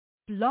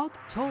Blog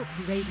Talk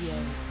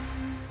Radio.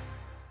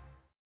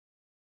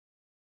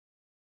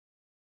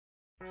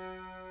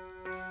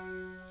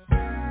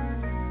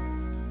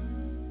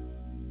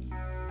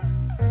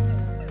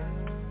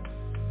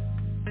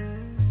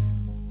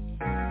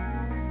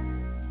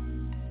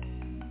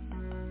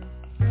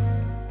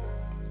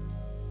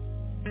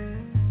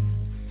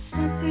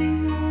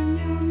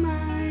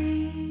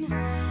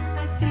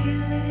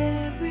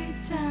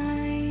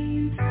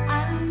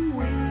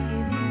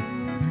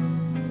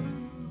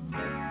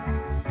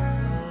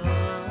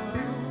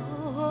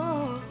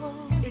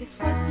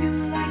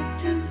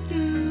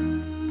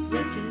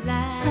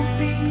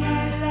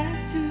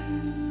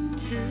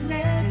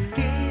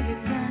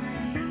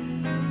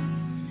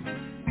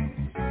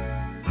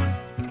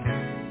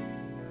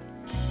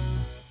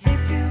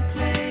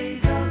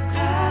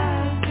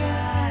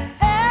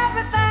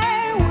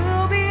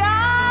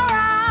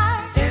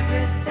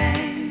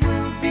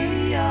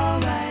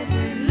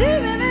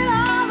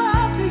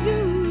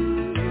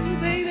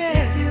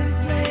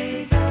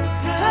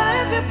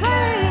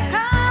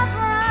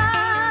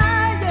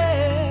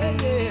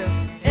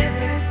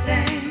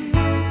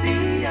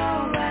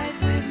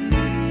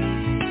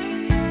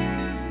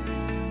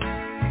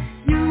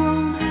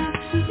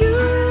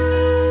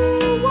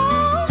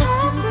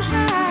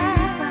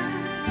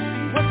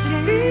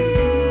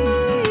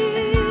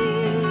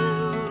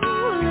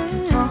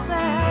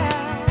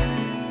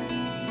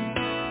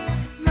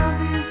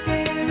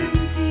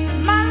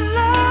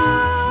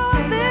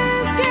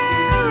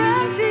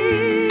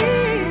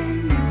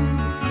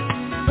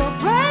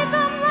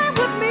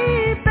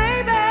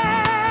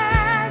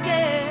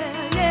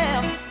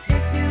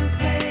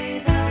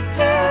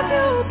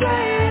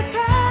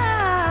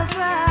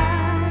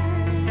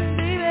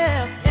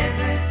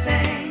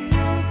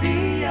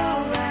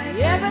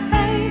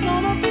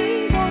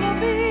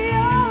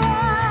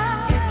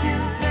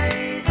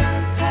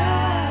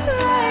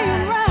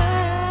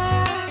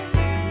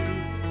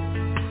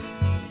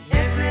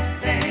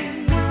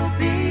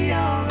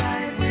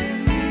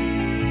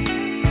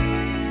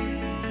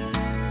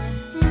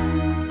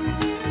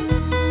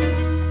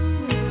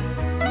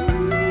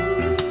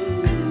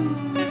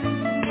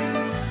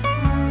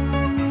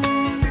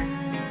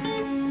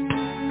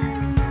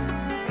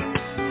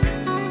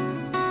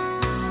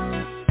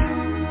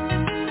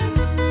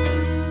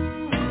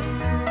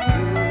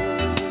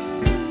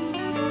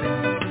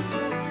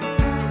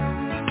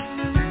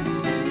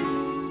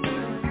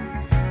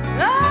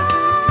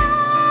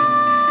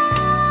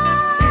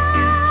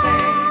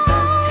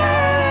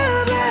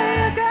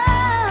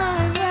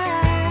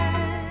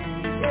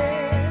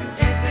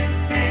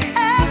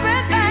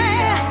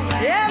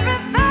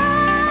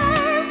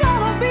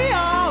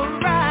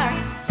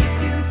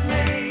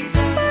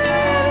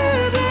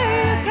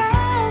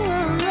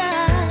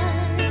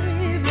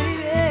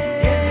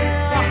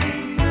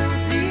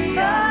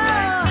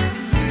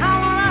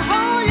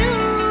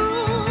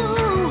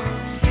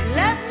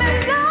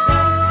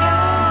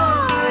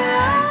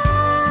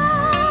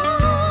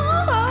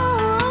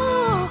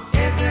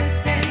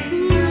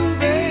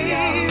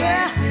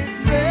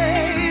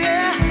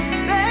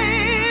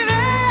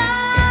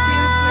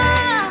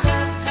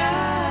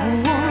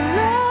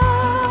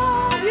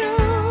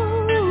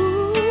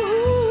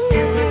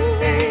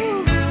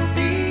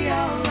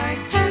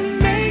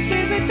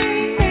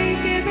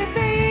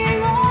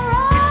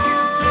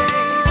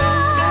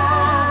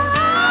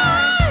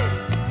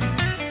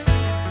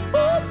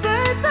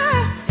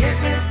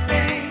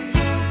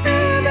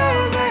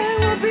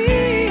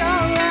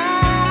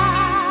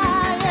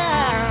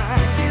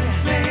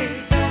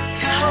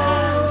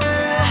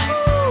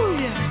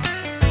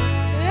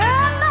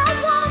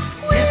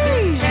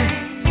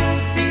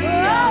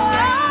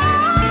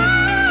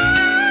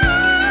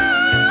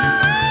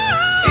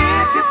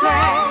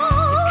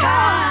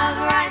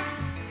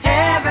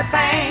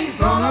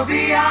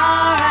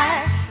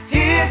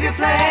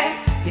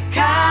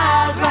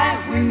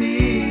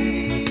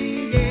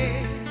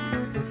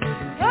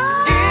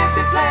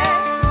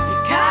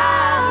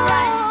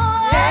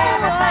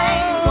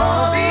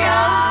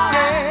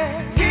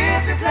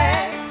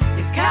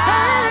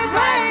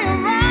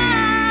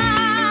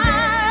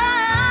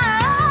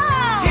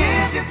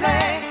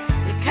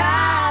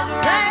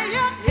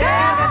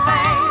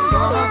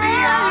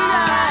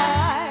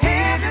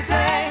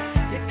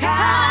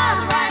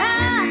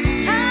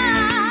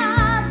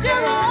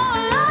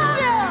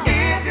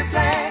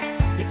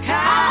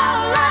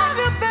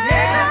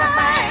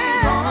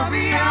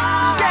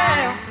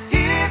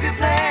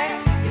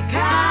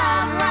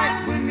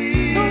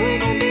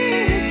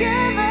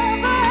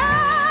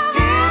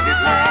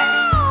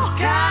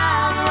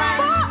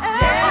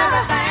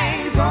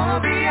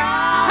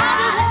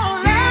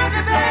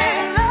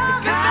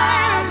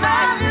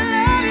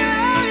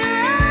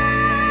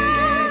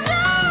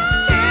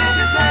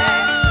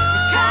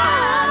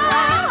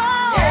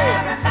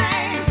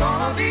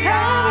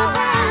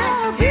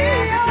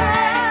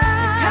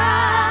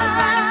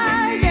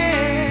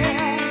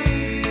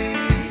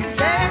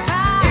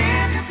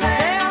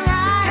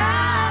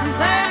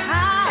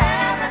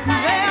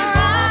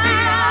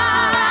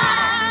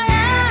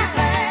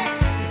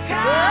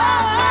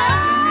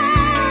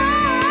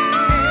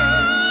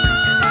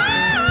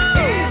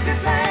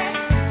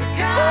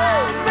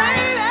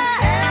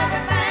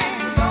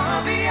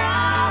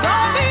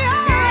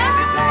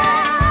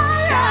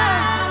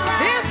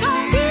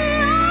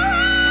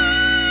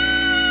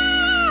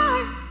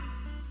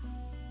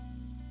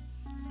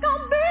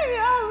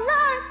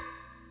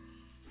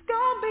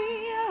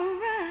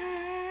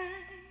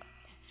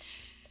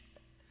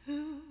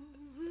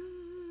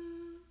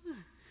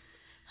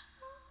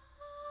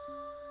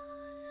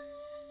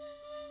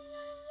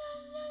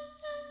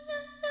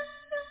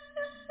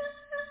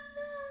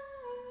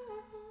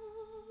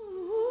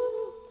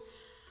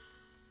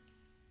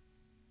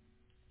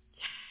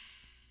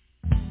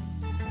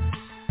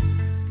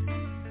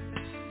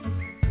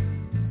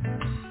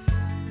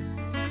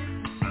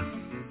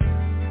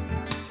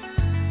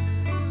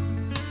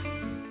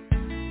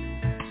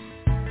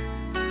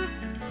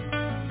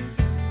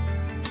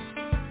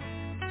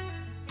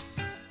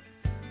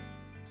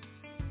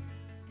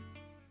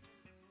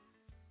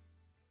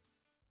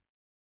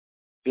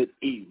 Good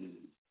evening.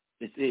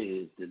 This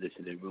is the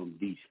Listening Room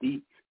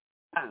DC.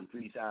 I'm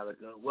Priest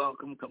Ilika.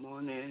 Welcome. Come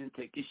on in.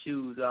 Take your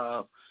shoes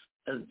off.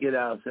 Let's get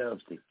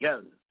ourselves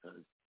together.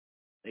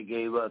 They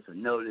gave us a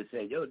notice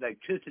that your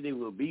electricity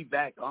will be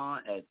back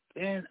on at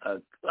 10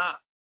 o'clock.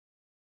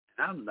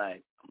 And I'm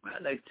like, my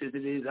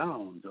electricity is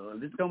on. So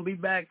if it's going to be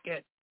back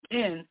at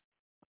 10,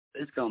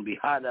 it's going to be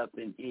hot up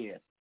in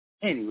here.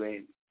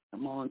 Anyway,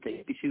 come on,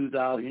 take your shoes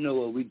off. You know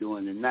what we're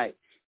doing tonight.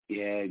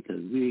 Yeah,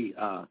 because we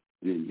are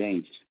an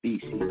endangered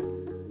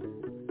species.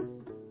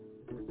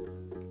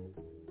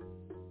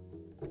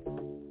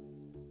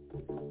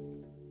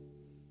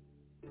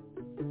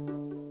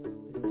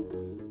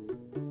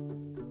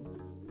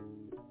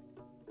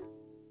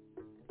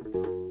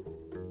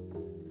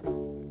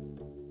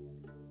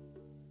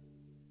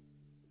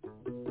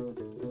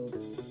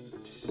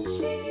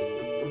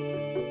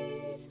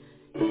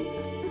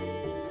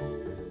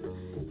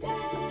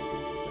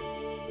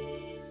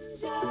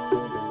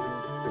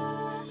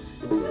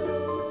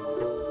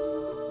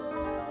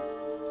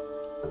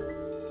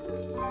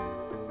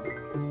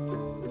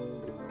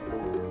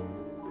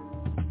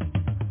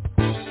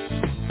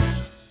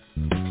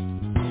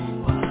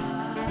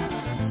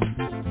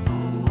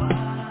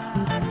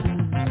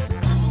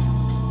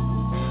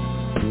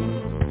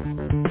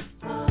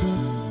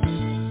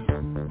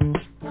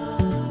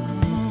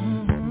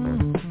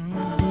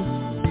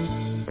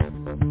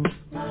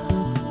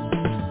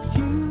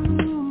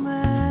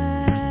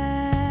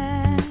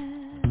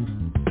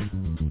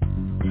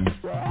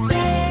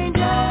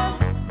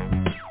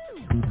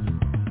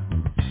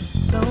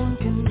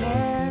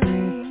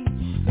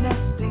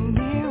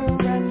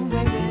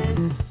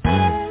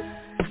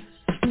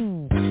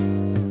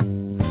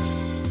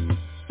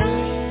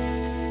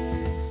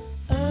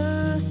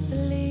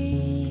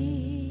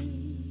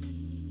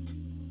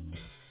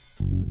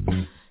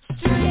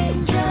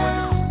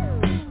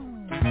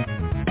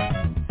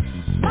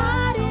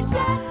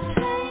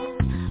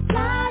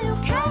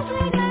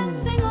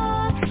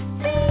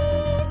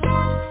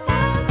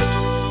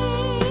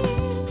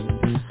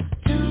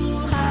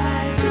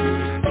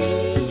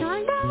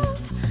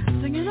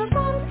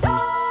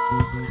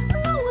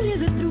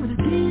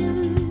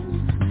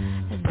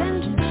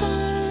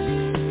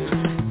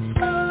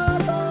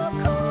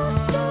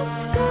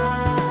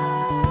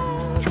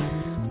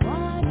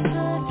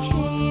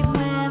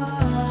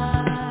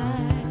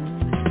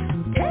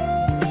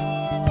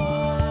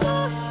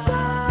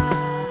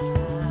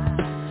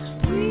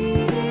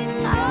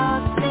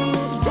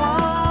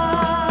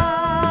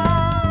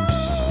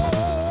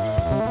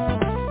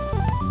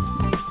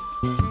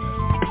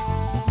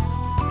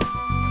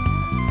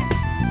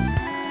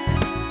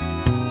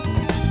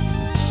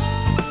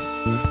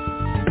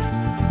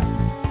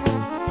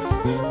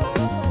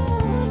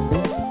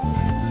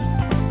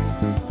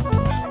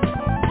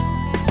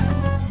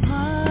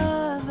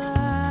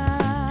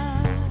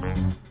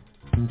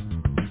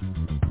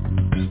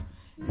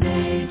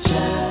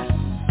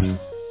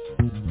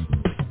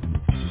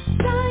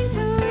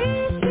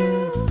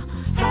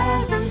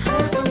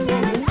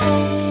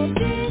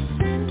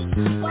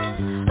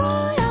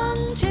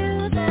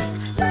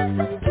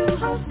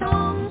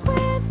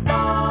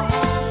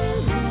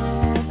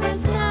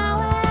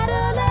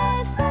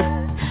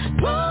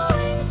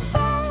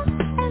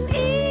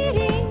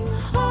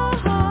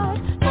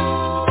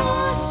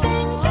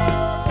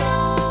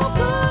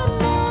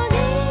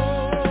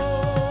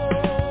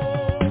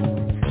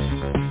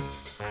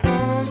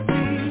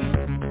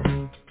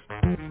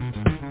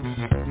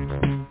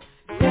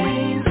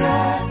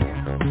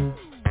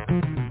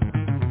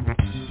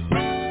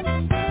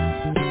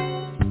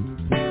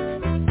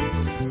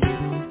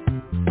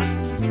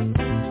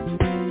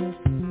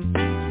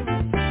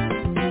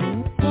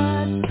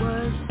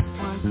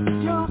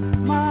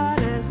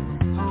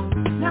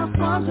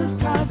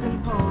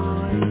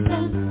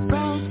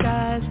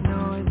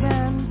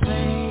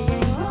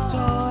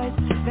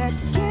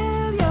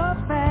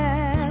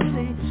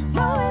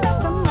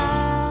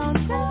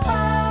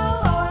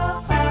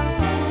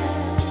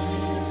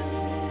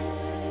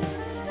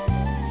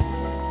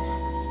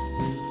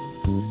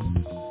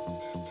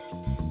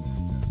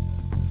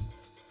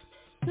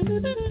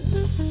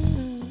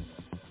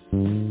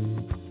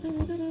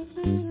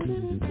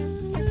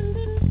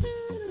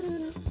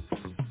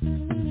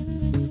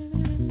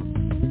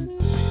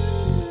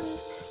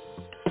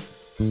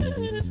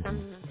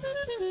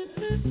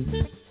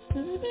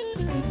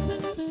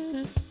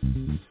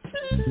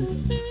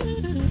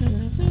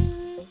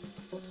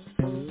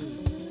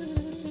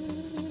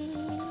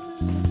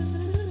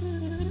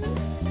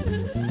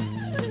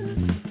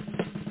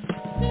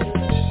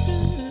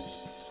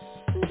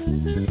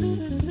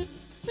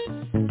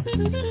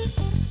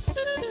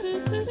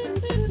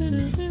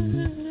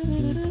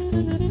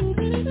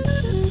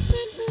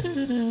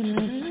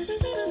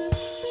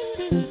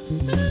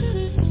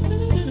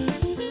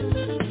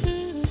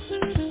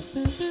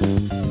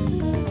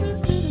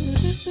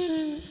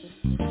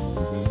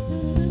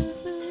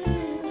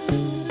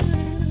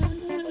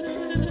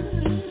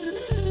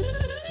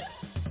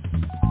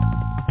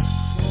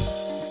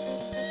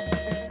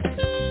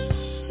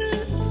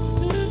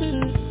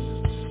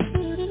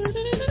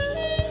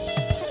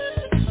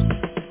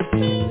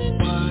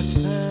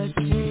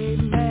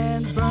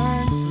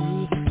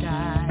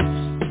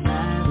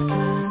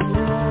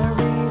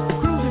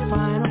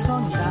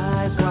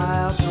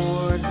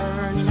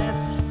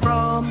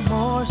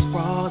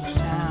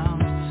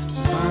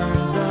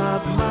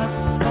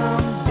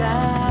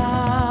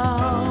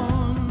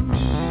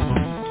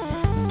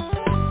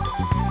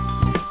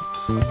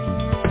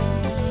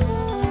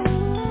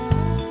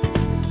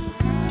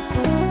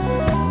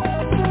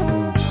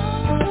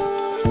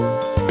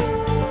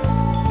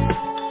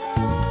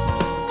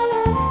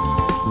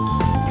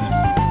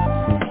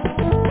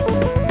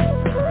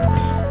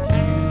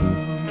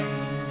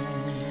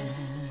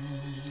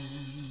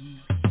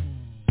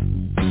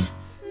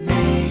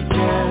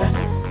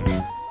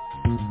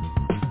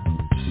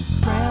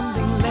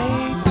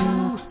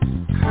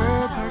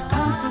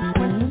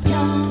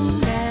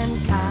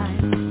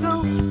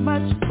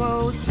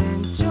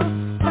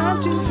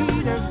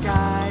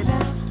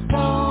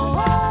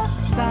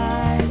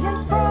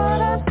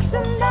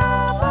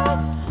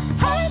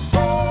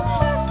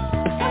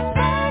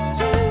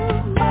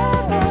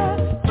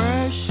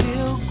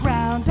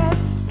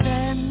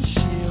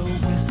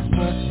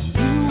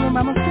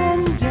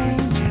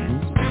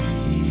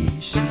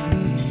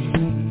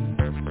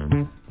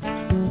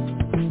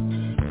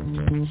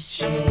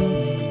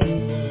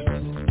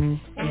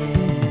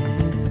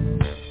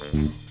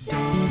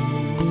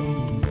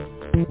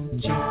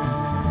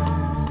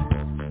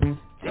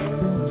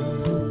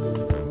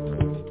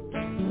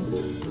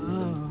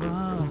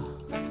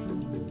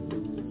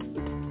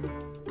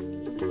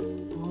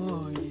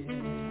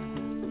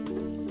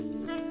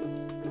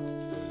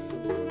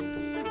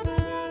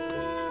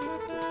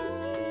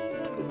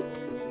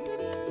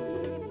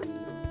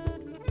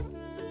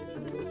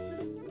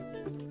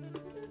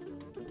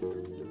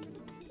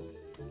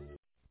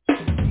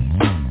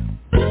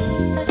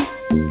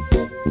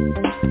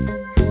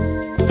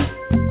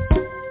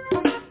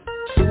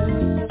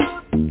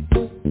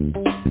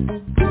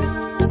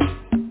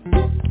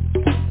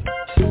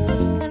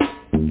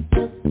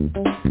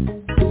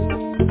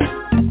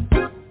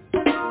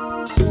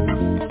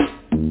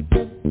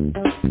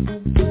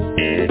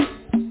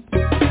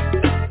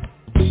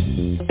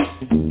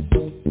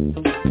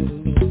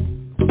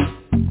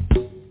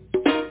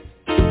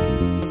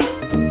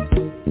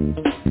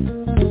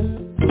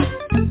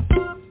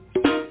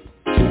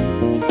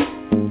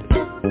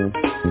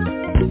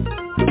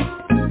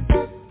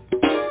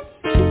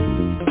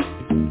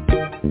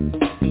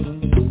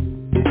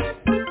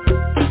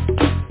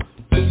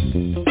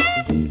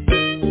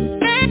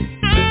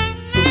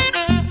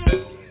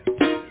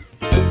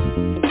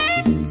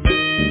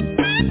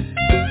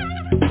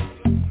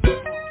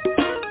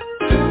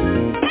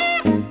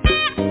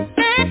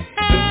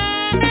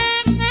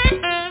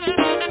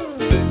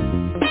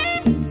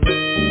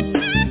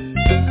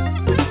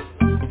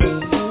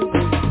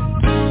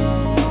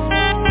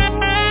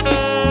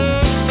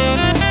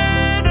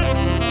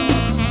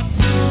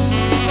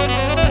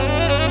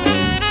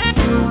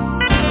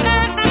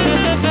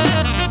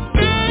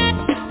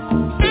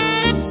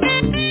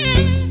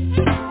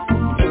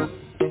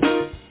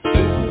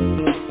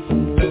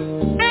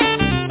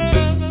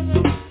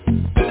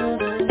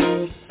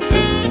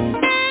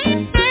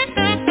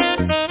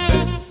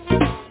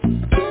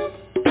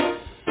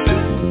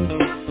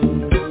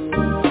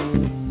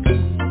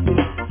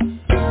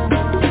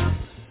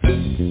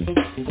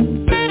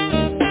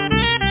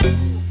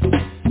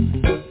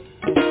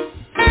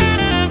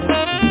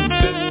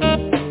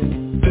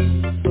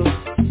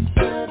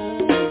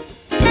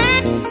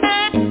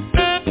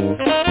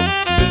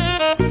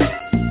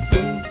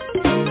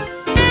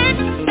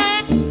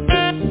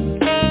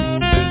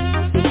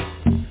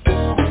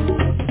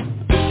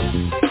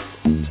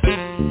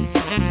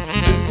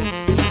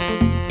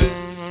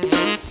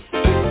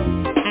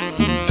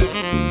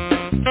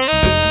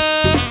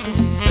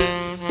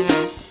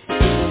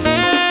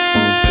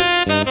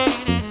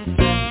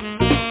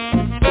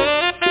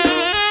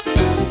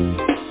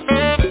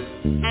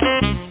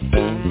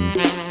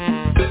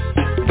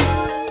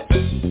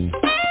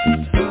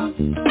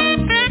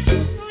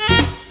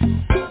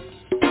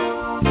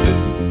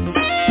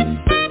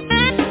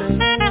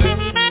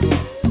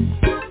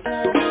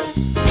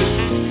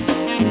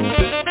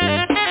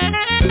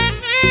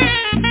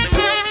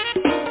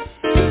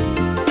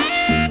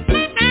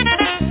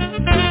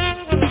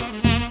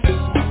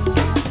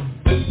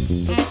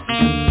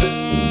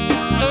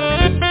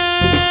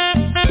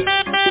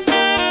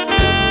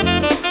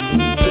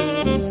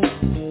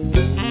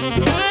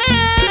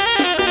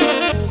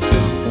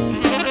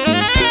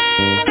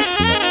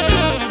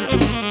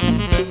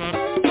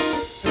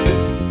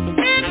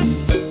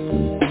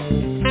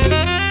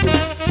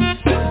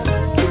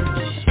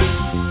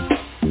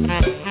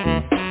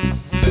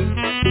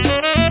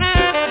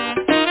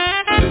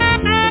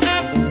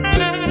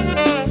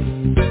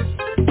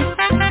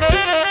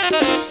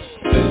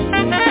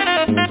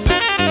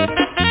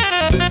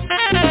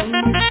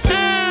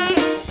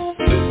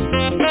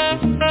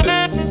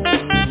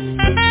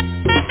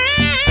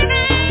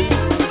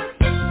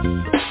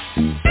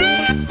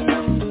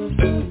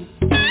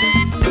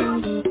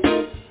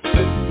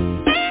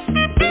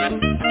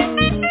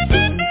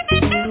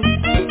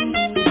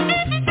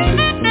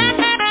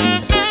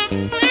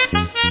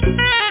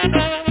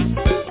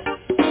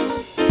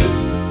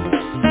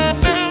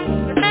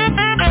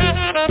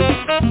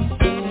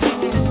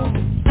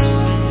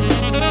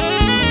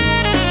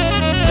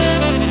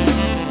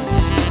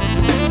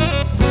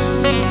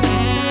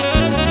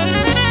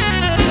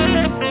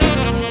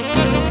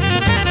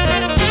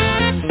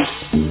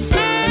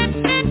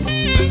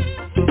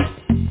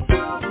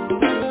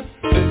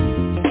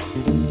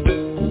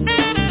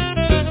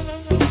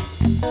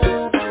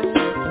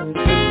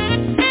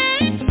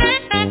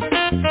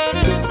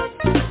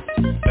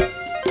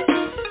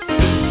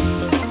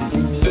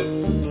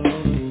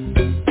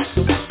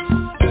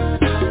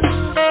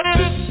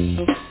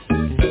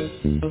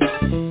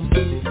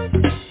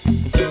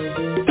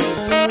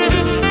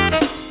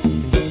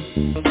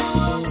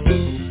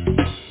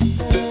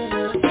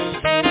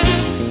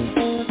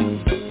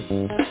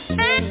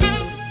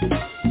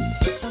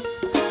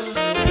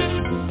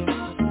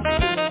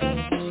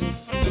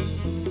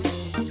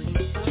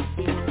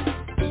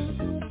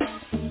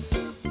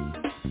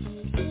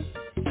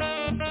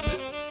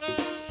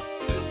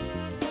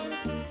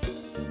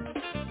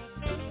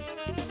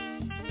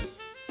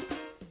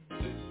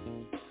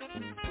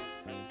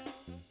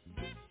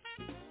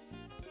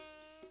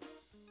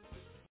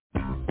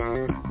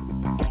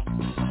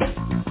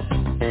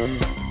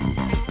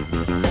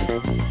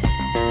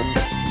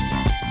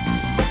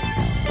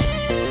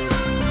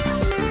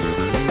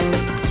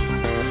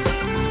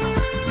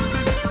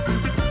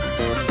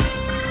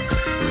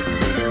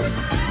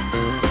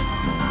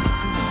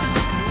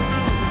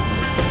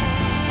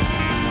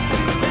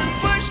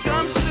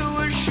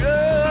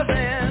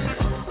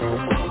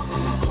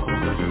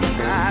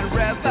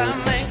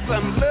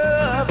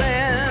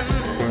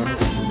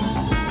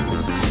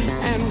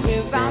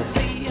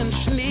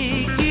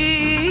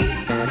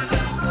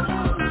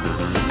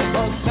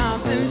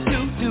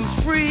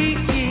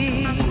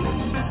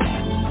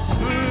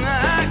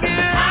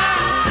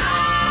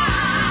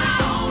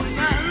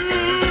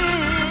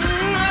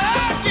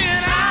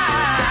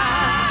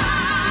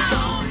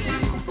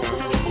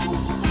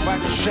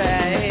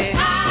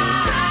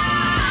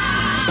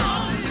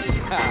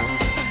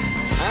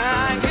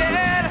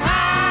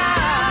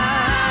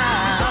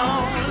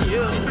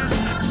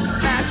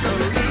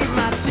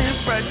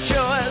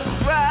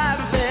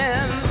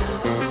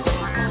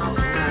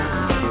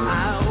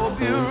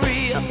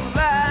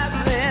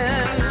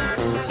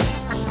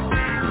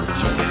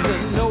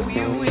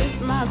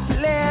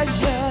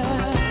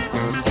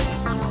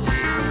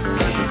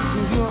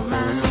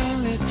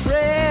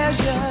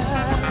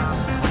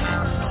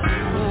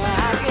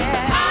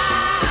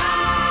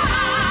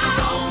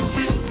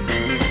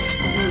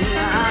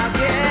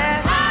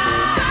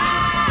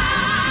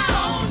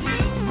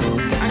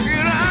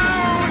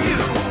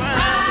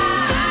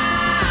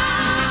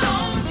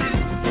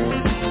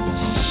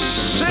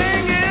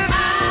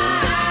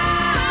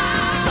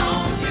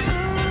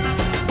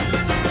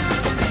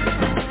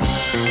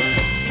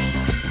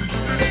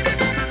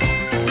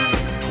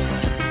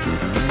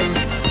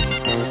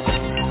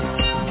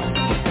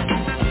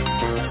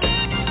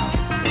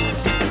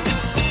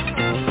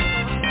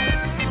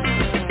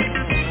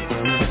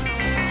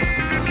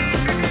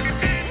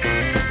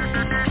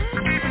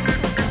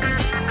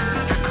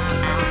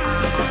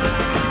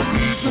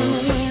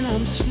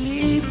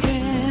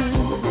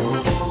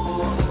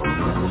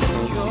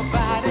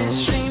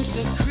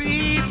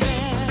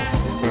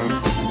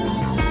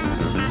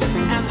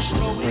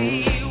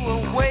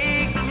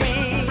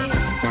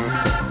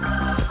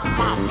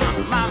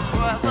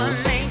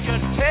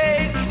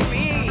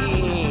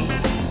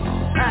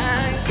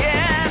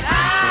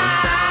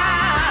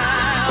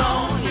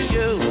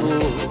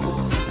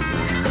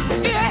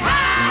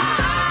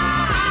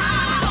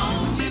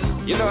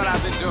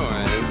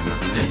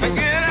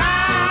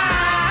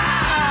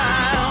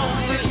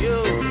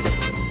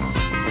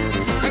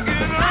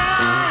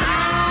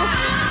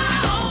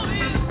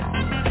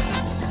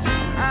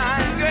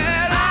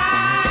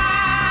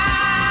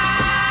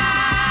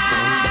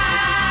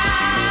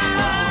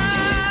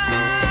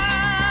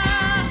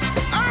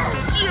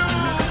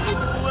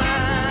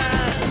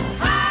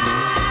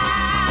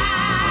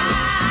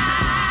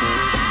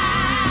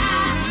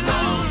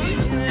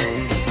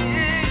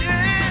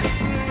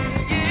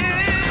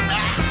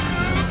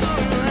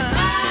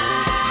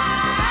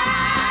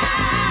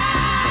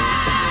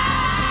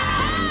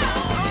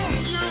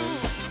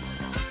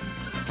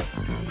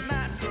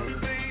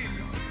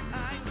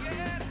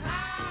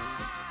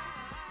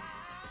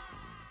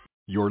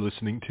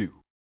 listening to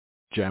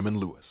Jammin'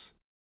 Lewis,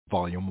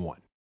 Volume 1.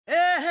 The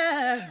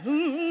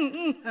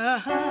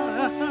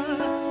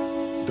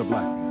blackness, the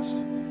blackness,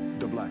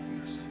 the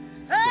blackness.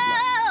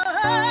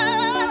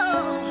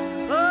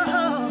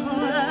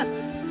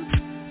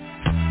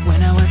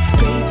 When I was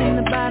facing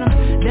the bottom,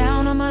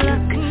 down on my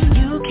luck,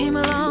 you came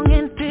along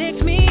and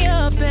picked me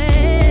up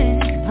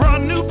and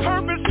brought new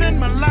purpose in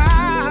my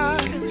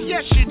life.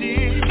 Yes, you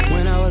did.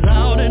 When I was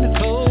out in the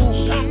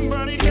cold,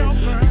 somebody help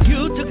me.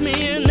 You took me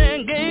in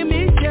and gave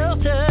me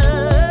shelter.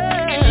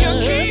 In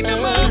your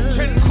kingdom of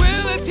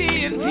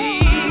tranquility and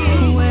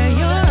peace, where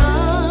your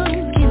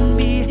arms can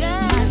be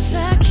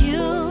my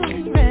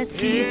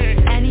security,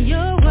 and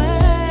your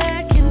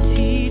word can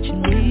teach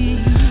me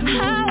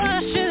how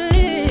I should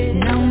live.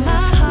 Now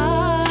my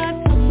heart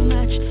will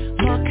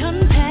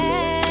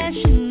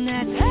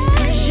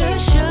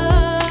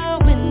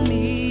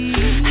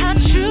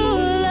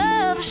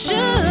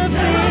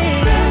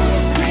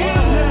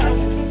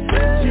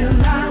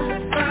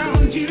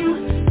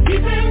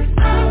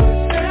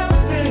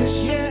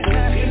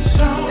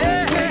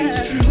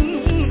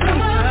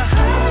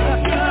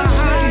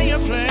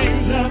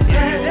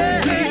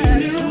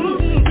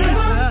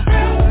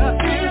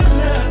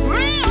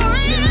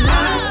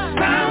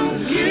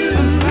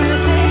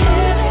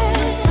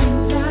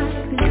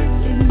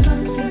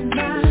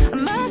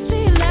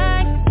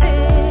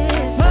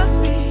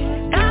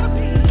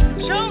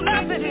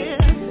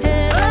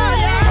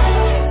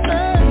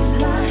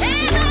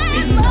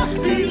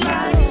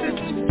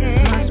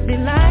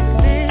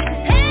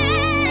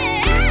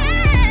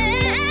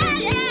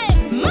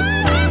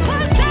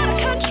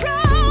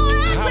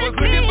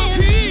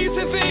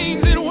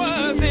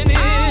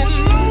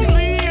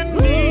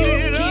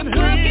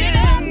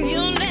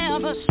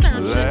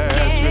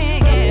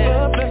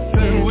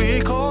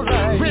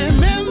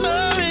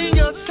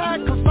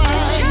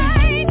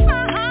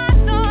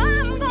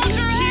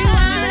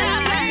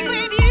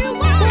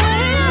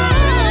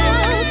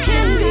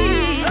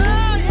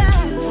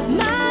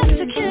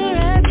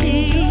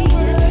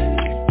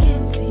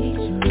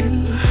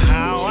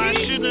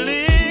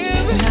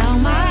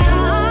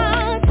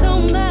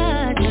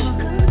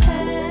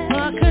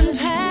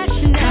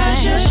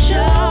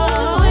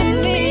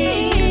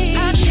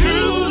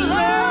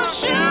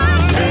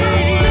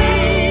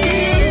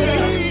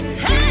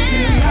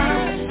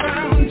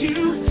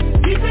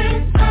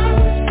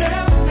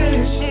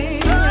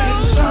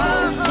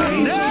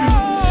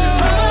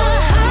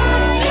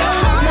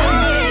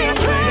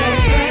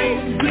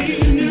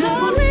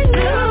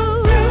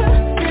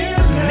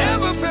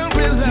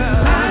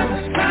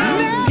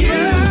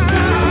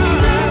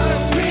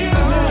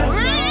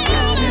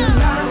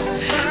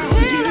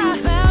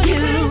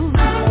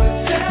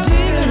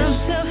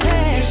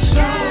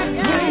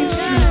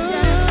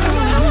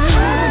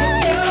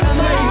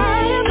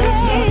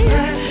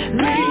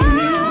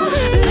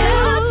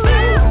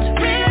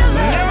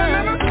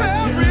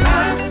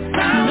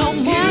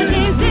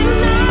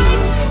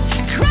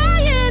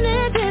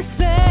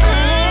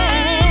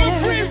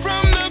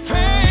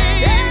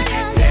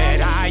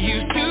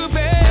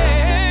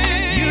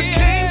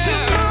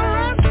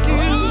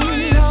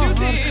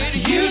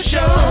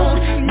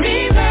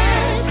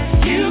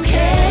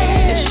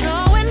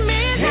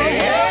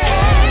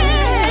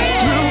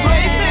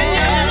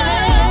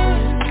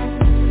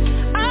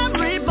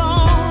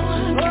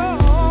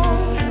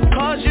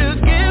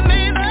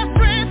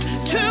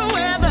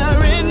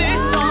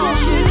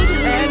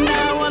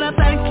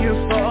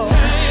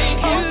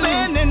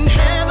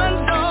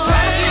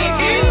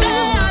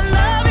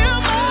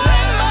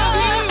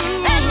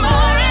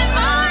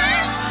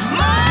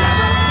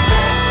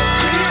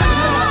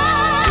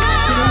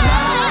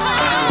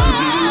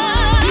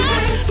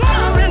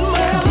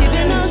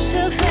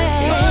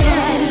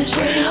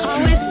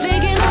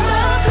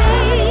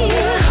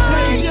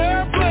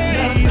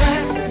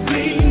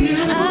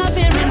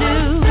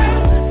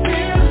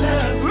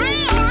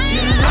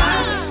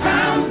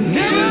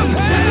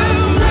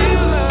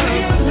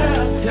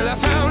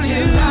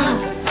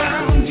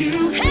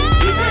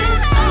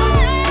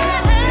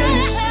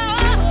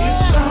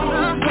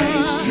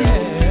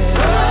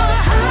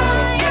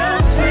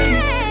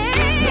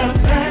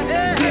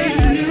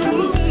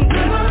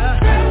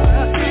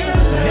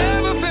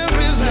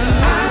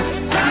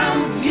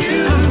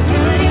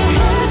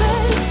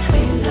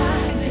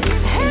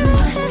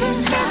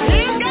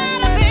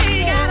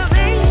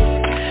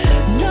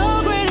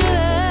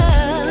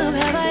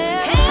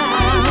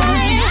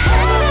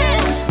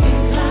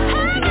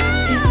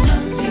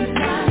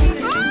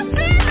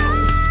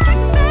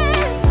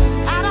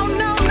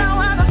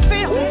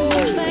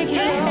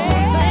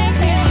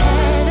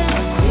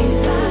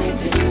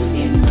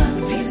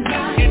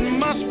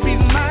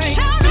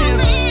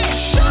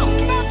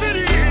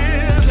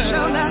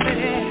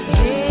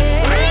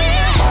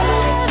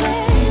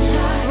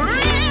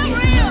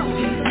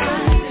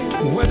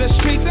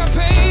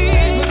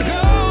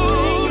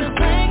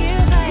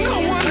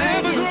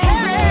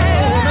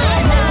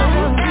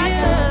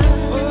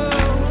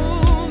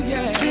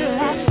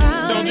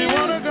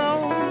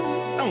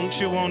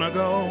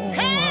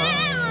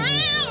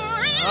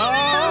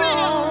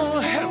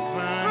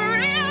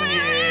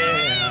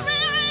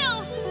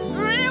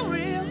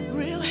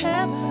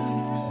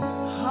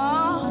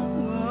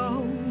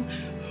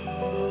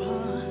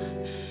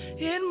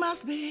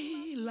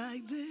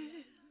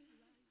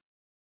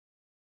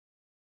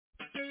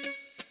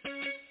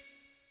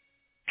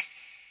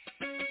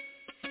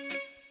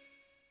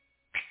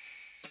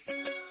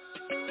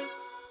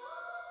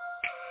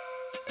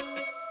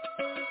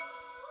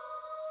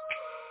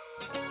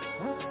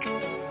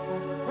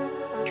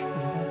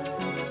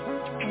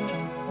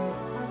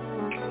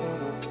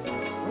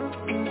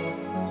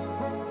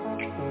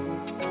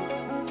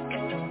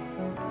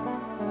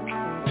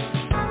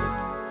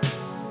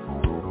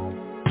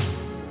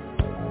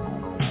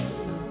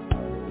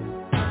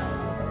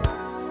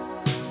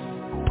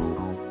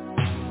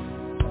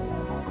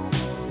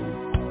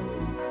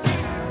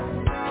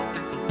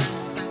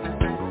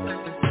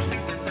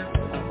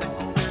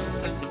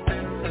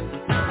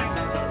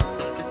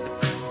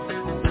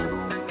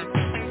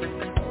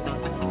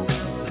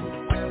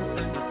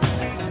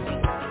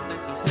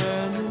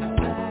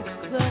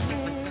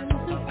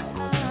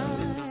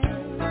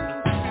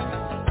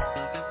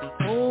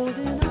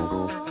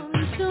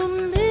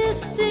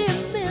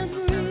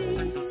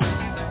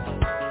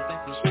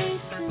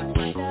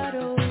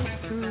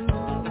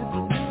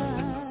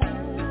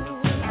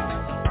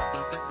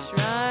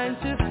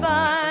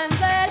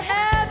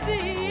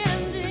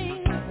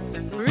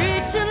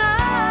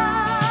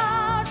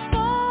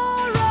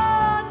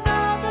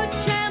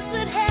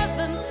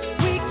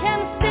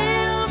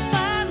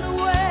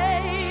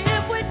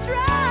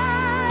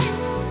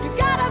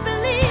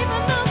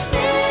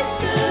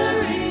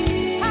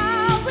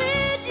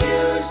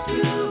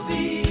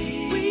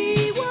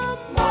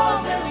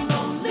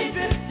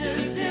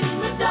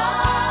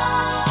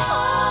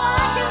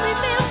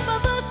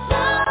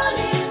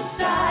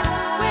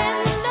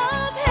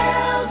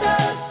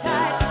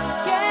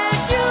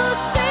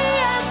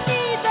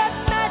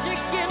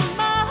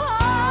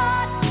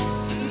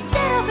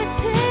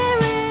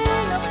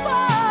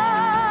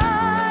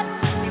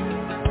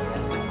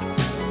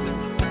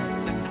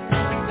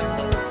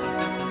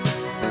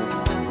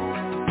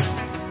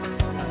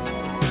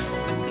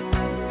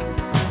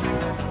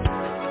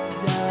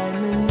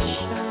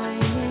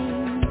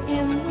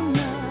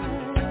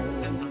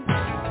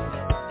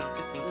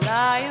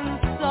lying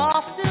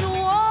soft and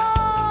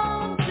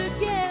warm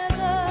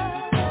together.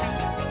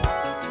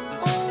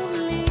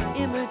 Only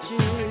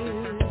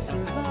images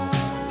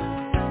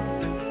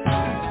survive.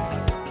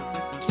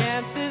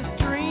 Can't this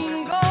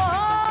dream go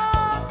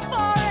on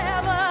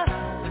forever?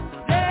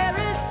 There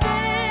is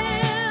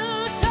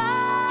still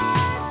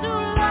time to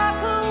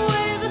lock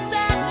away the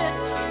sadness.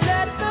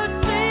 Let the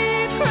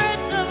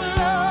secrets of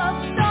love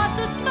start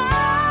to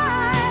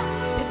smile.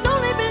 It's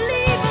only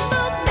believing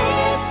the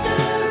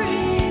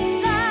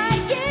mystery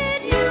like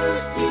it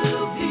used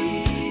to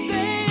be.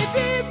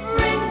 Baby,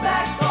 bring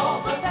back all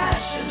the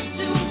passion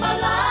to my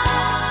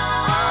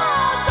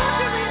life. Don't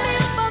you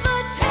remember the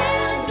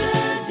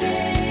tender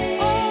days?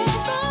 All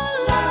the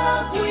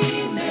love we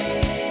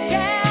made.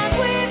 Can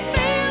we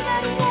feel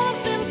that warm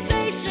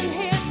sensation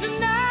here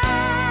tonight?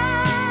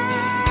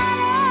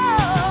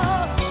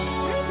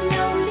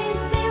 Lonely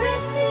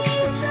spirit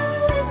seems to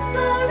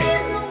whisper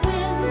in the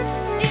wind.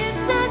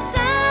 It's a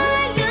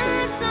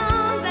silent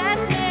song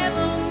that's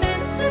never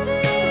meant to be.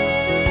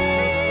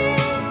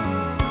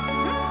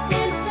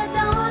 Since the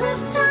dawn of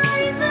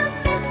time, the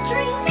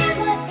mystery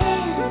never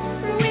ends.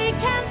 We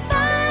can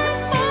find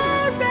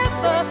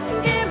forever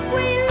if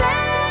we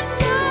let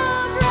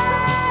your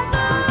breath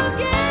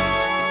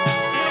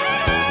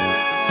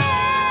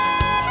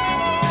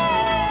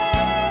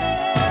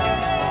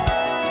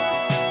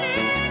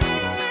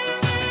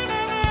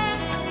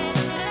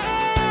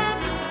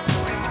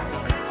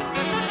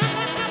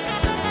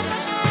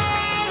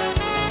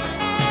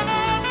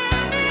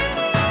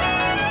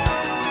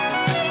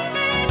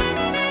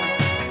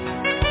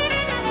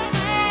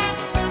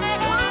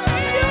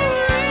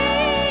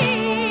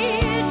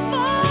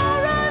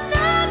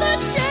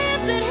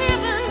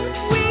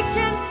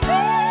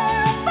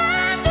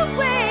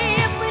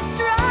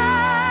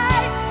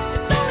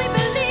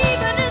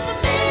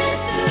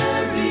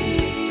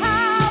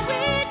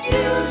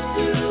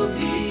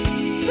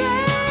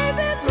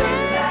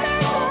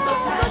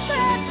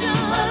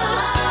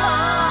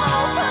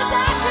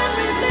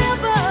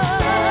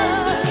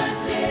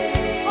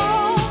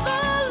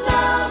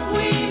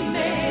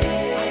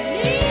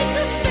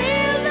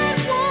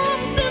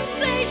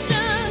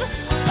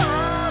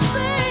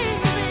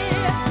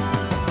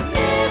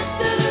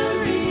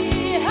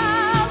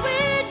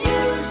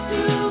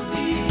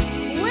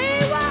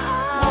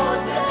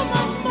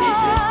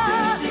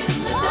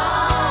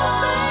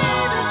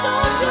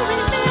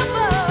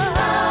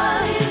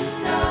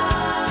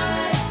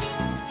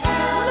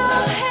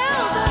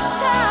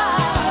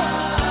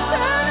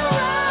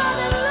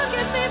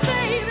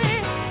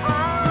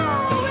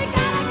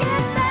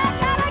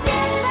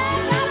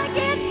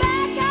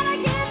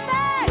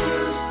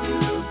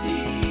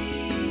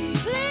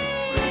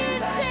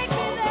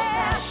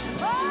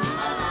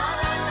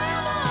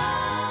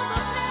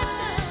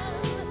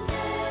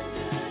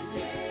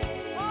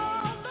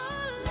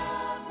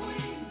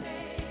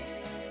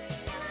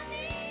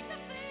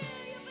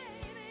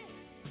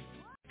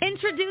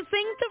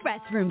Introducing the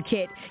Restroom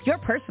Kit, your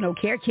personal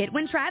care kit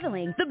when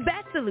traveling. The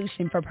best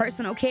solution for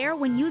personal care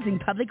when using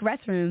public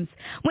restrooms.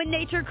 When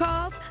nature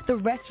calls, the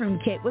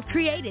Restroom Kit was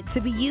created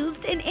to be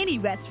used in any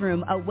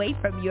restroom away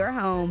from your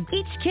home.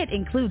 Each kit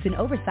includes an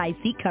oversized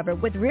seat cover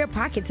with rear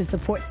pocket to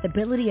support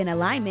stability and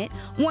alignment,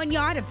 1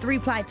 yard of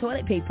 3-ply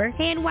toilet paper,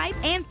 hand wipe,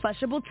 and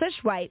flushable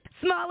tush wipe.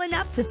 Small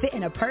enough to fit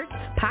in a purse,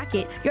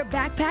 pocket, your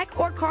backpack,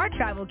 or car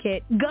travel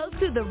kit. Go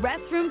to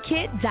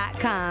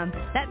therestroomkit.com.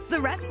 That's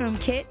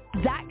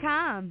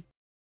therestroomkit.com.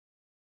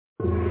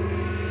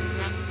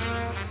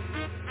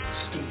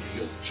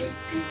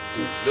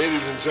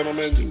 Ladies and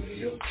gentlemen,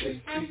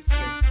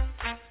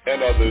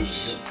 and others,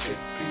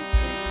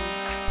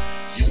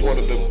 you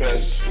ordered the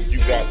best, you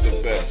got the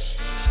best.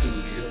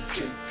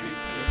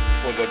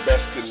 For the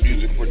best in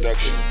music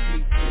production,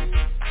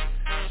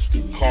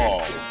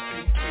 call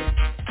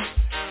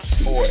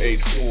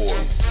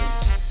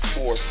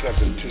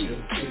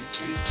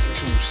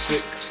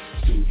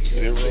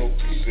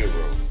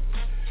 484-472-2600,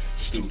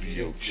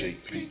 Studio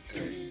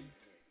JP3.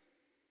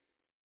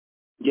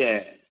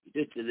 Yeah,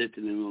 this is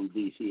Listening Room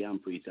DC. I'm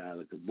Priest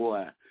Ilika.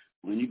 Boy,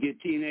 when you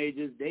get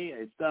teenagers, they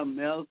are something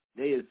else.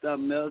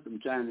 I'm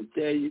trying to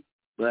tell you.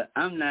 But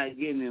I'm not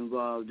getting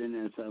involved in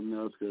that something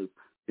else because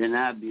then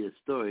I'd be a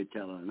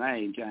storyteller, and I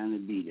ain't trying to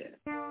be that.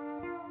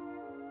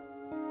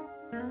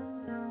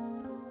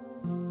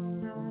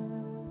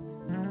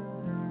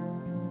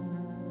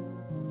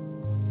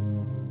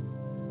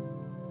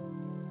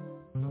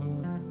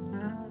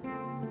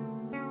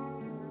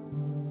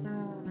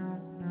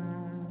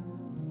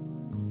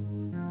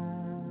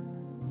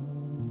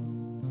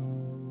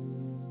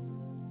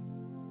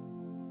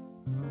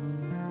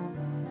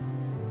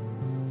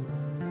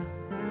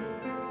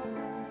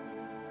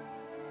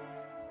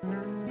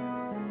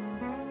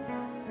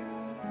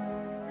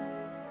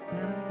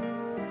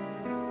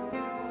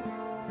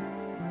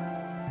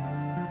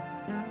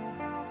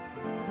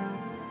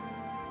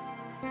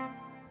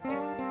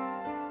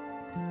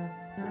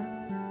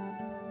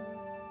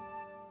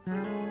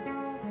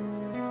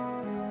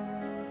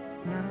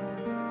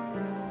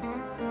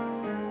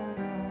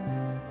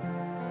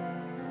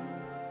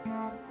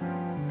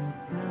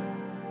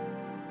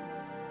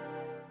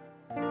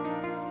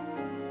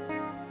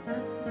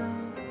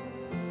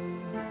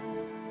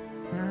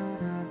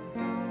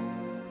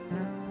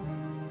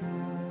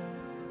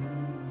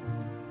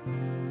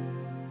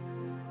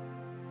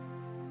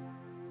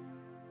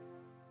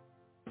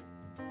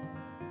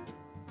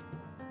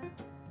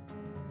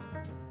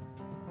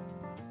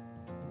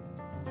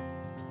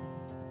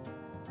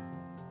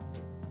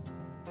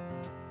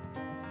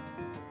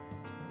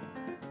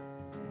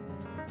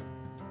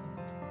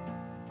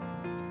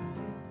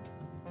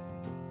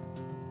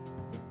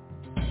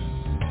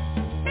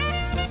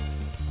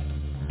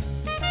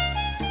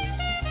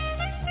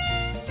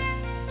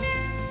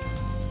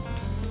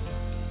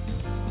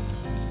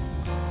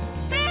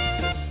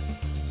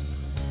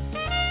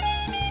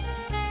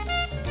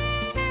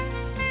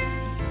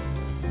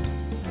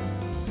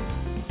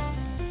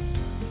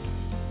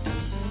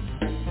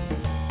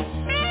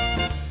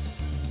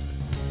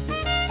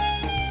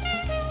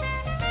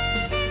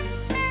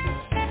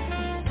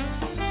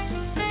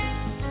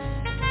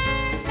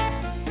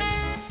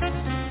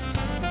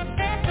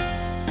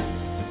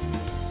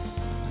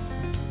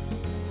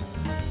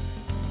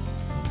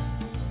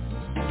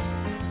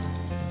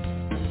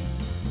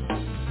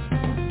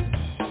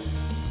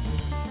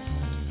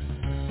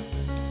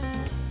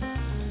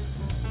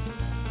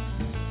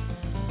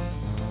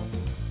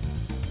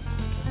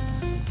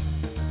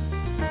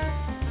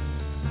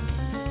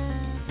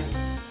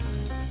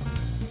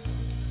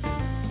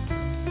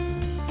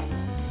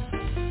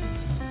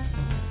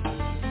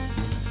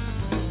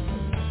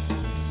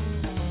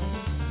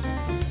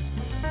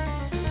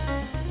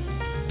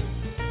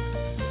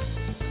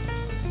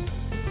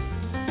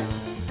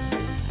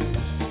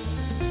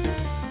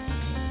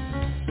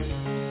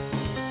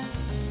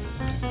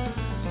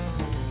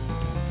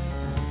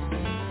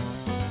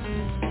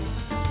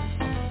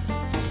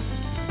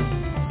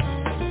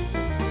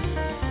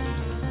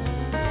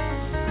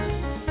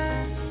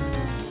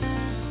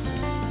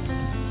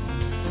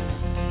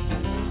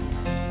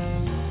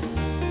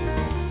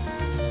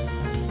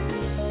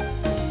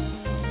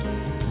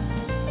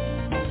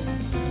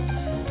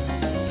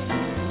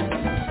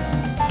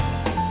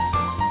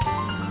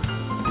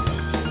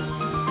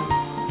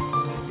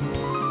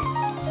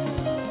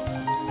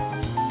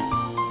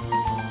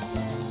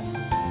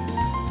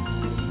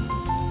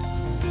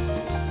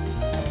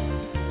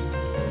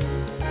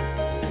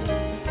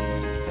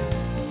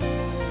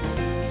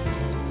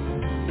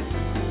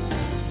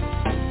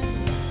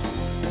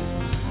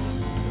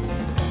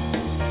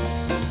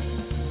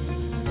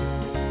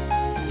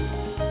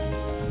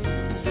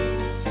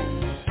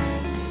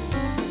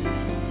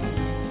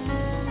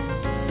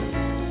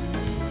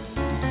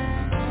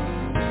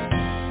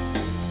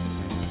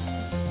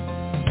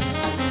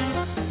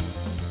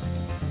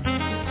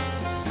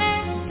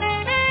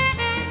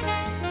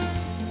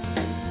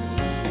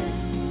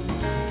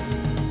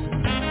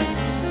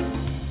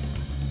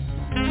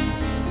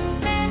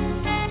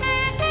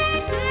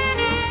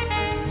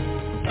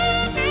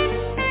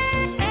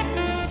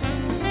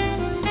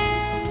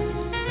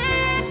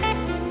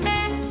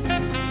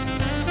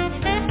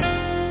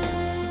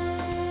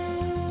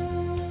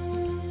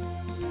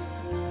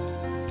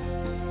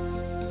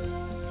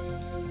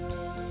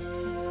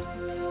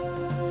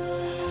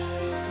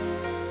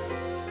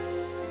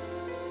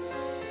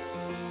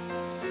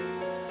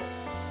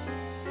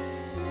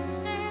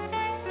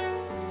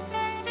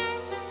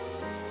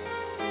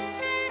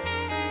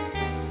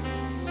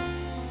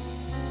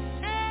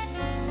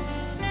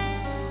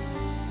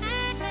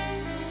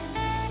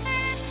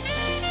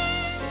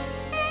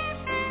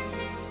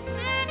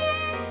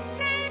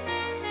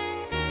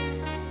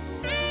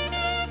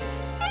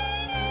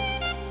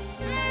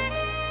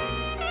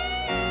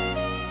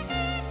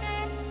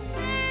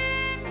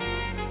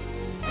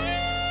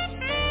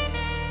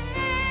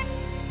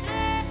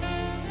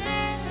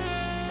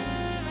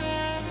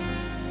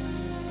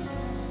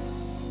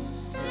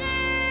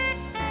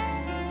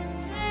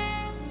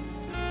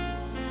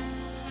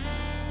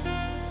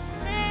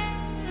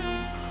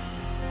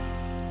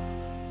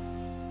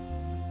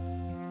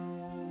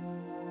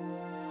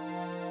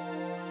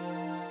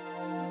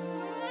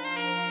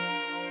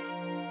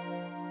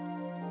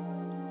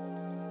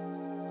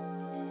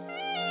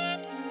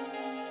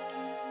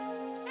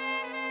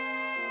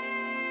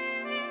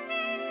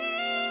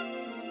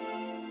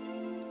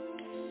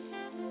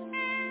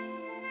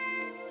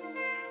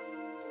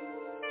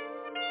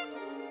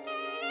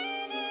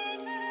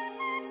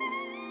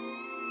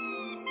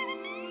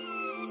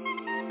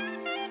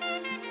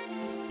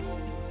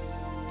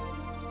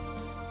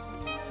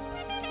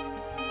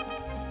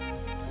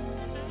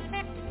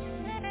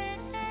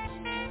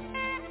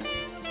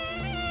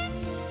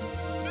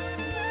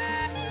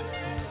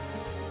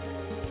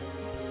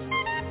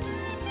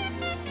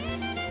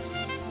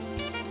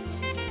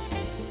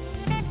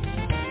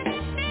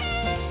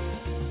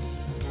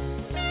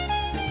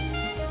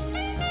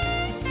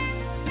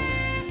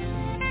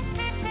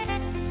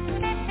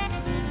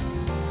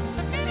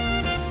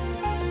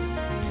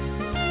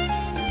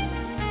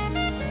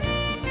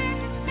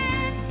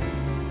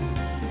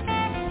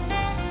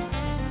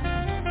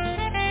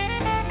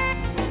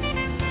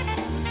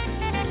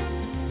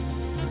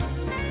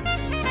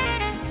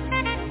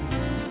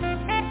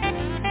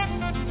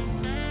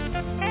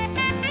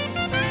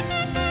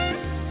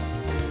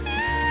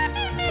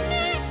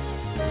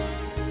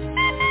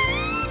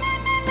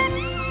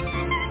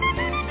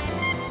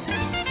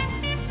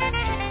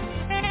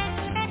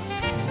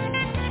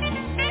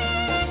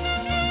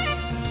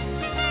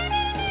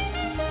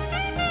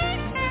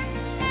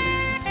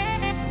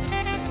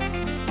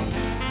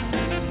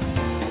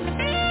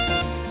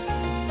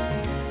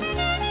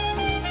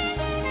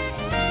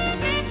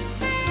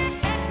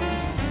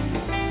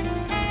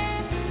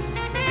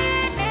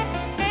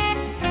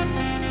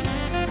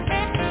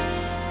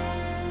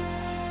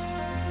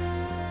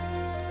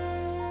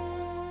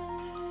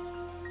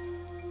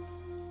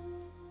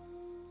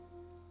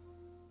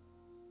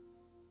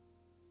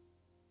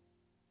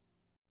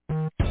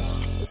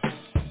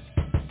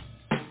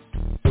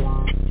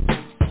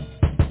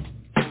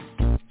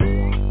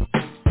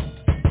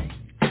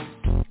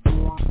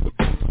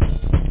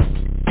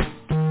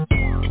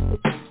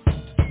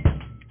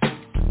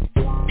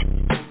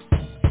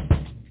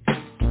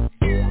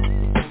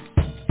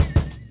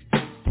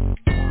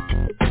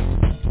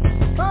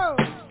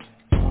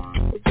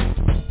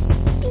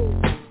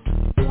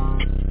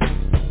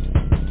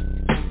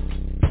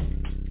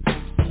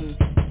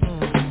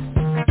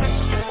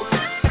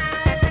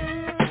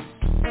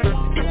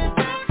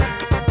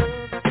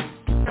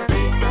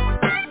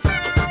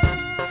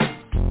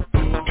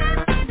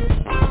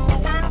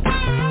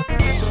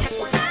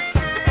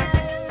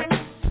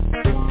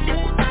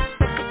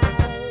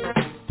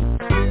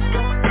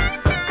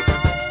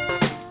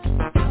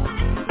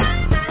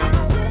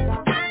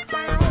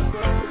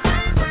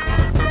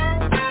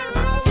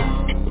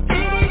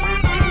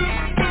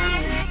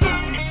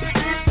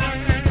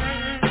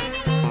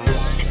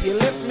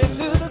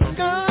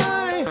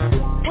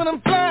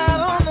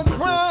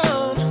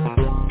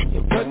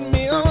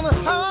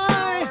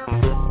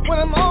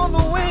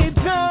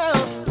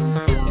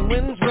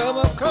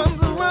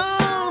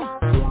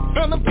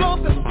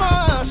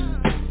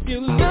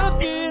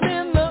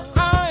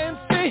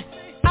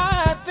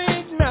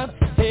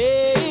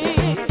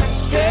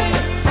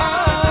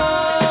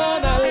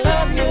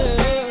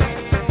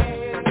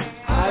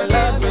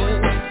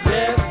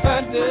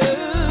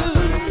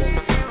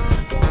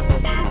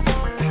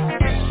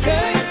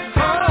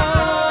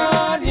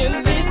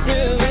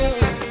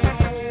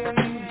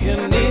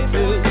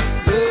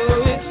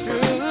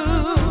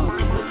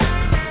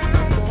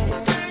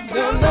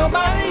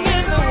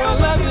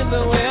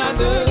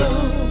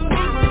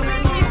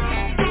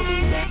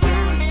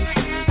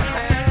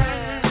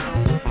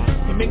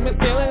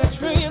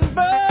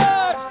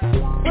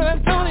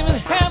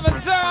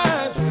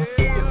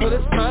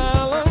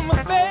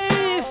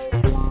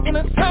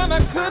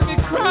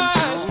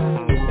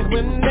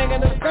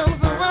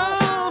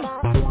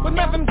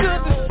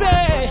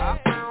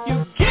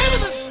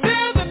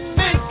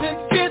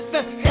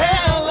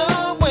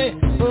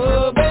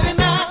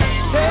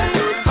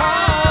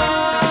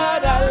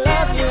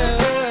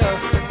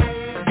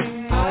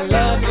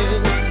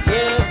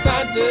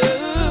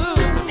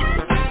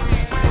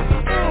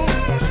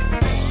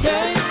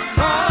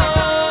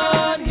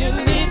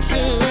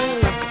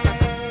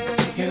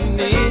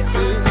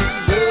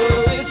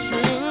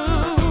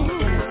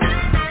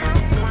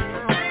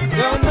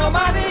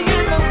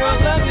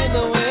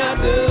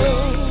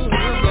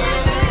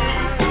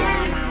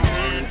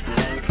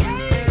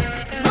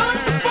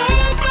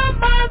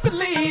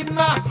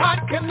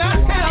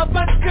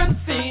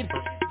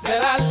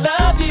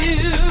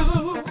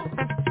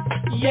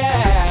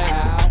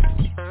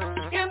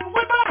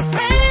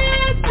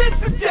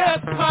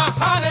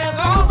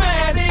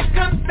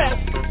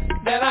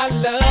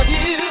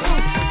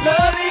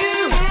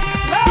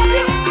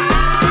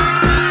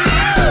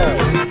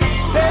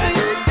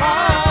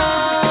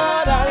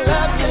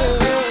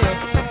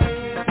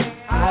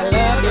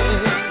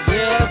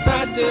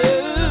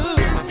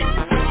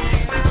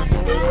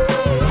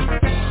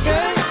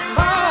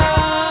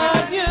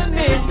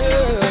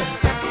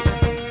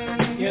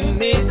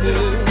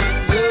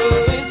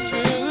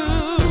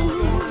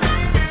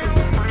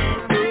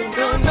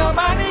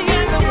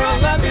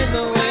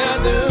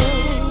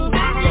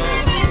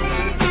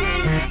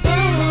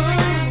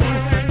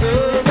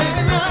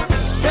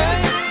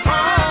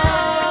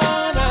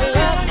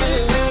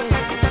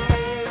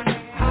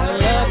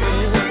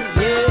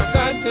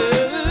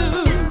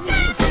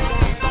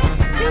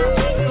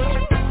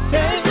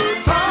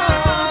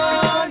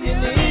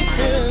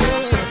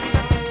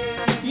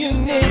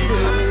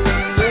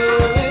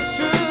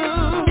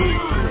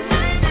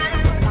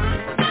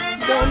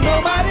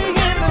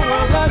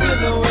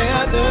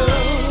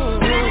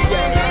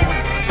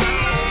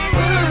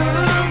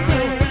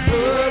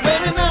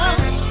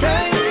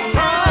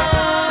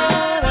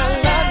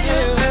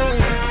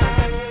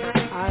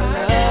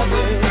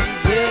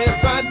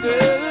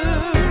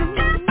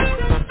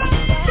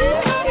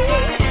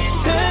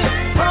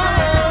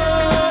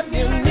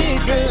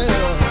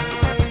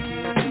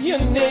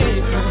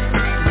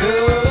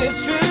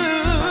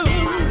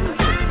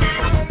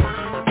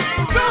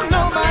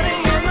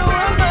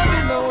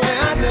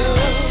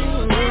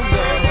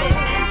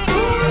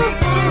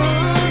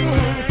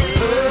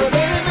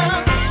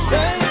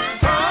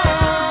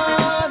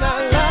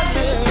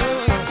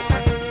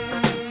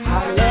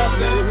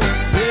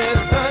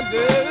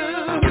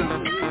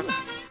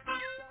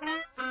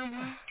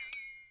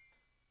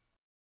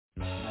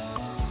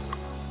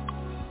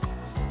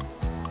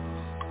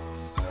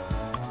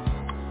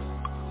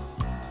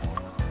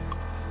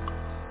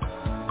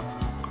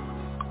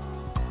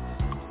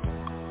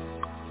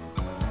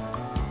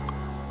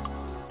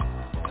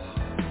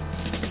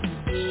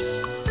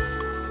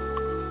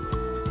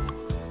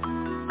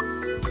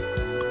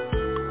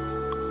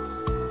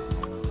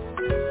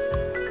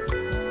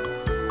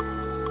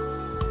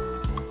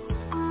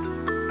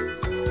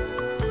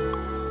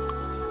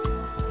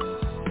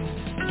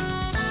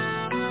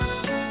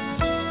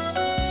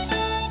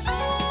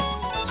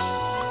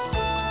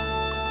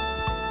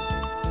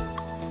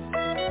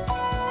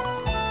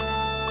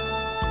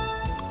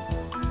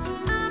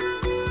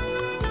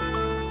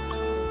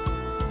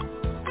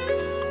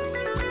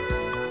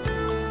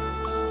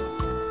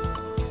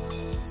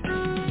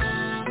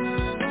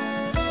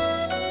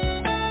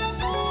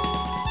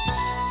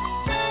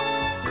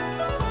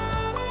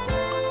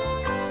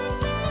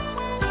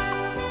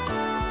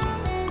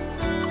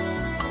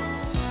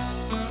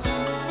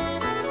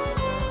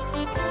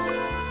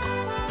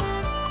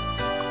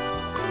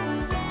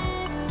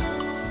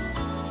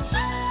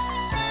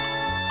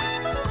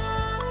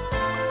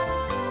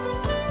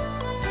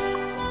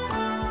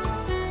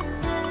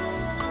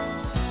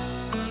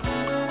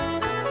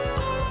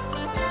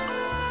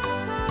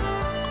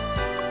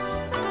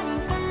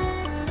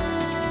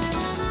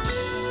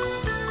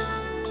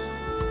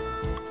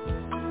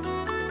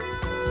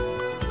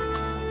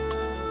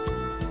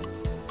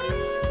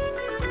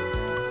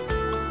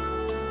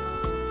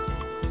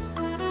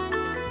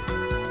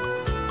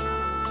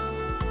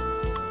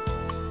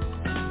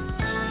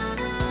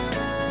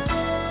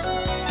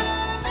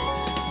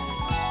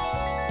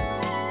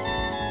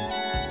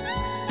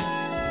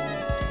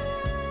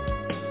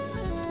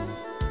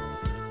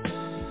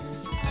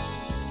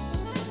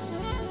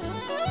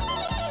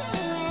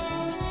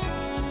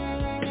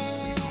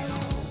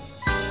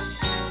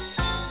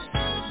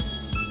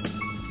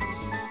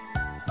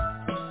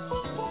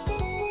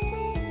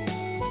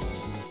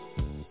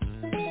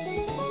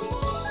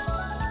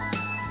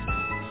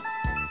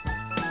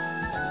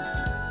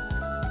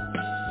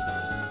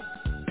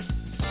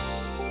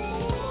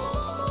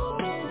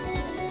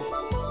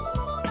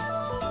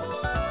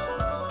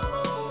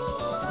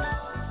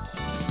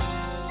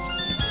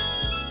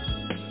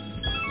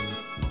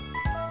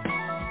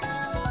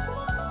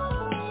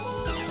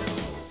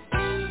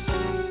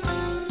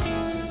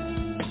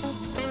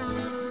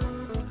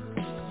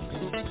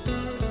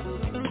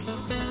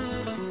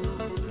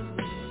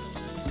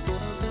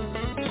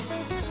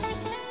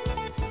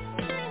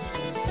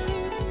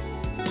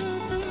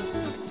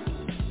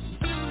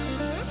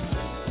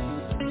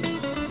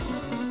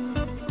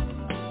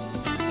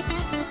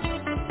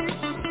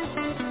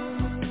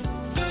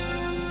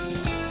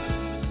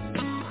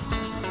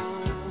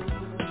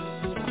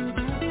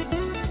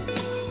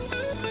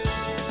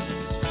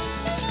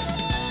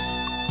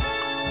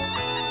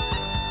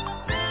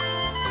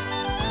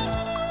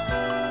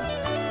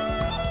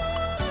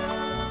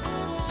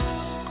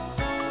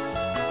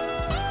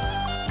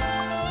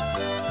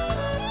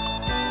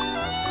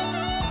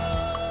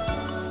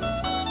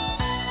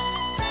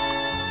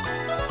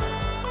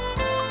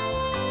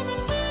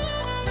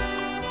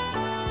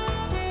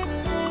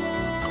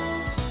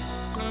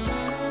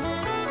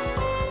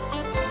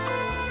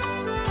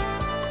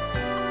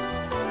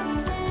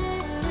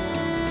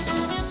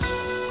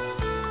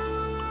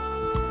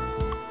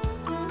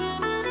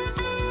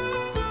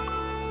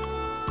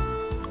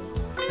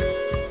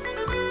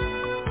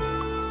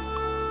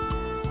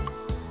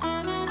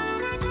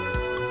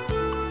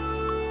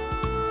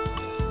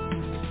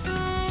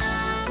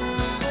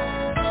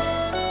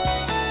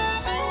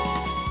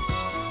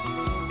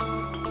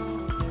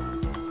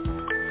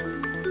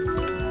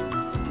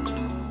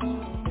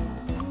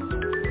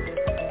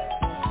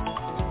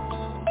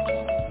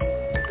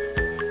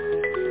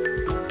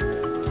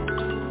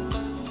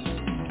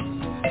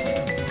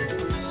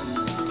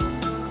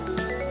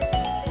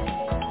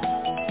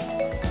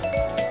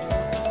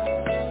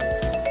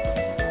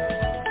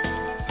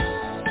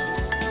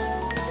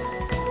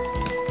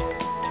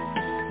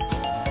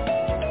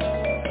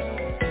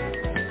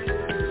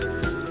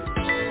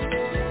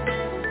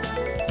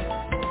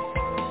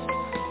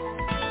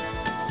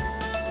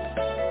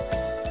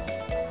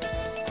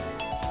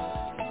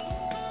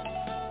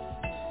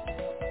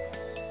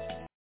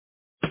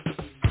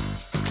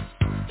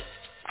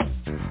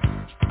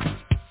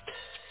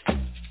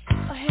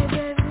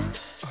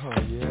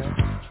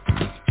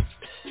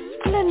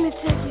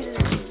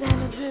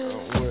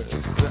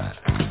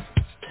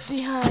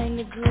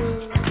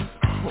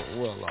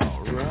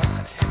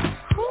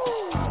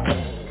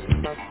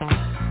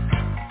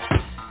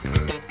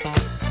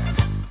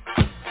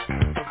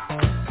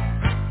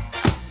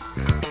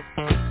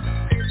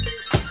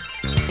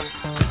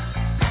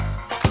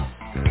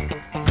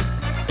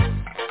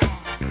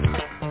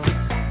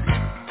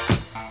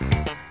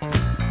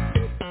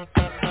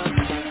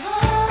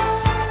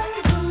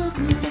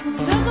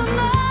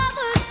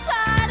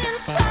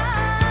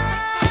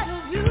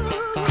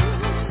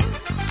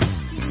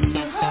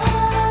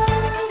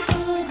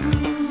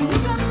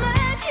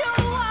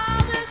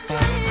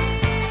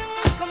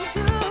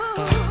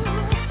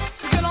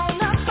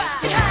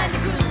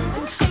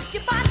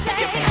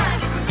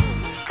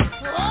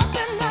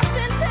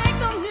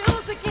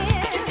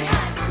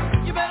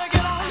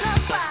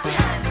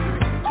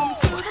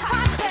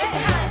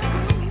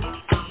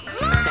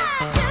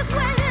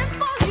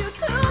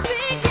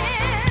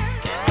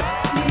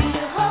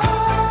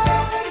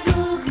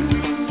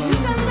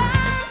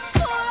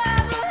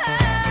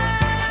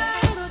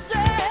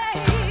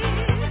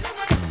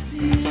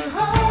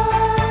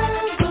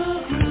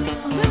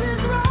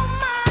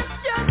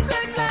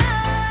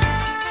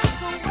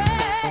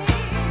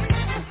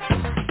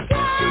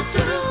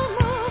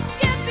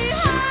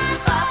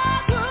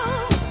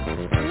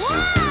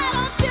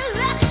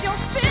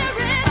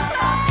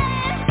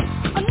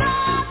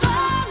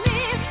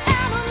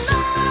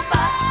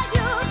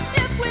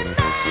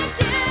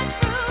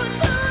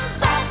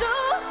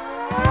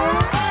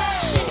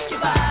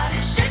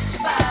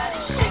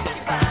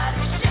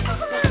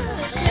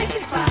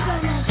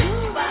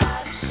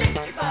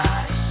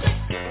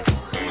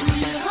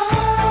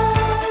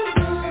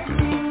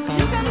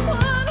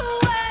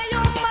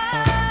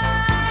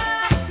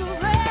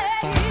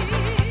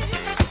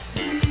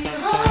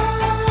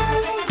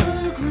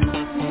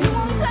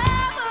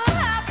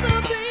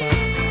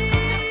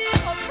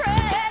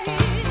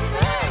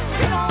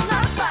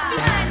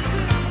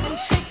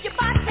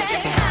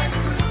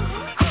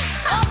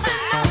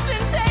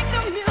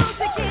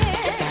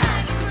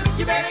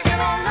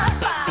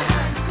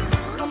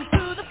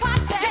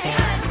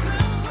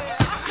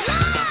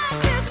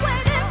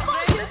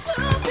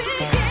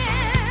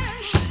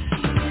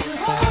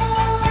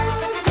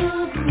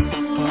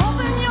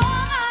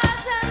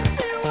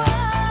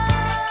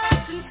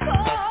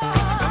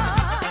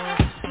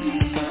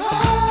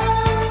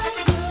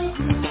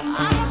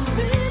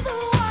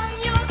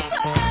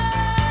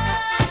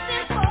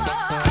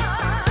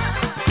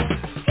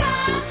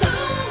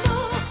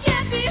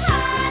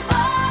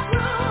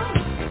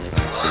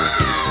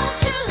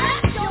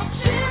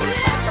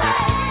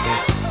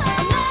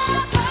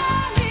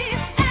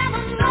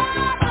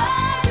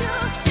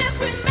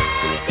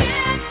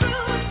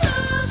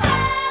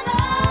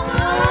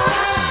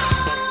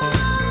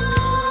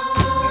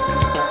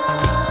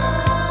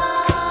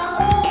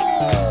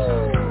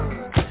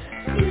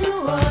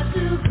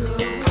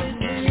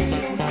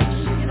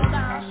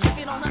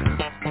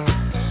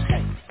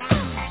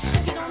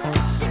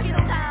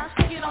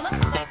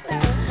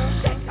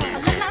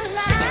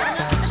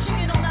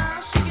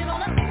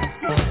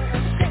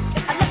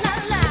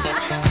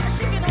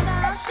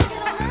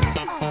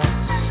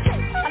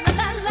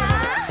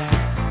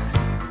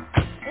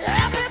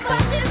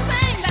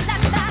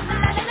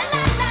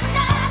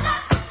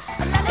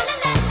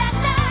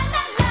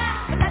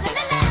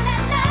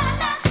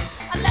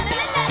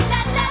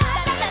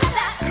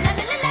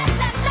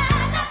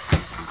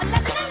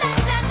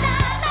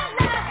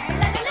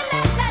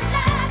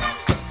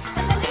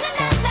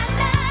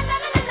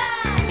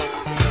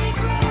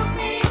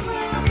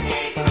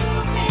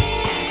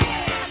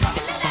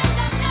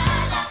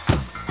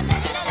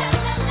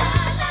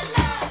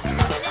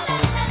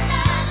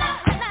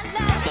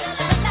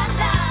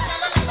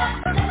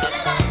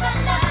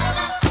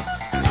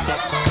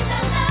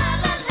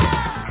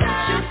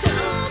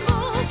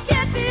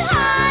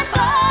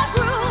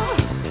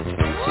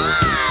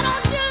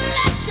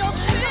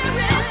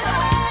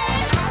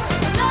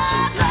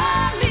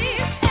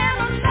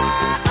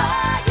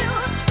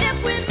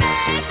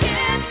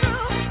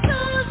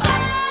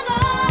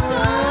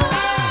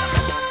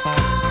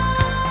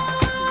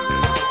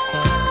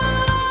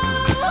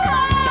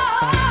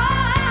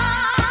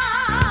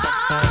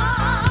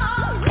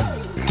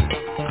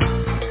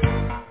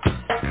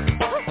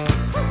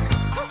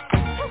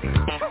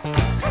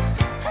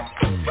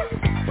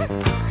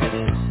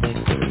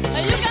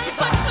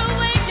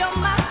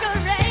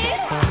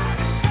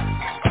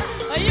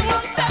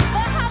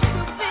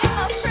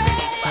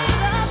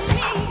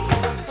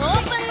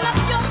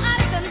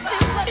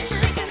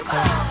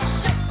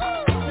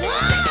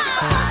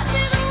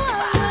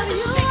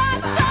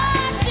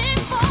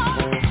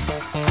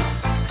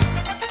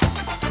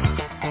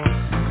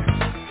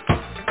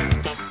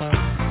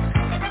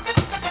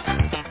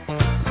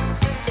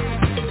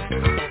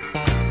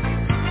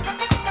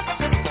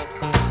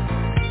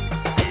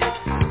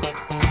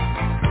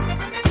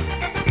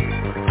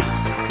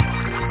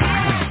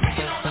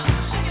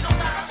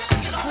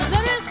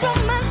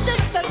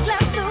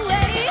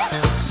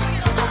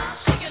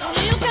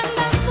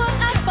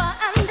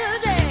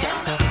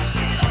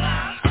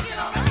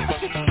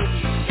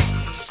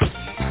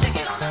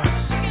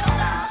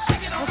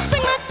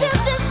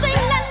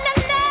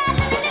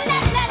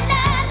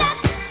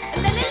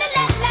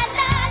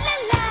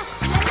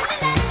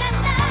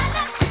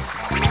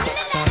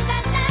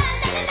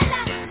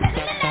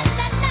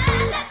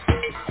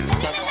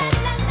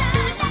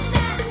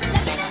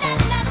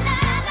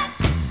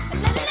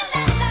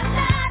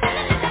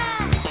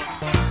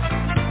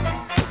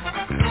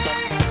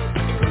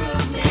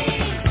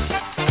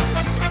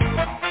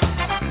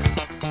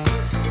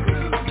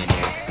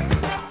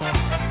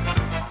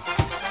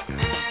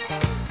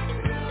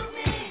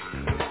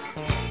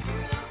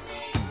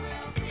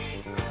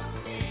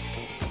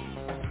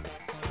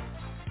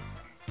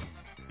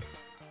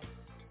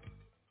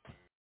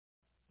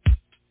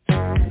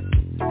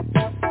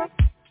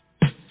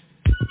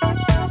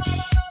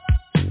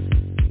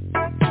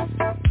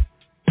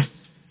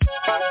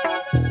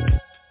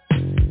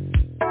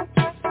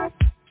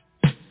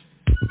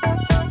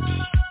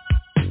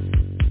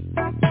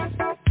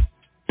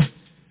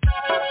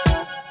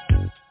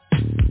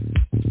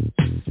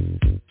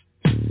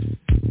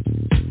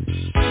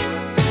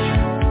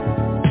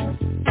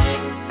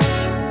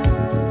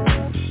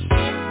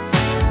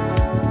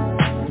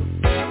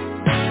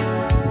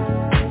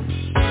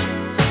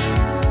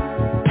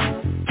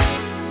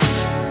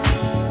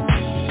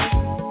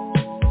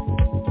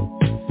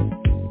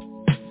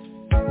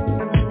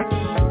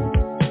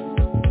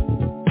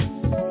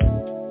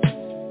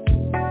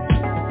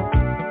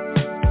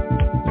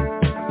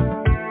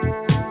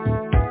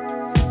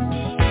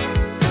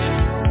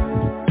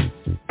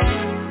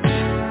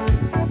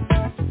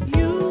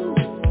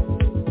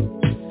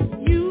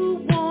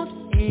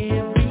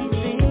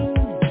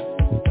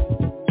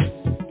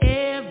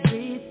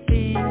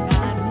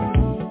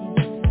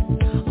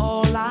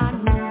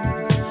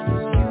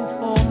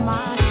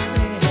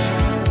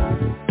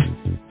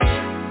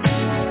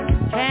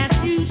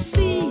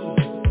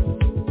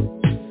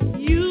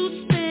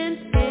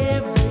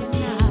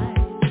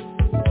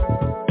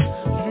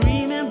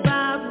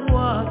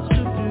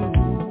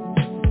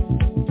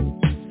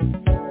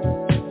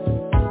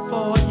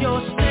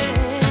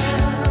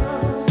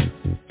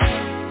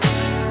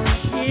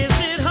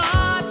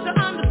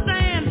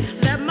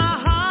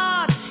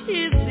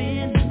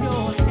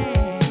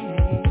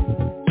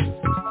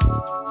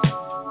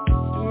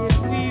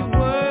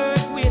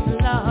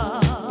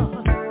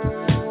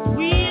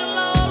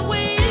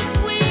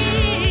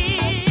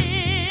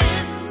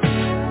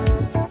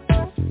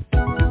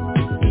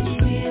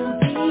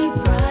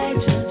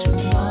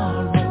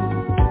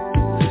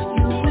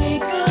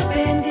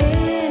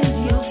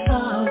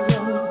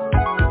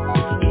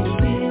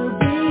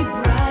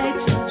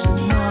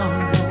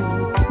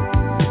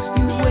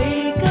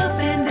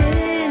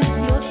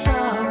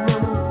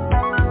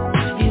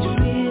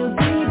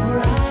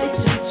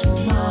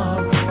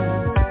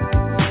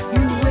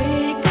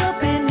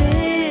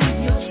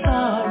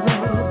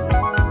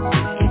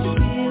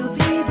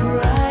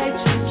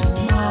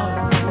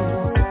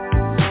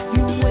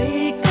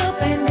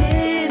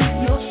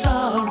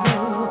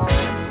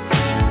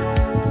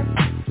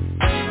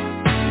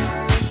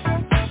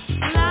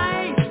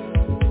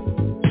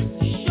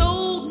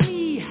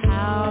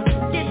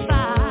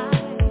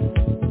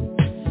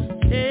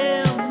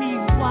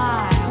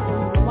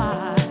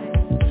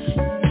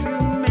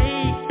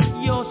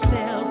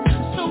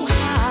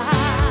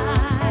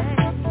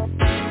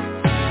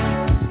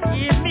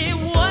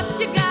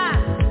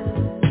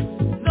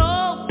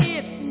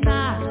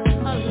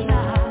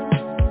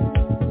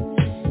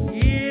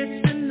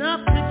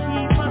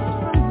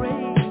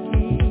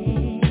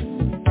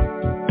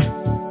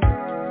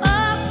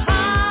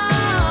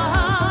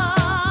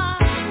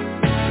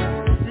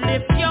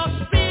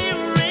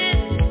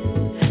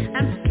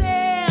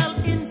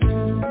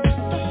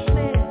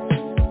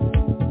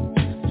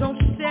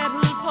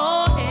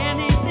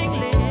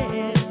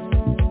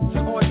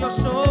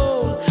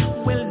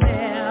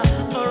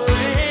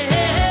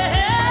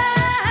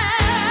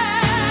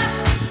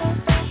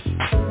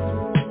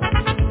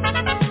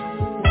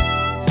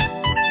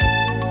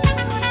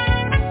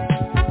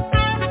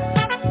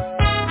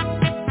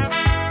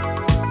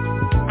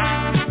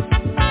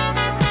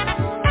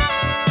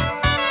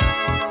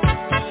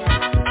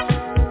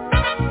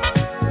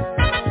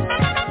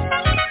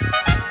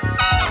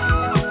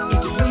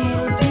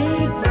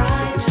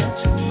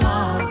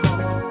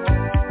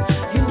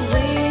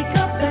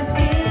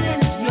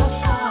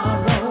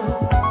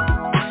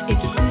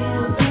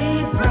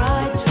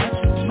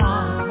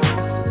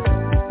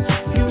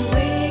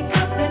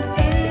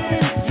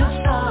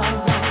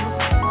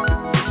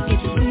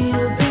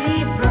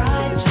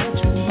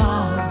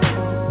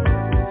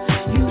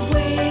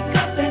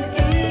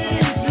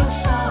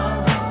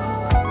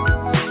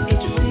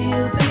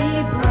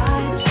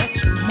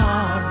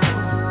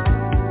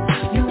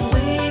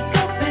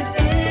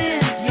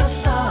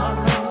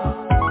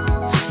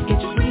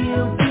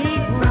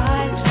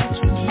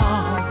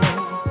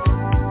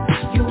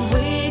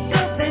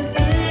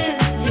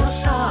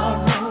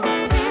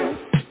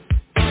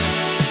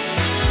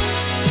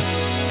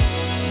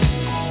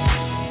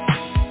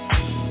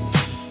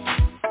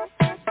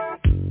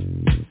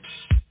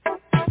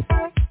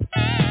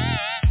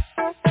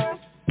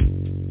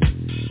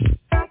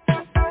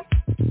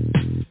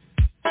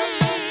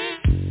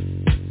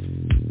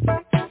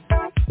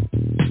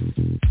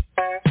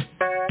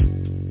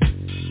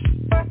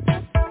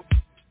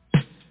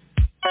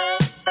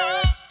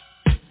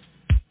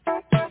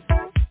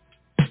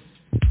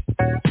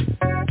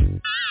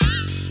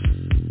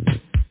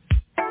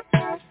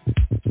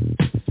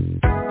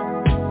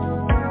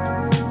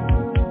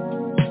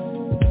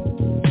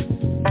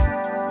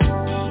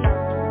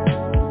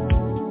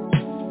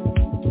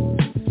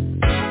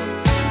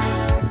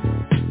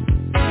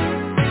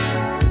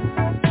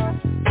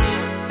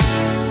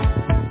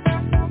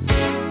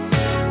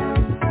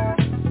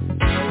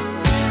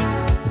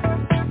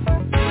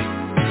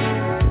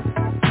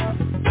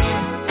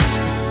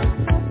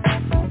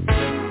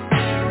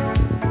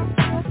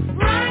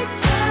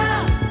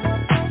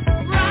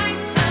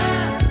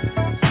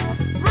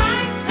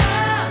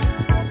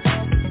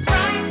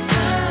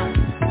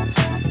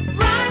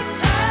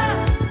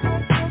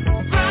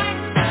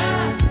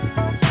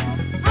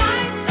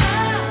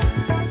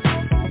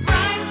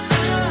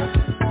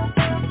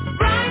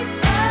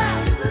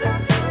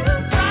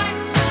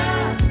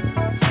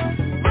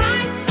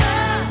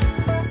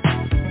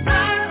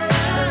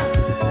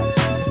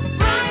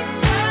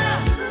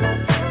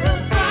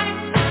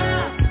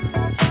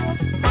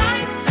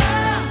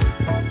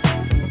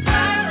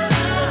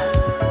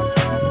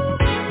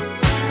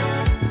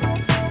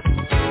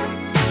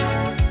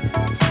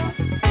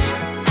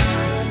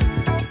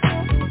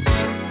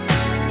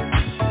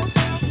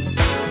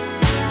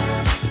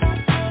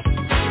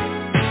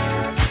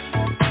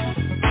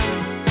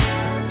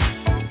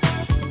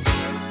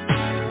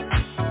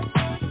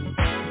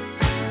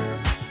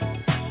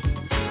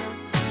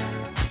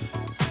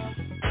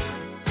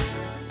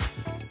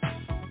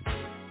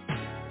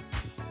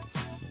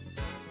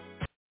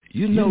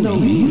 You know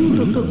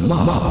you look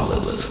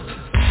marvelous.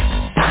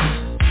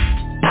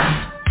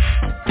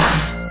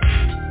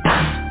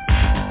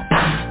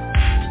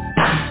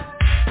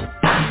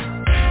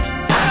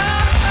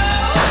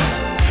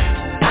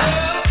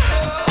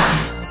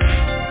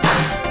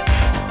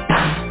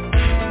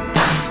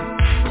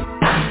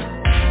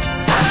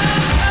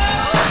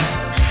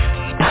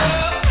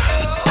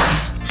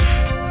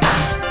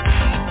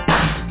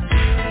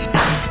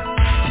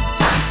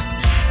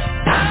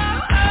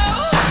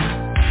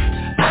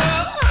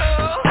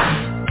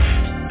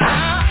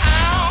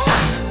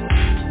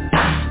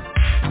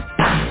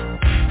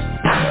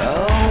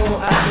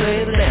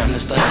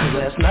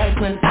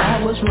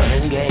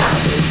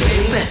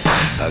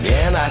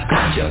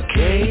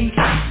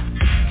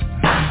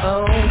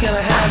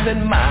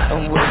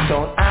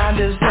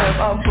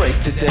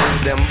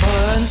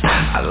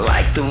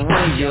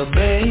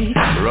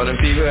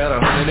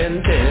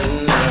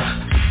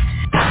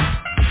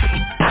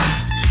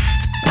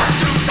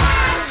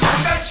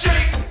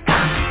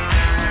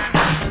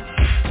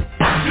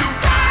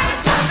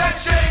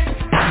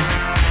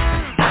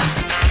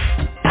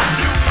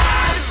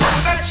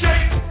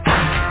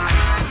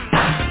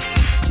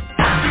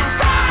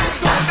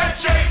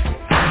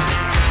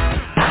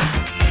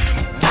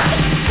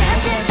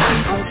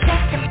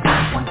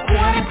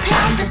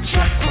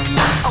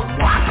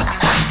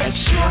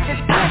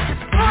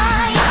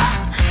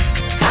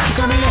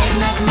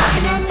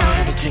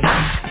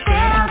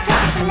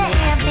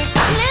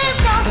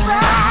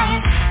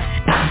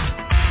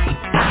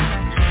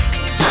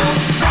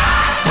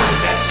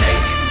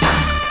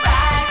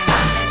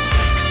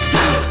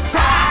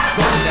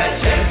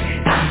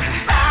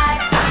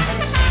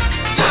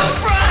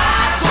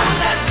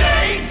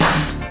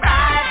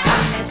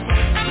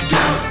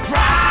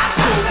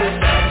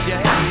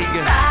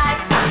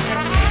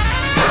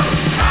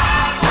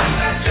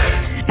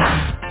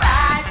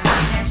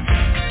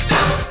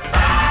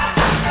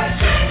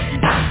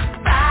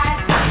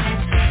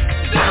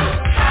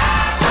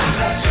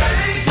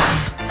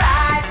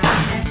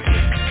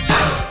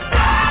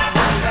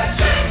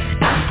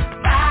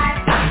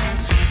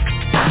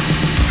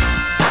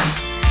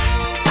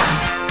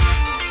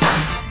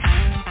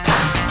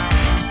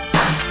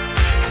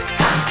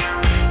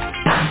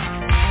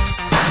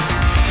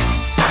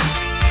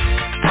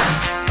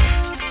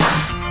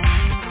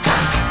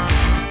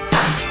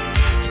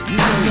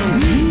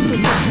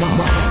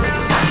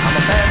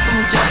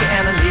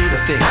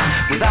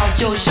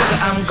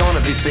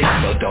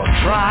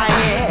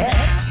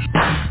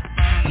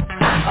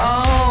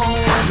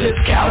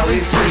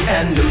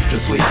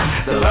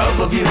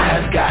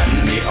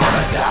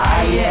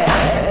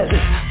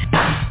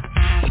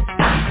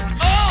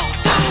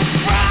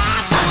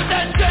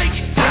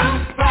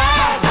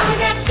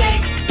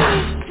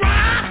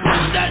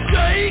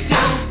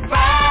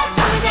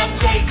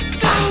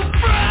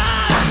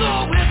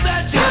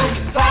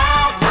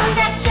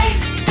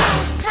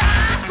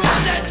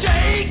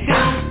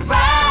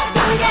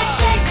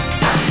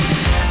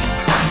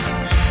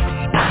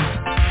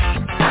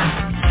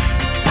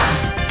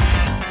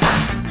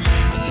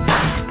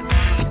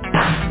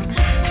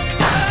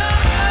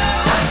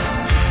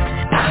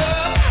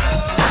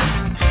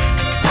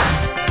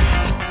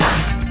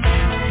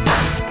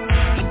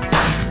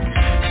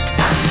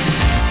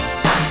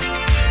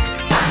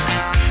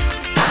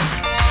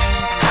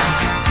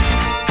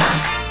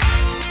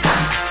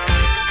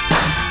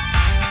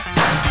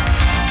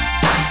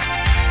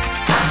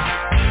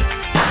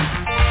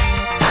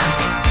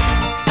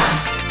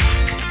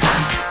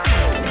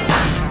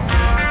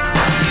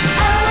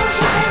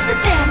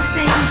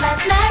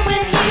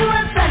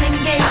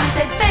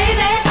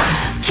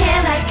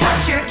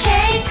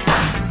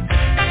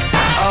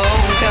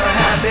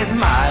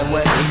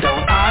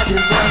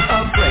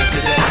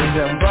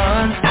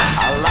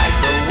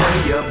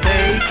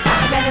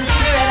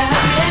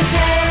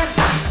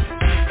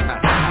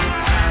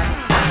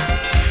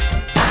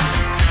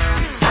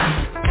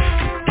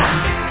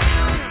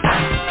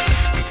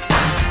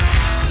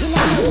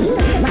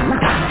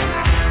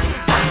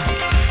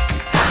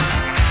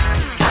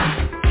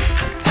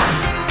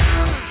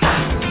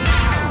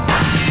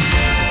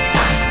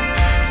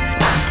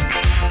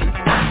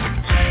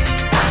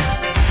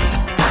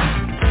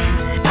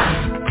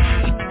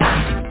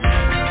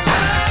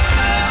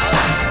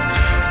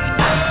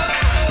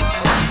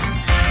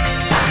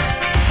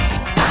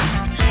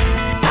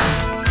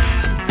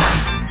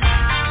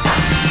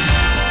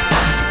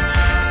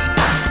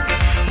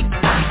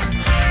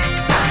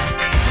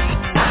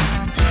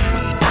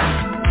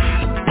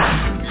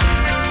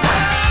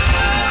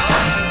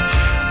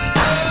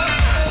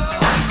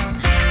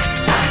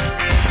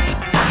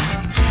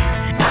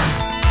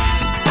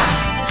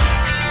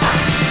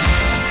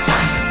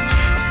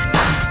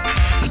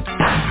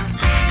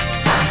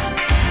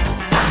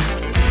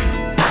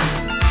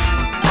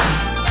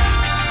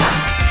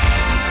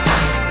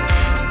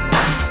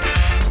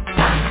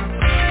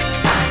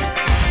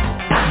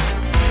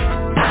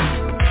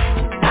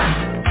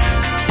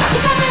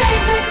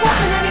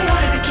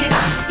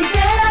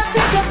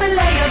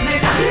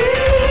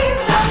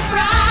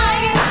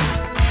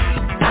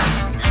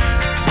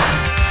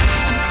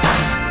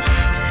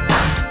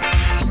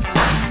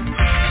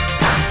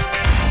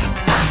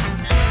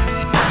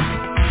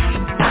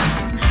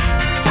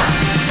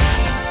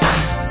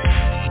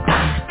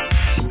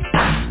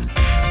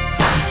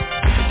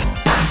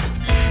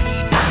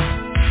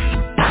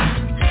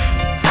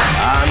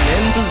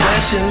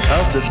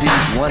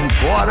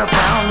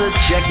 1/4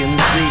 chicken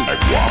feet.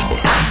 At Whopper,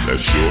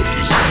 that's short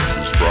to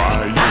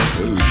satisfy your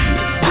hunger.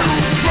 Two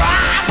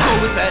fries, go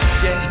with that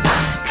shit.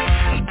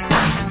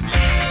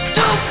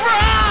 Two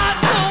fries,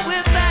 go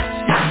with that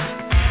shit.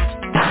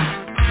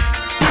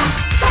 Two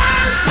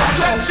fries,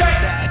 go with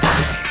that shit.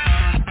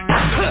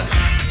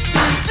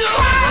 Two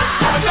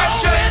fries, go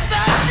with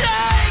that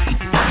shit.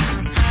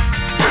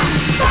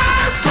 Two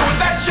fries, go with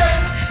that shit.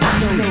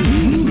 No,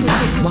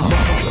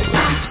 marvelous.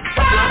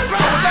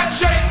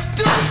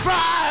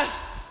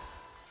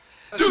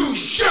 Do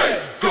shit!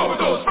 Go with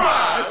those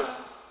fries!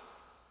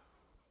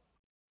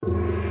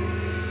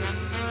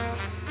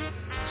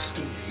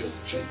 Studio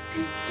JP.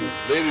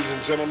 Ladies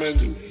and gentlemen,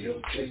 Studio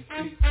JP.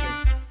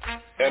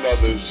 And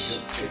others,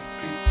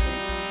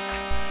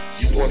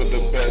 you wanted the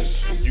best,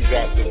 you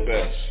got the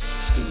best.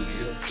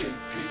 Studio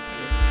JP.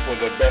 For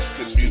the best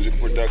in music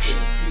production,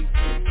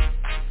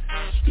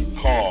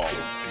 call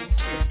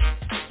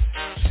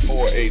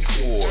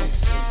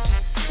 484-472-2600.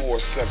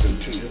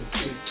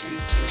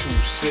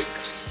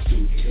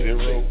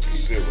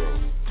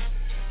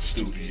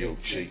 Studio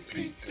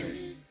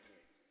JP3.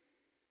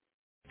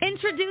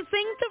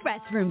 Introducing the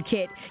Restroom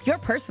Kit, your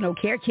personal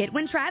care kit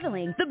when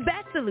traveling. The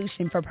best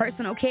solution for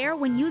personal care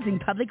when using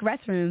public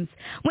restrooms.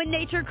 When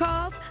nature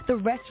calls, the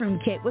Restroom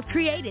Kit was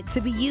created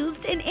to be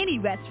used in any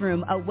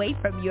restroom away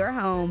from your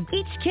home.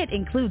 Each kit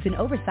includes an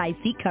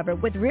oversized seat cover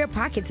with rear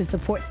pocket to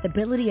support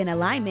stability and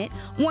alignment,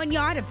 1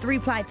 yard of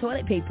 3-ply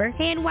toilet paper,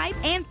 hand wipe,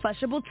 and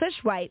flushable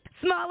tush wipe.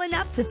 Small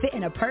enough to fit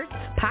in a purse,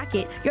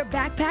 pocket, your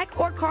backpack,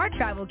 or car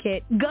travel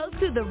kit. Go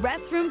to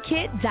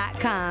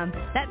therestroomkit.com.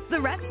 That's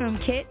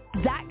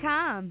therestroomkit.com.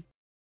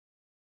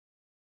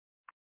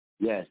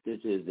 Yes, this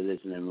is the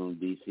Listening Room,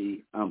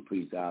 DC. I'm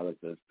Priest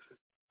Ilika,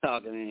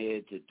 talking in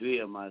here to 3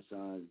 of my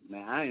sons.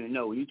 Man, I don't even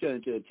know. When you turn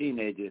into a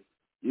teenager,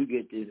 you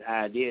get this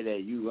idea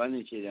that you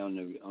running shit on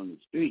the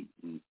street.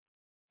 And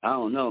I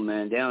don't know,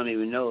 man. They don't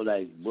even know,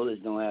 like,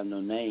 bullets don't have no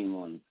name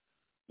on them.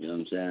 You know what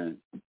I'm saying?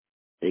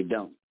 They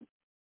don't.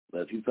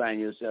 But if you find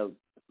yourself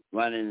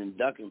running and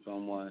ducking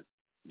from one,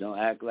 don't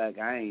act like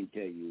I ain't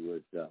tell you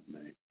what's up,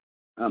 man.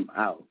 I'm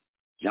out.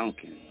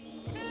 Junkin'.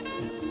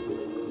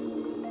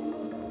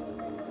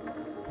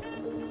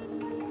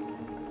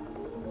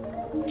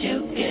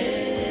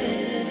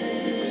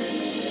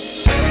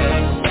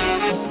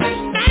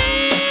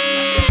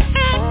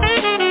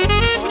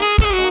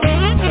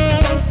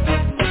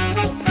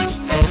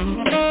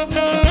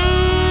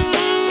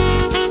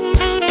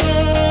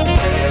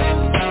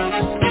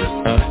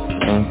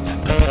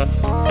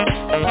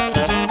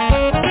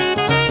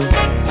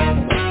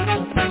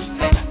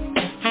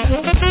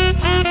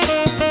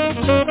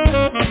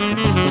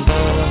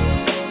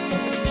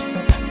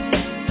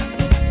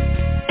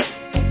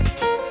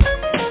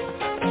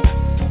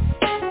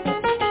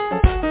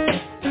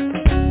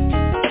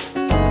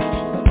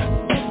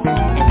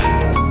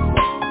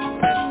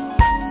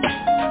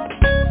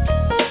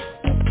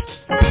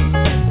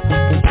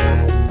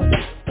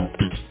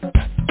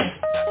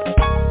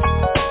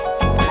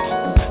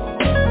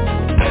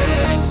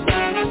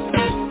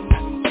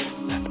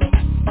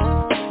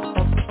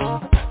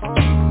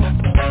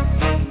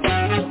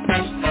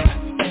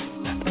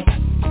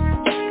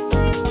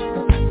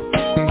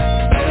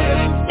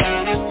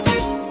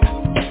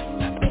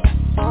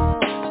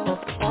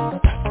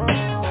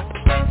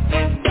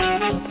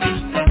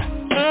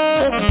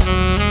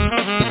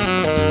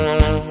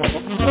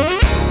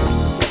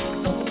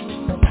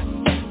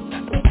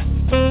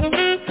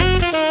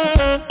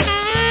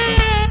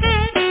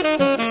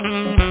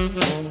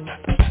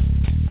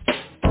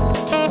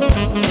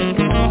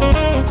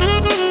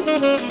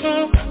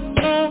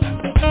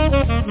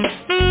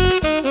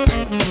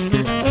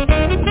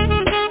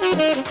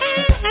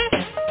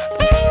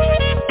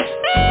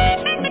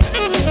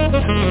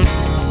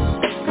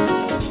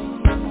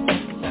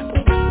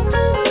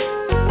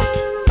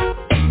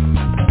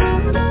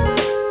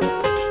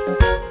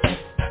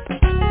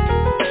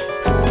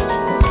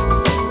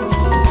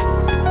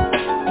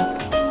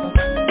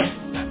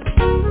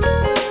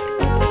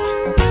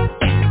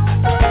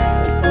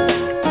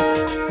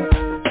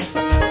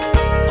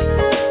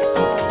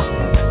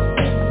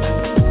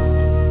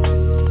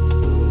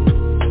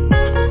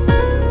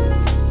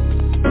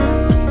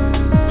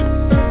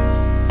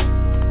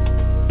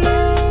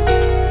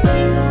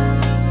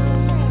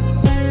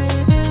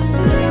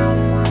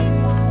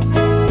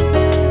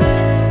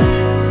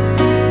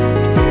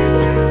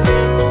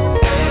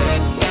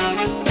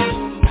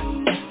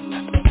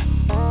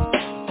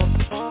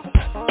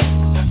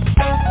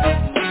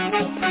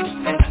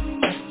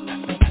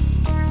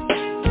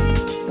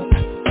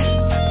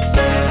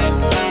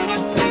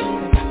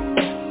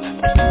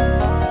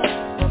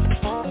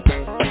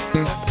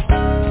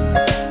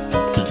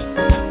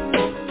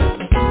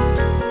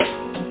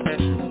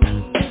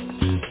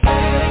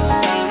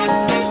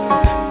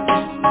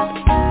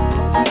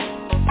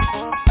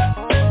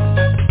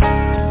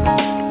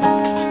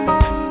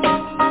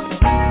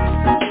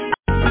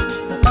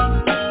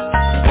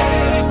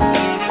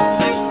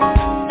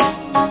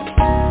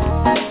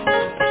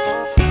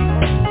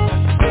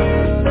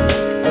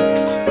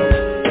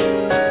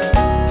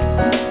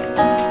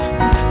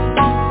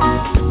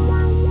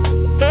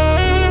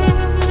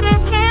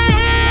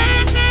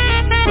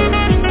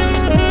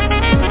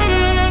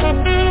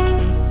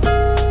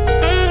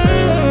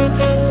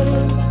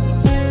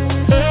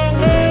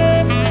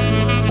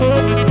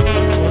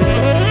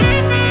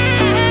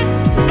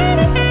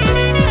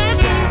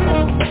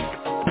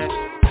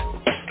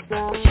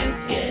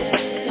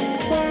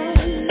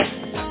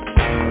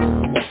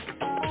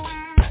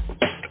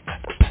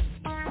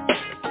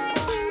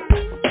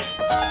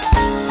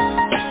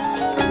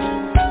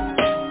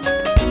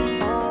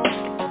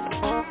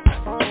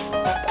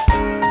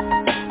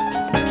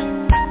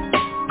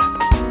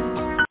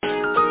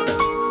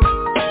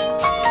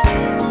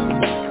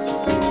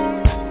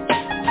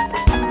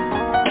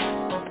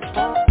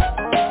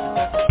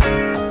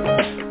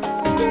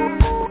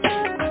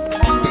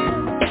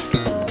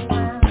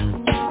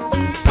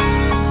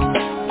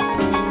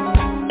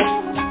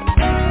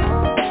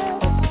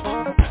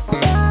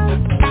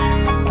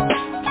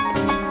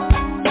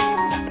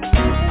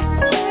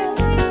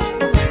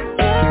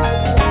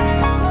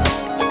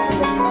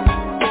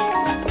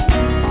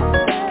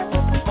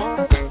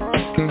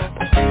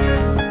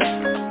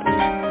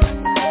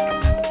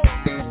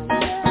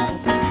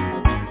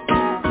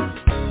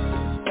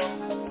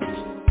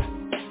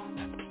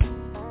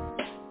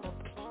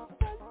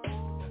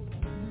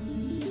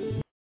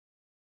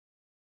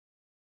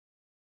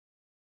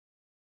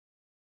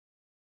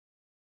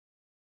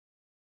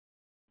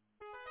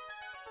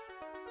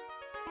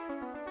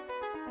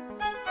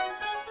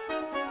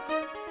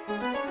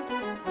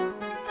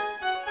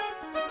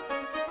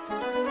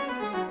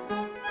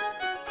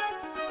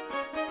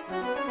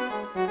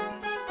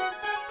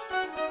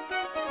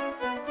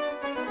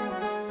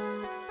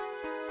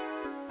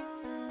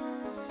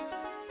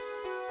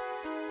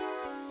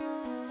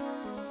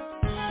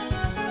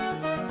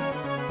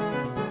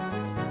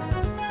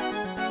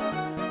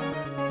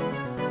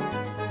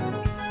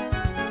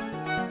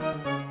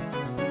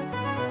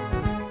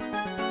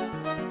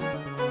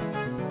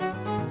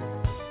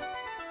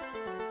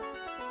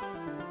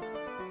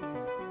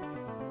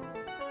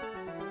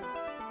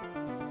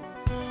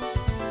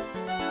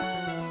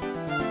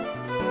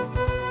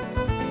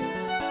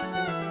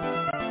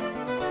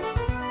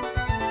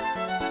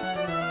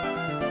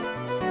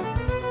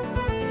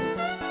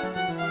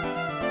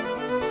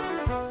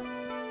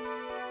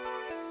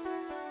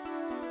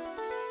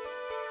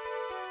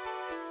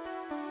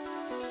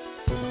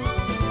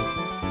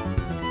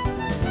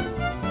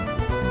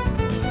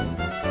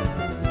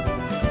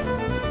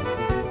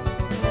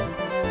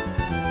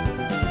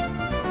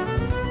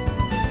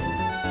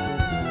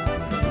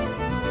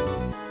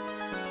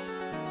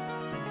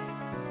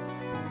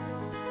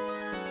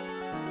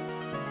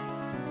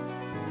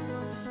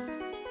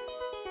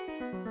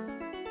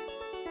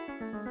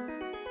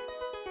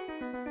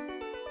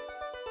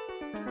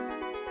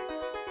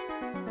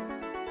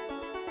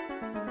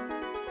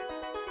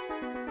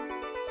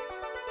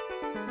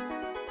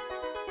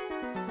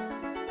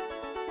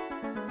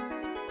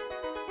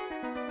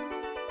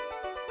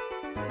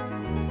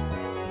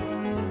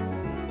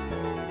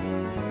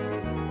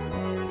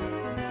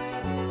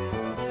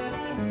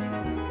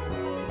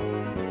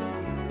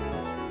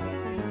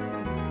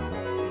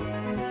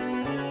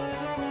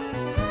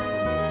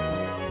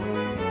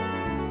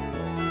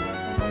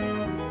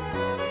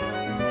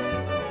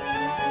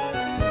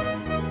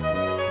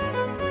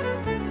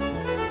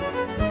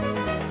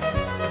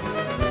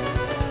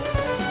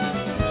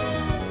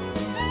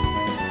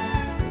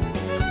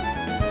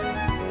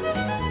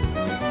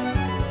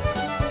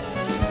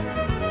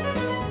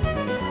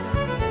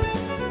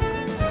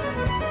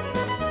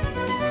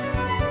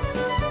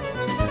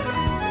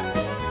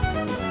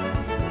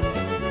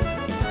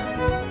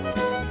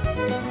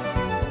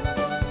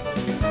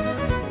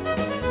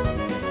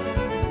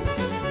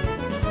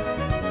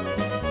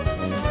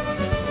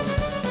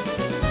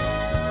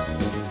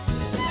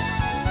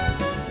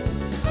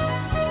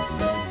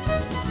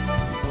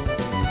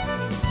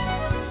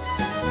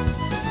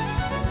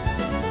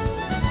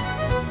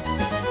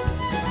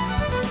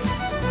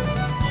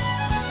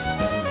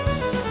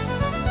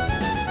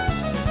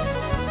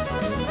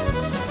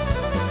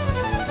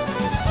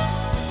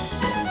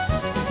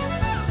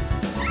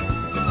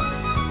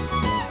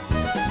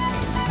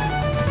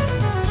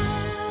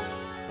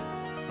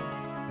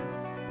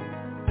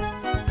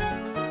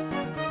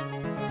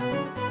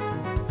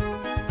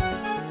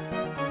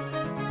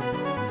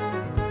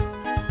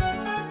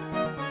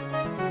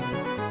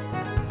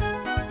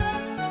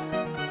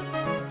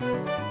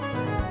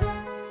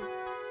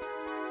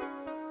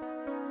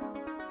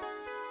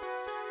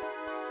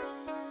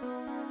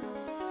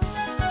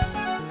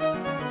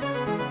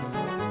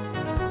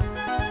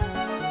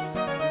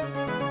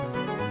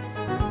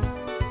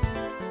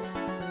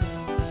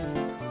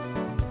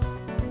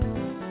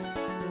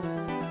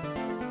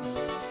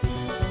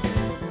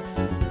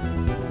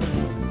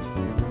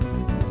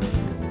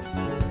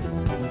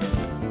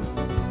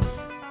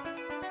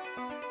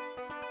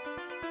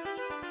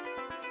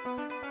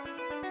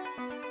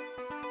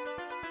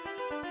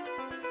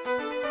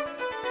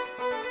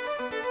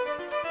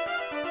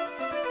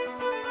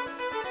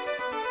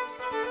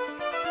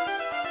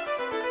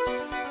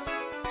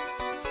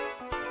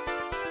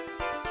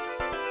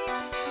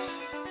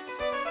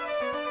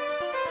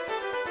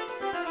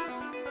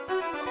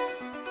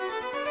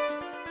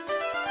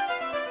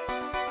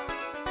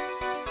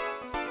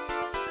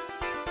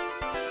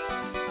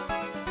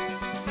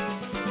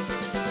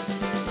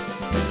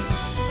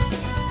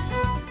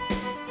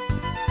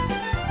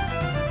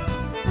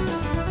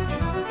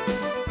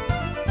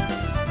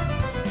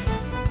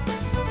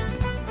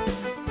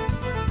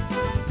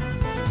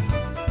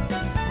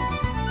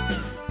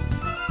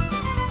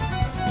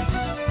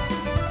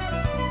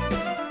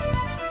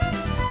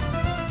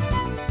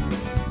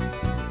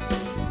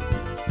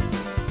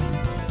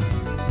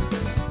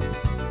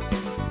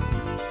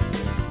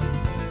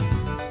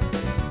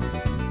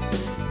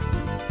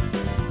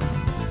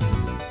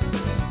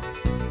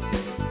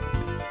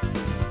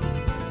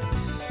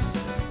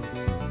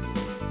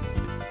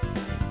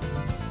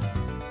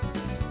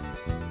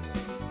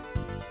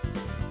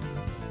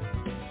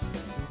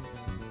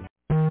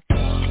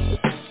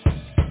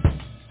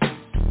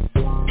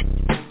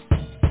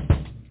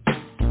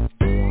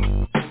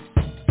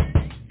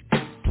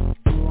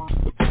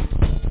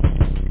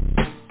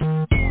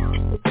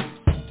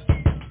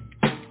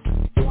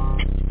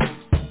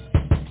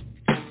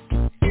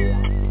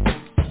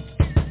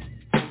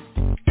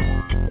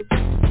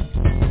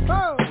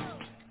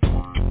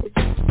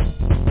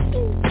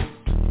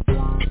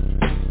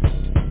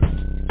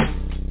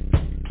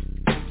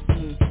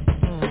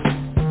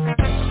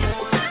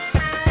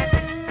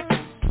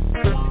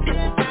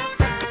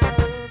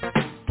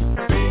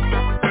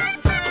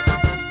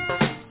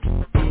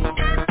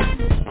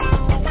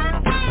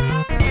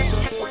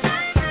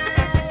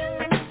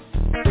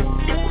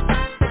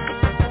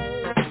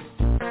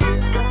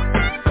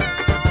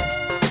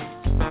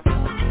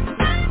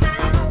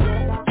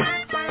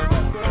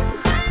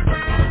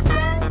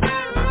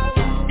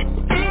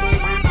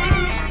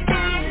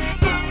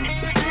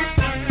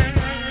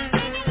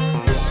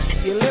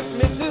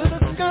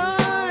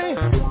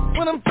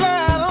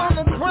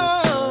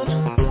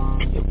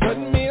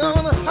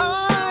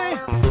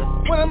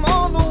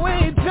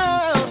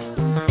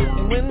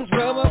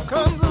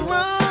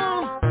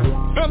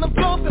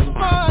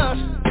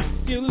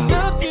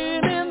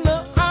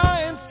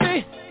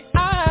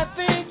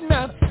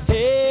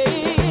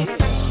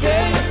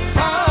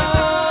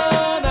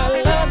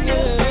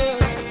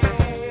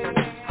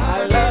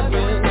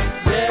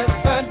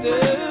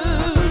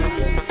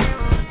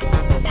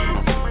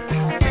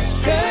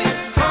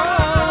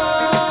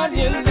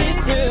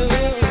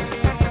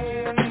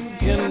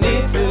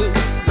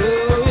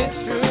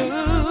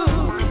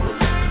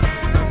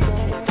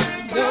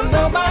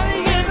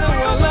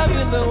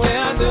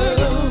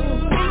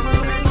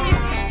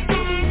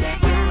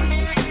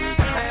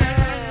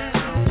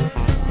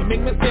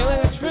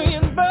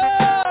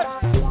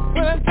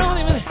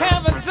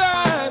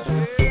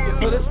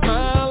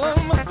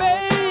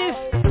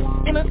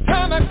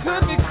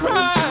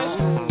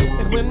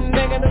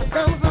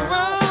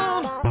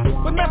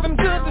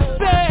 good to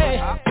say.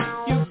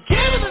 You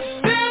give it a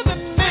still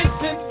that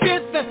makes it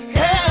get the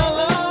hell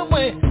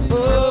away.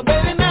 Oh,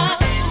 baby, now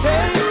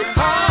take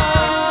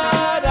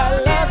heart, I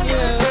love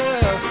you.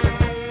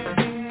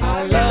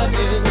 I love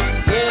you,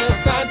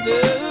 yes I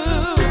do.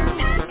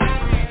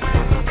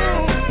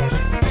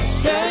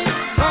 Take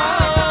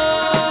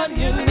heart,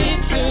 you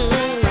need to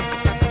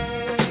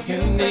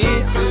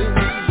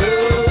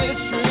know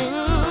it's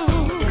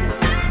true.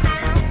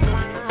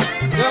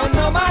 Don't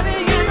nobody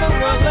in the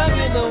world love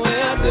you the way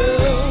I do.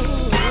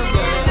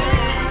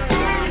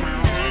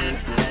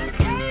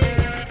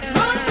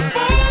 Running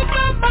before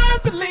my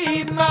mind to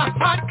lead, my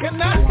heart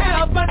cannot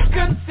help but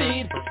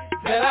concede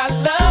that I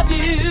love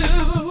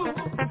you.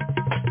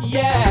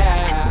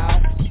 Yeah.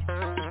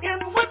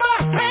 And when my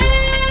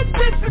hands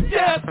did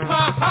suggest,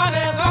 my heart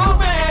has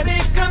already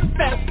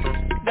confessed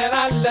that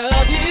I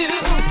love you,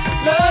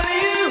 love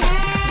you,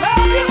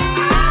 love you.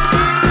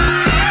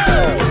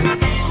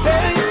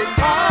 Take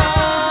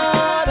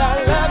heart, I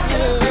love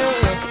you,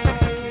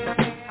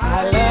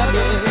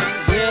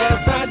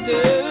 yes I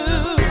do.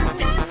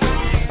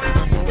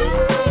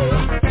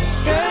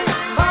 Take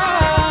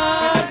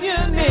heart, you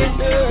need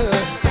to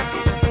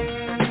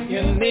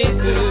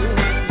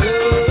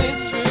know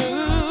it's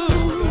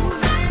true.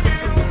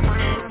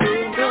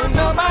 Don't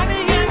nobody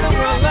in the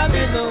world love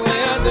you the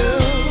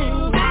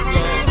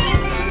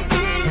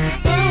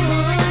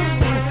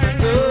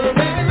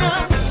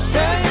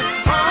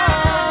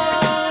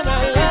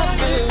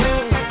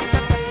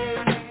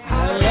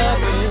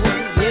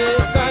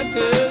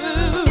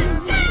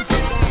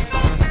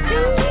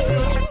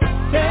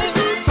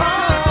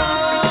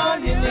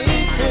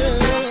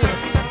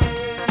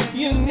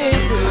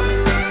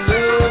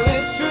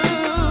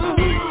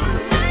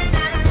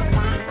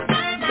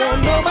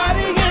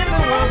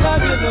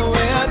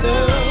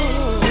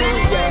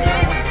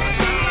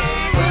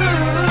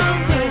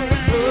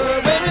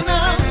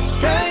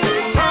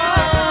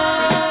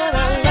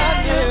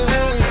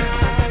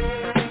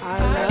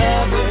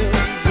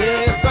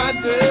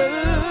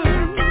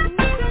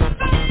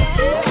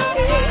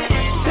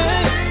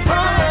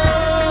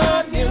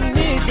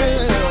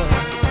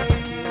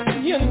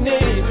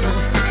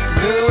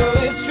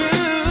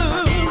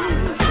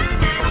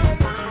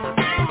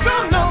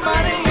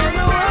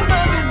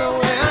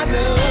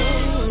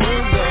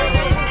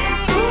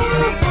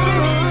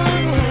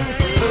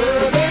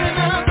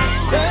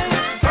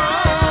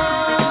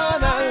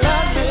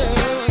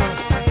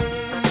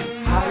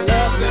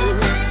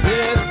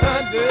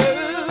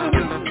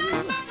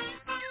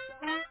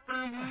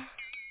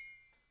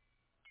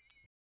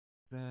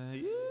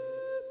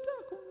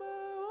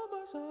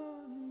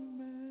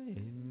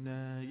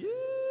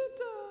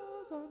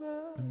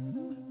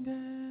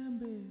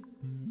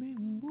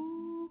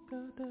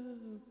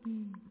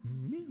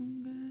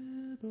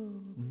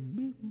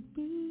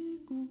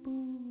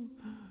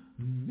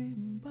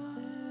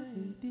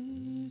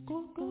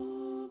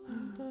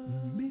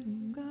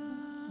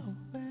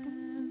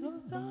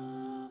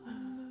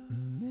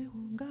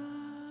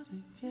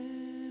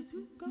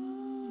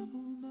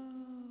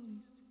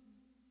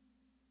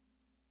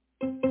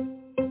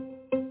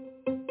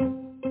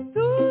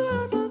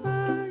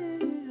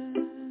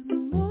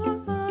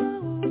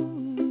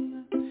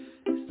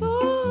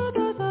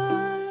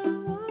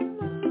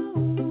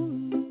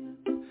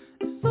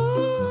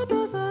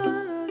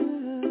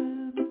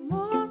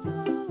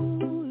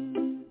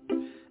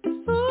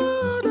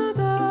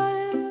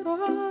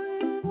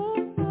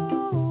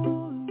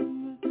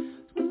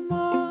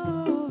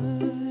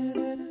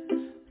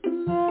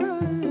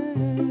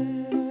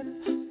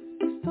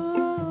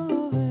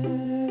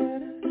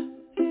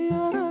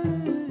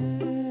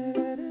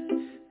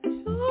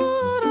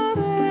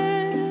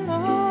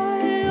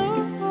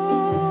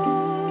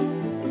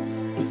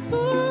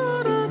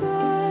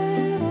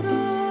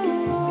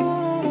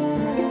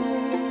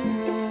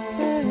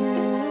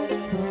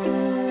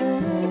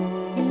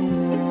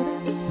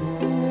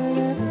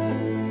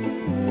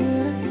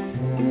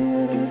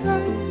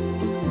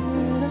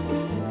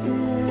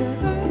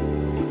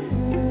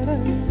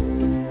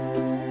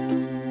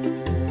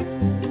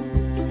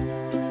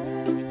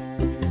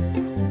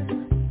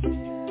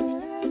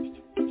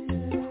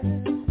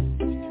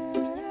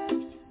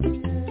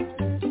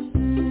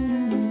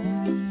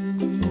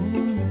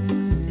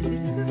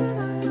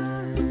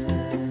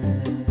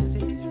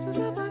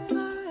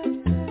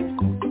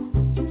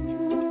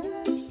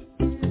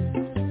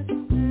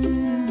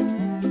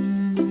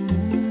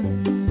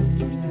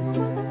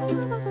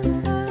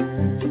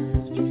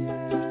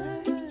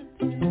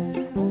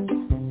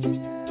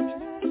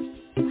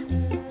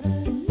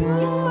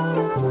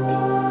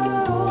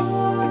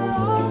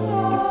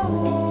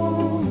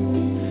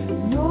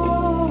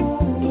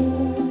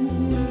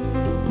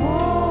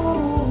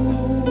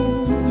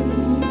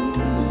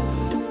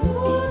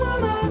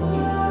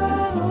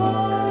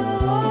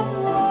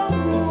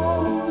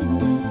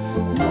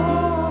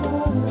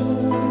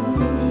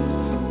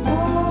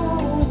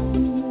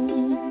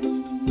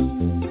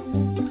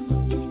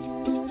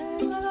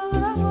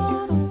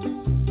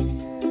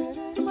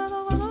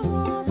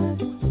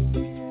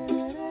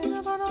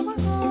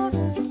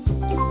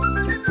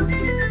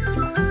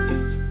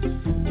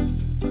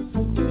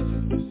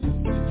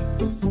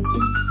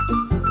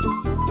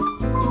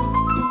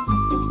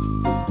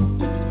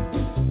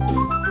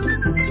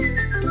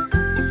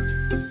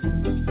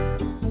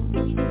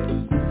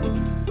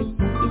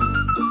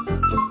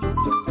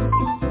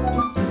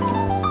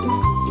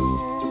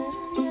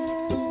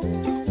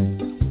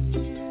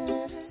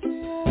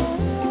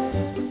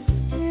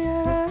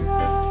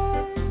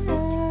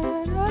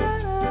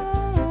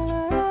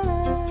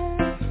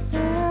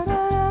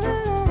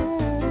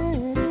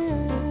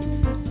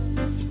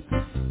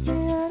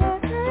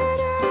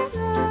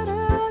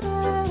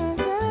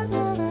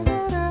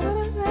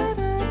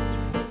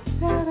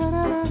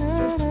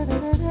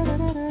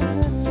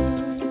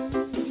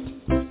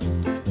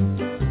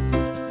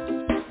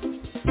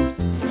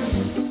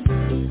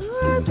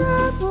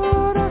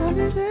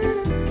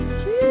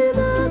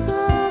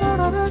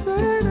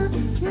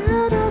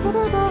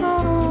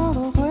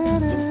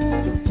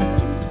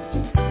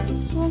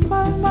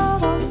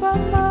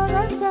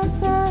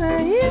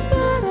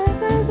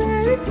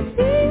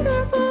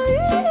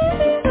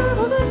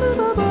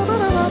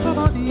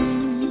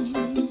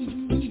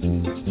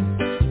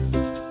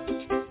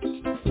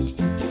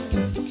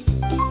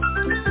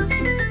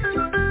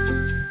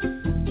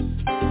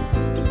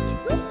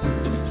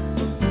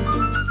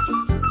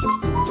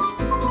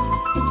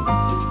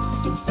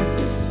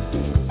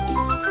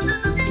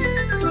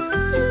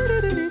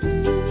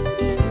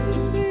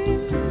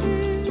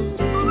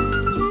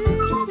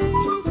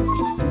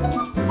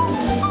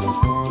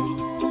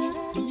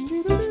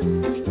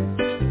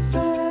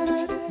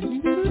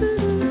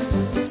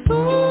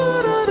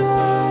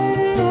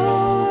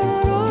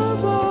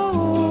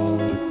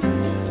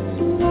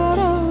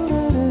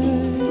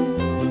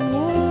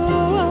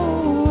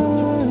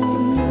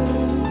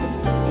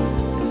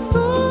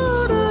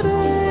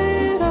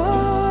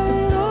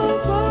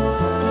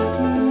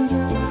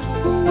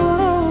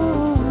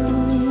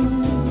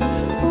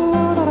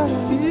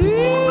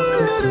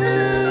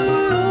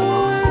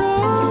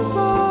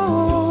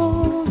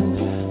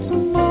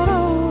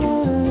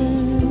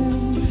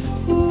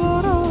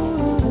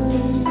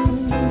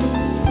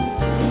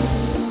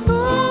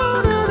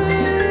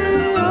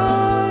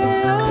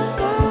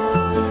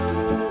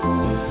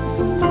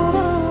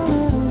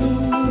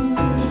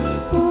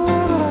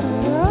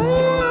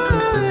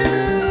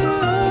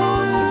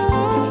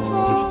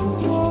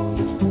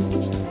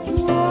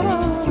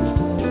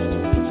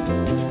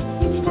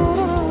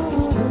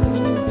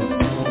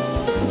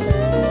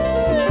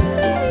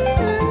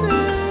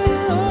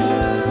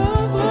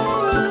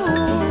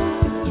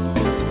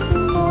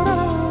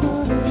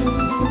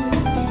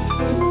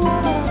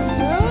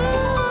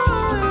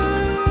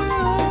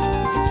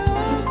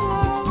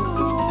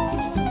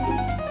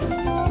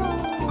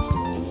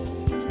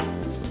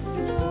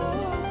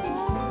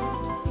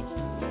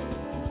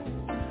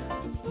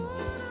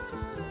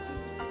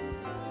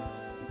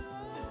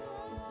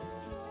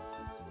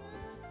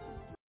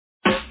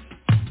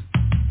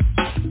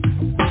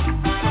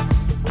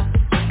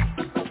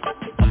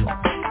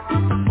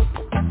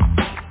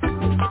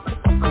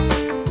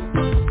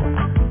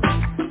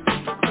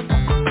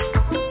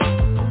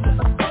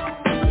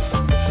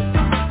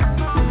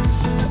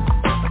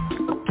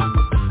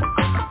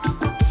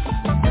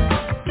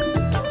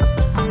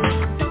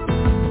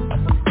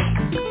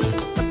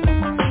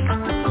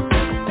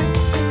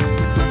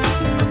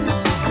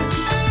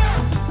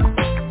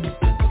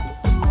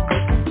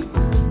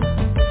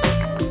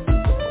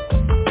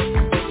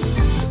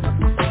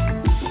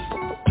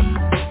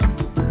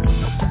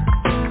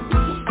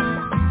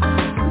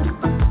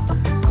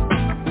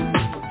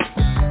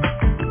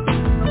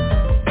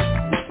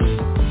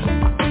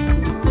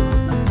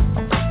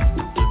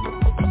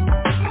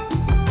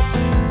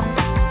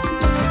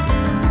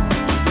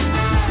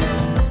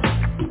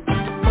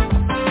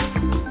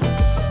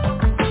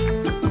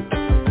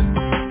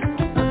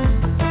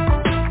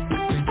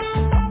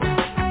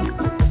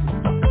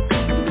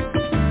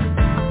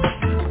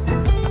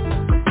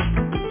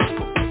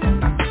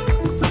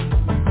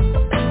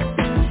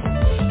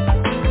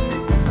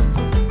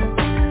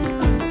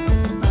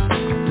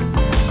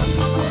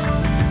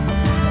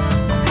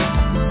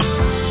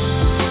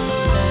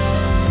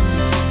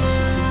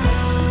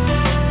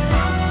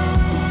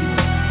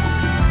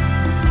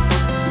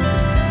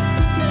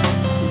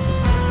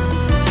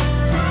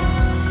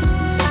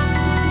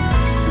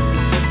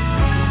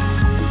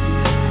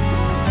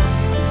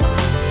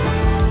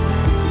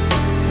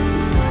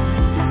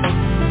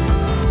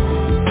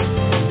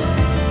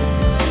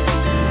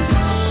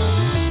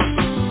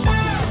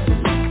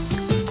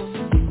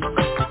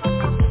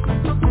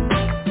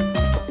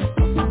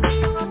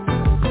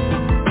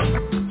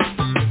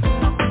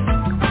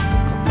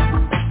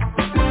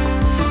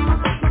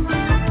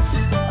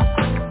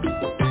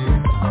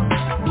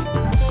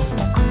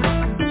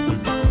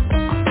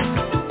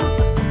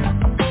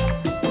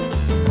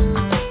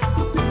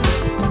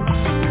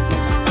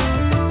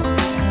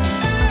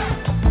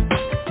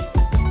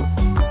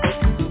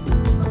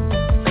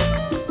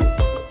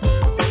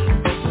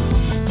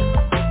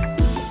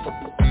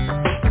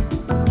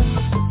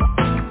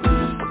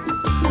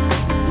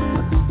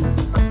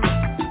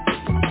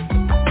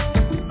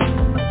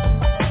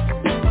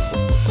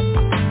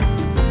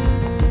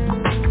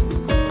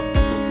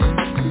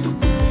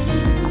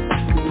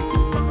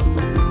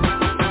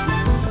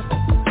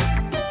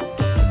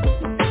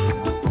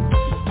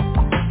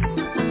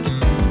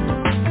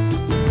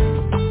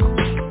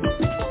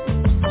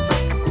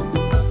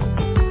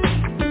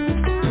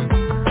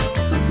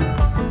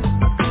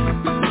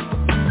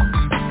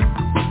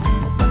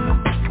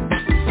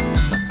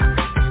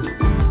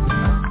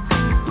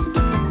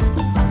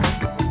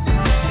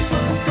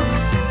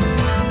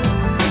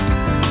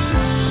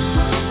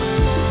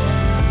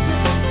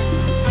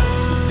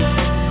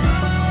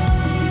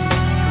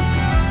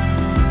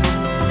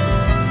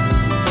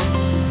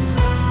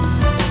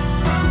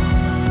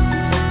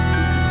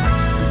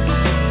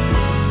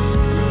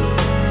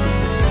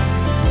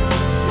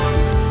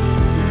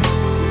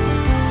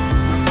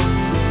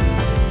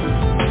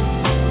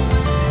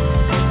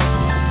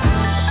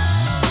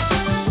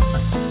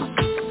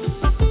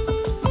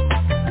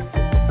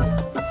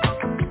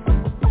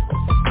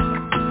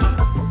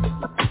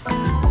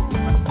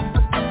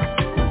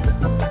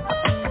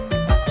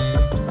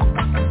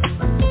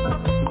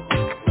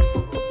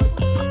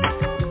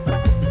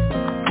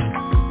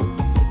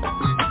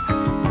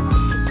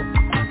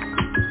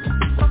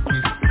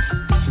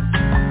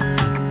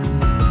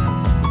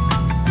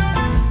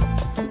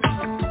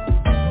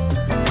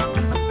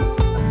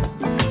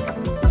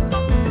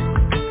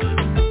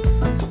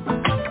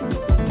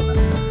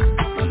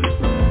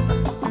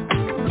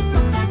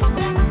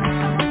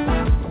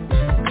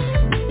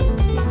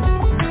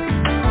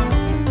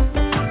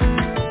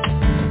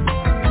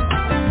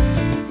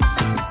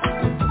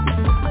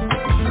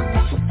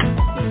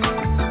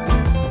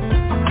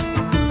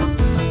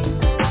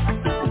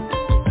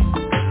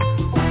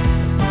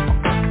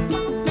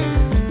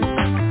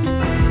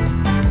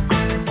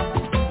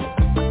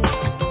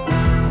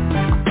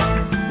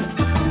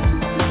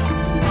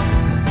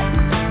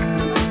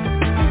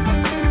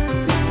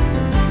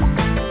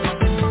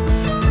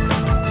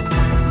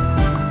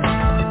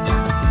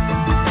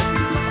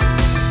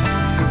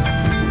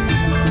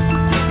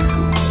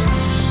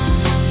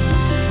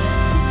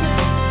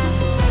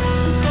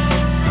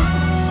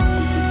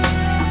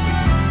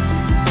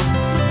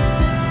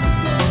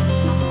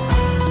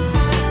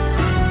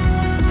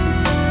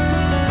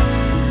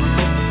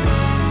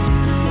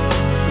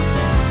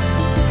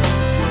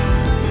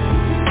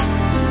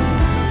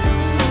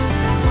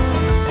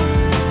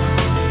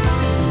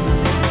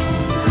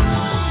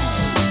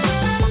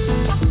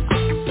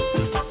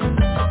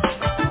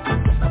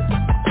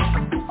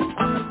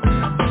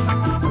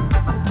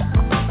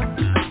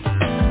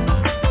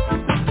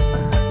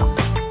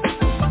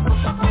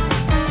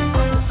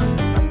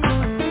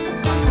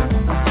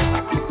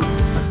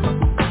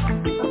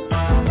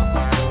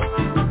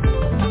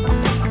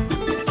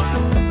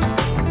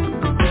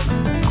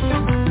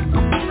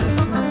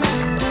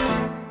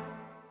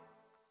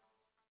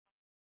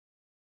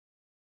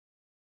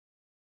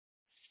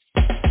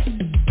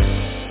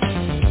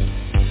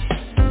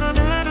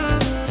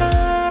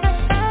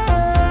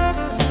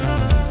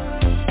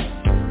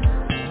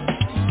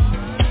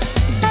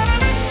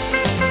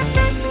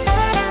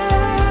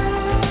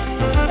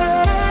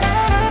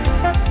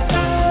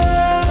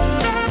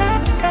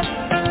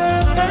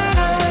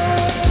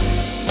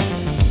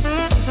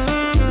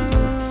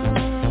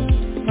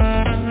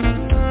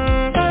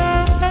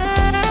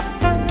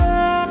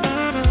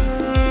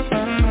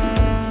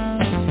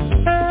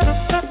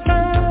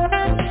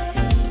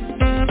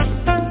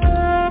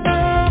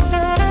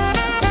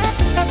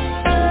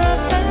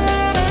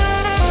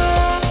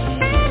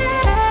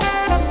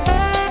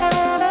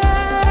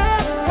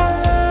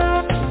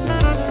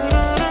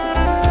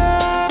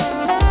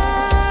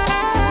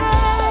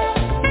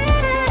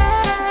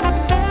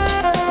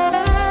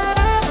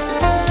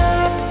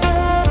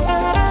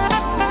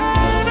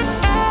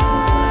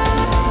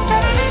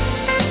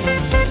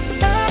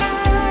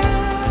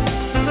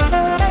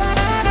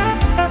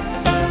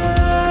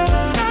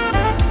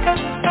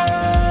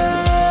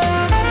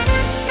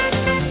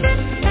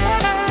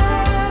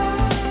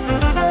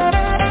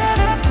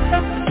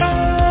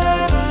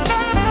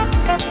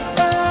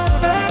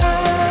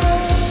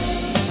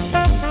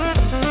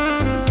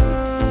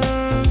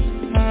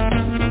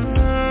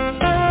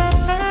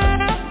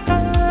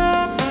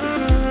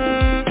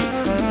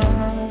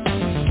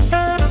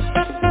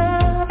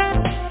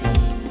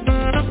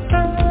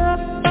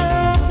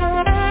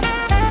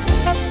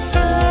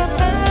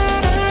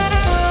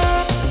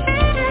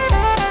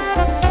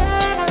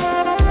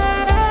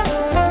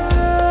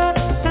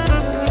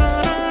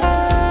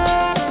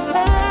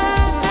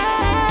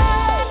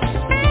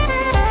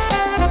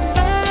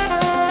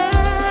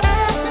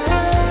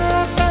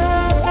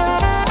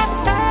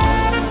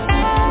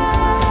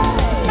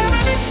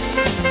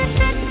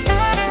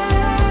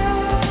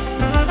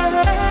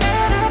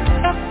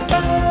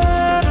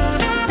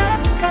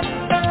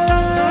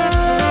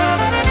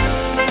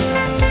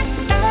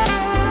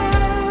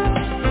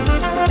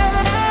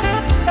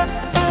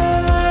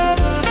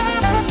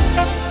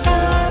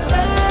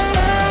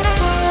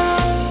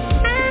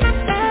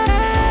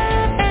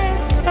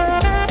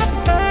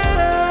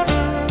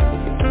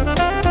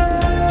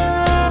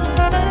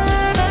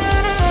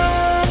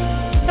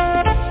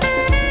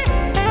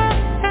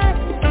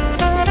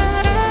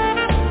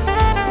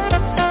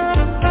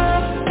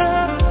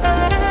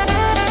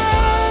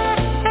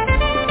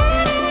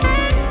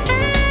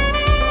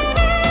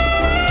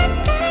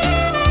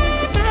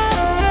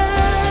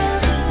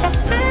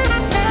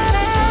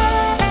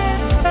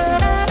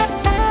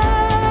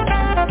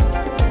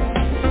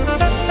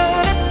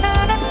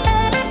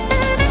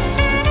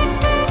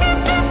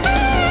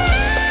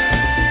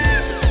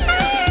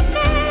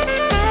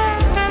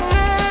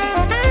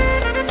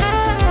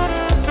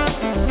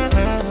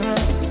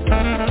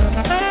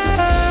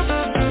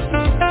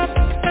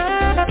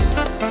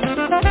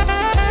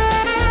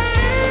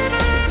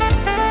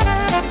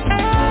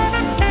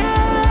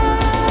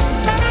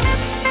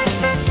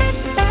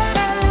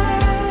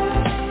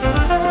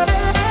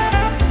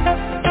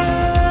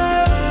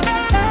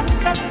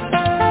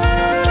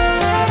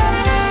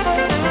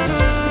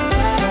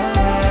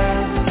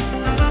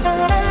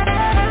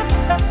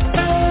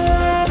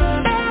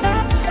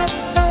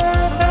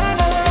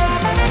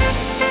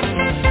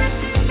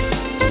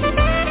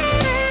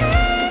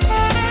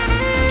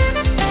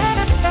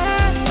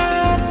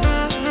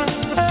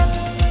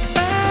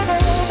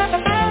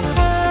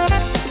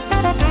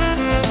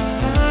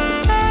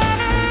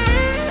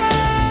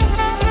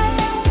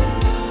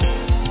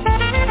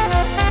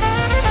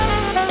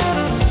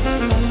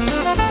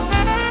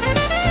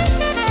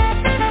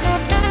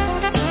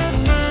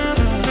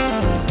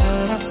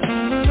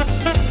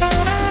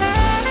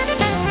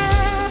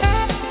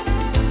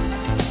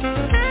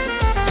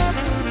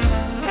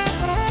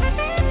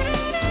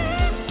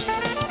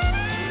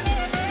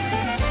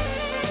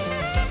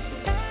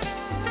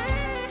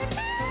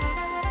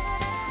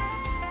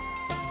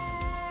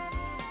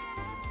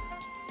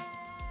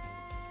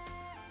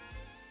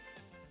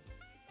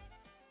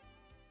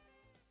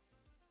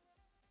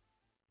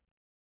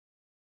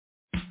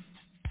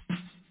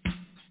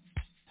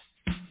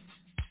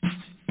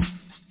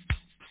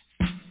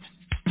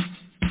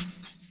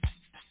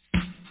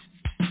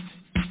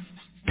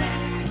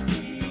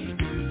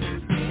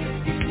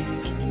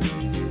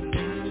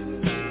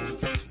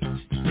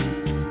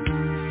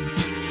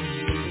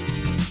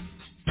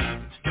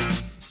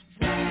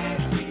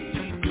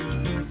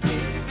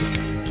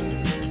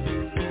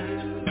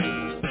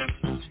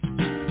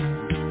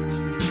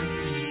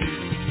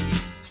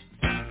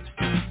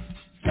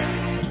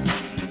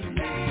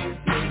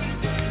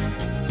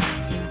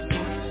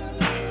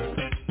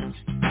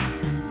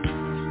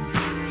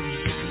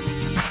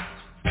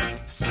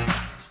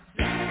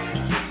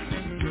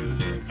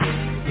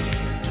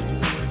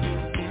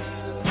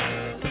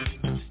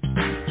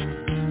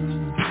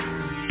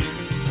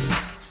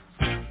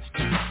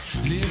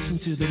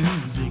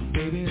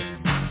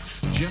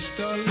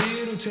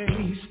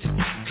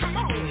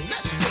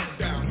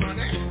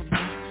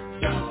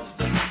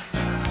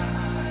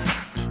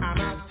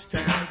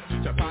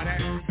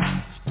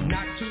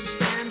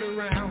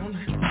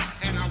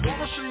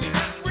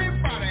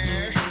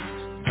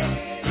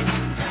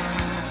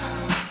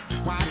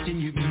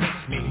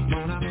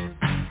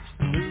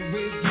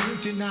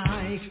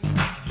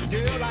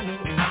I know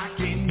I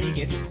can make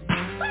it.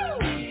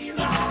 Feel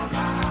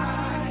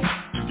alright.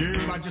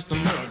 Girl, I just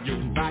love your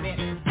body.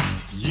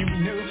 You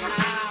know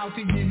how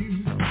to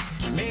use.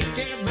 Make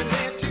every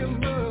little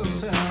move.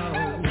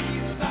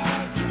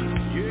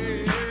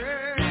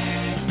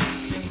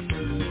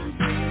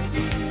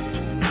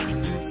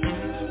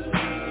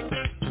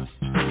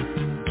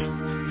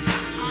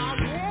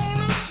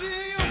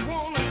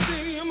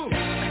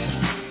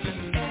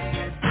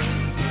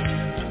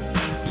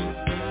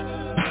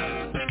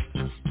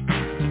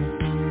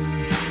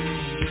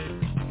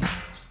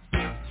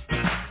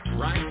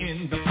 Right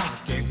in the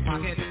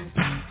pocket,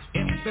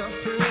 it's the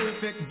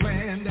perfect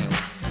blend.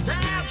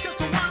 That's just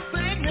one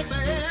thing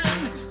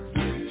missing.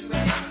 You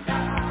and I.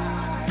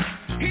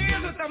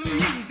 Here's what the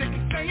music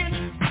is saying.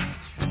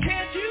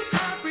 Can't you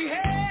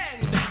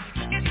comprehend?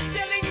 It's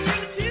telling you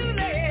to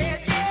let,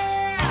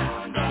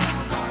 yeah.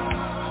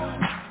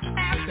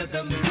 After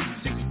the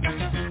music's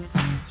got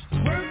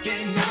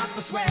working out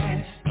the sweat.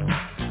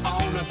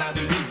 All about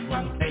you,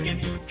 I'm thinking.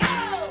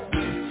 Oh,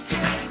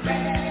 and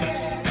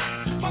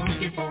red,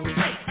 funky for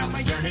break, I'm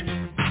yearning.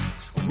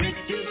 With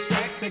you,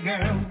 sexy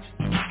girl,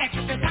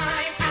 extra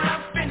time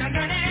I've spent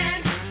learning.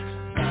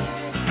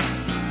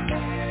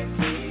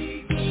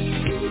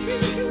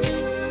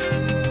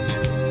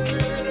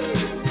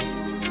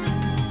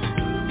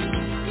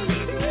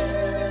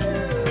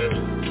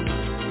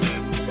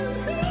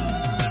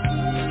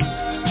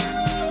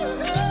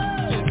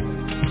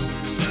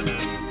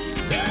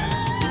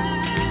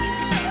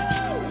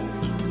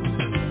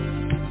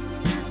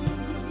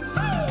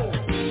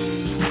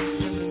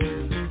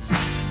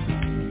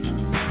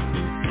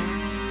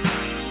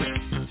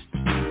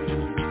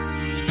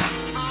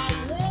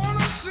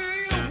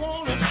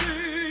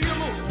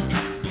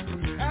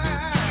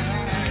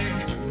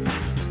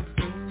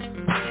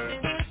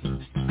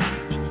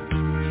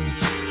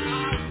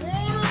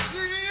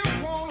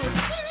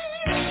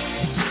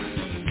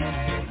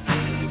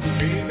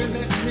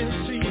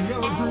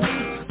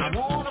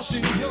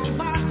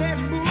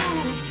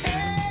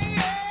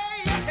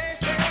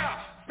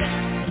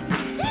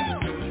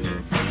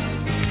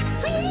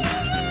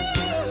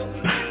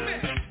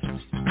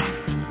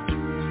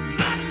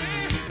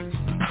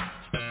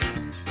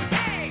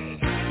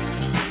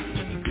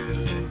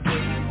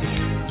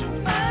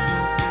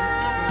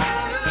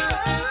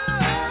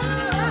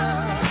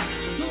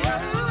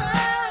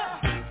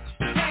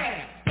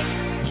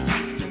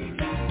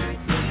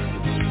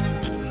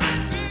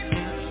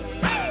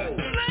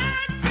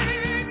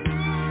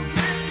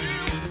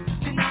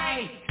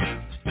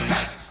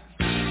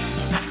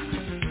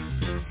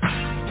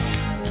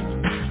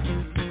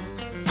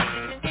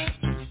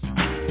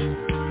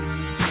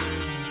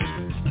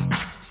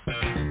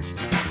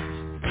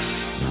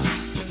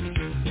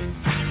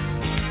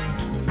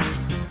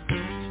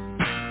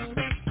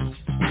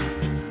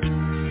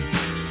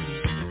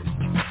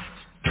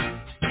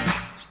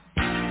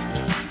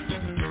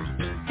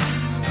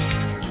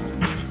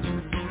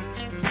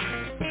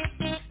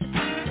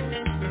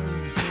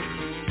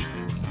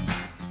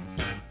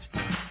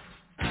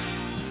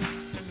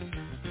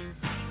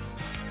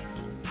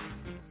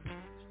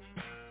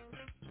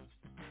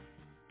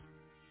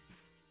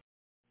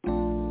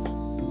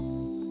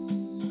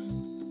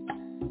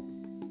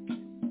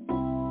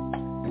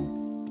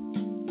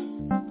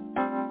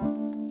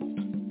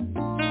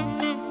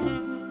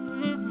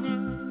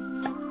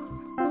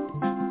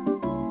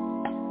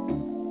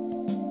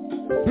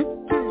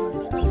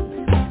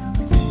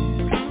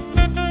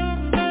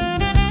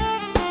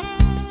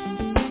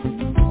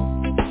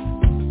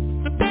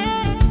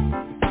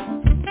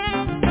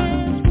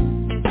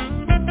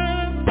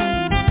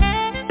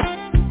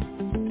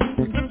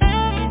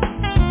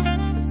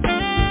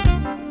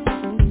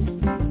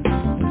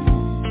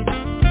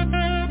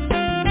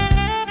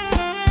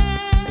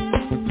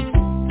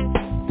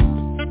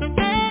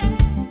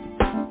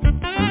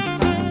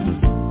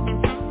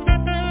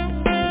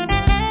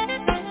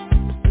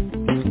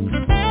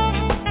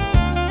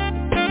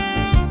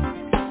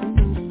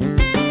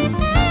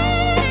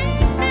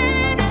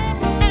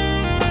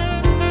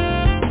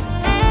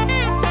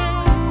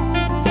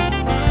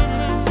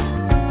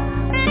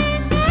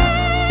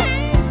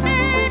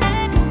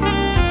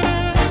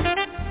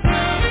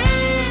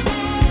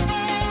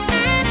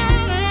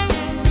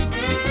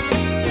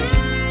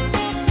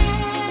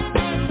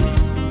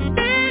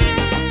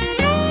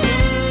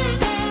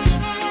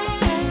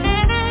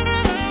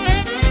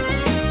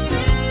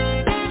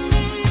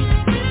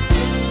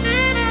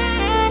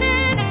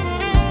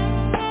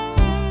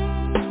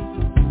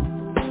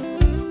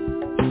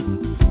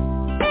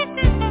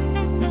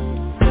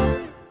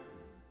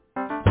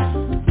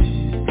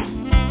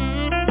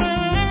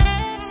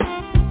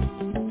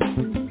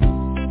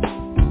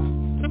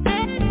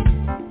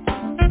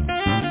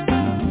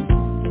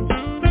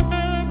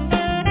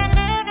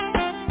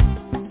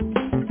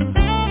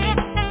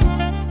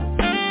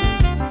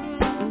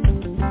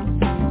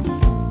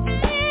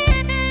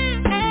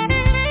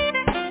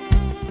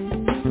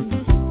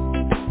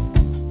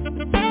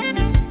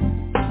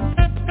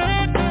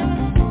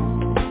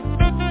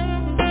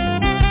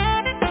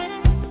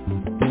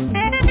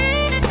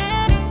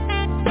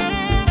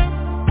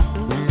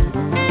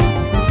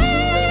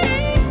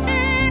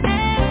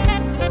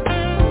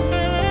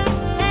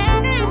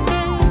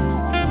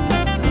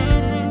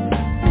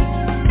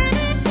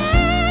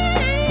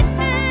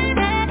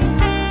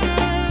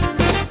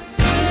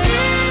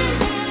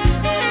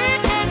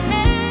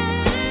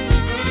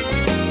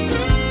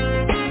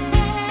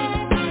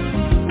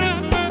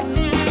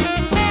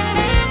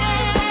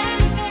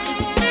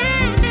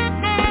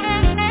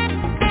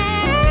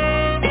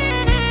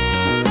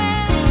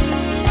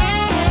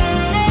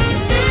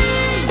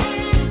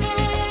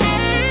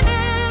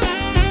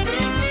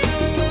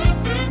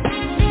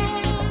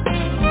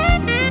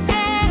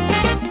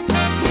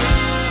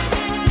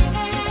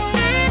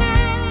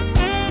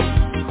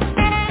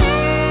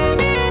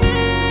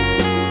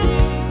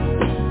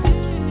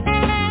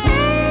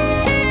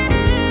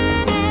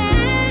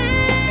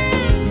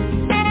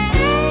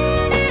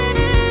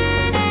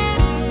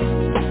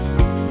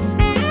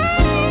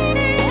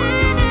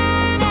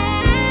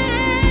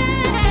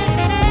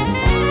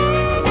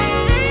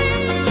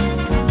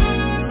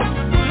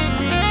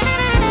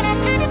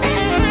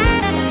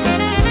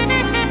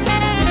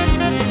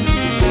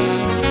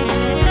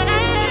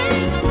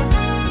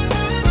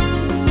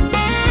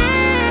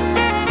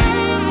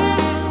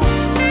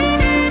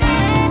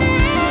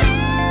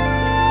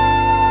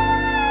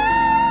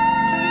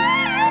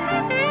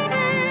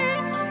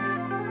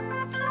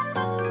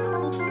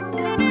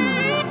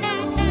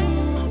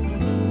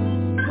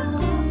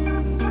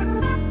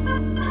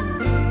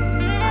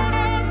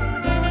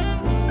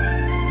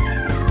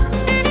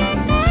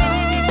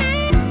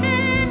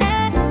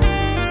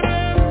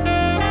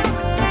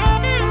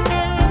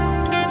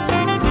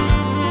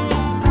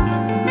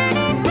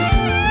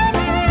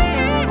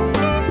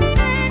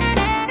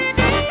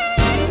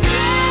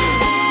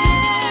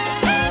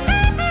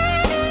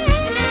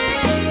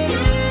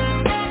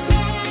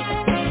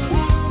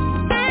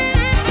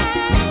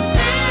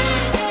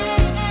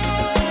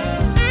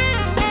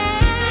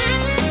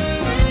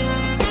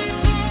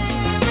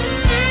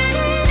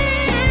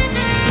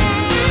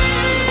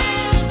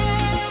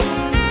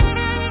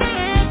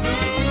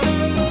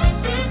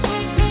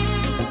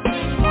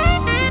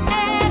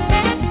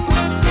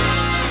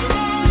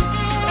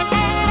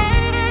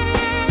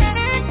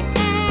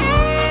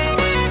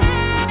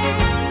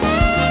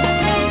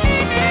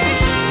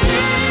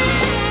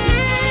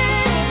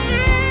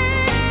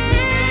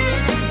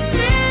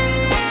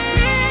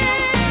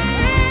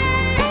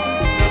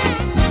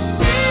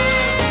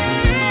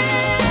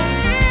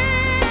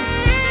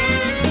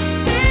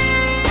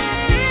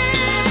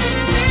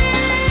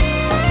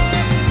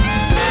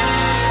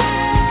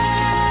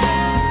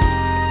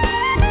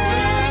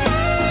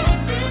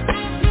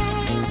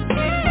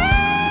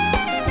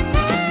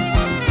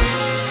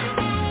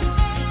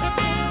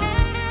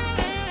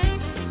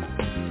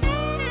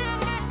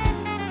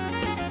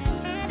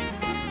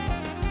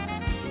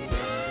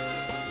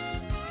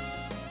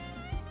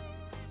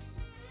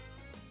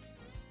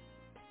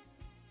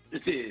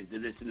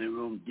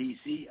 room,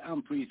 DC.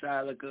 I'm Priest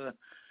Ilika.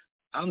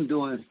 I'm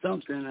doing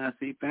something. I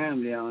see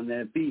family on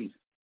that piece.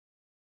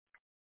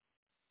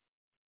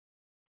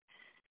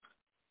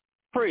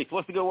 Priest,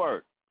 what's the good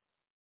word?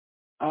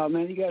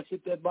 Man, you got to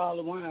sip that bottle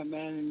of wine,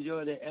 man, and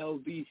enjoy the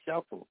LV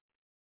Shuffle.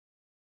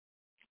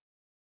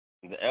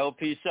 The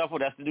LP Shuffle,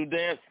 that's the new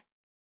dance?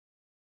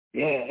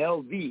 Yeah,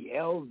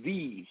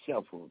 LV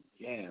Shuffle.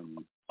 Yeah.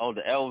 Oh,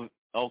 the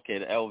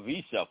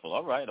LV Shuffle.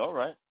 All right.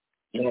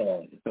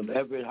 Yeah, from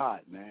Everett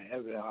Hot, man,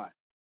 Everett Hot.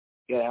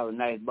 You got to have a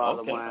nice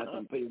bottle of wine,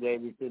 some pretty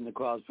lady sitting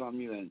across from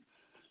you, and,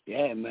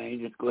 yeah, man,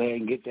 you just go ahead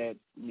and get that,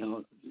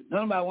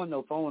 nobody want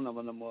no phone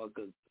number no more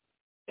because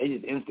they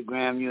just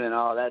Instagram you and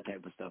all that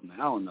type of stuff,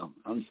 man. I don't know.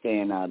 I'm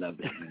staying out of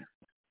it, man.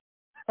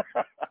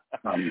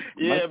 Man,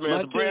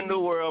 it's a brand new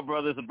world,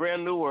 brother. It's a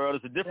brand new world.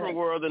 It's a different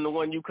world than the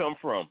one you come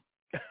from.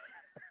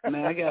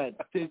 Man, I got a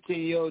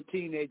 15-year-old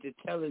teenager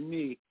telling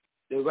me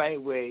the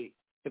right way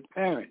to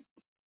parent.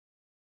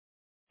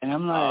 And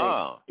I'm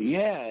like,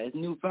 yeah,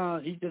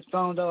 he just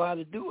found out how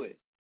to do it.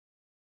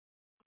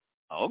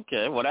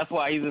 Okay, well, that's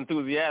why he's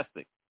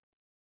enthusiastic.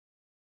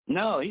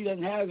 No, he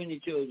doesn't have any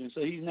children,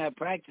 so he's not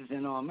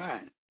practicing on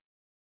mine.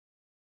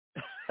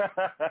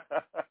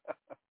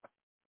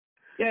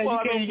 Yeah,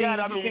 well, you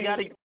got to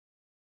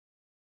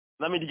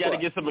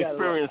get some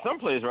experience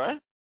someplace,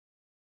 right?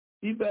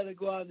 You better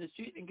go out in the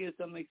street and get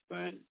some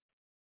experience.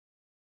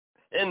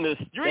 In the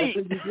street?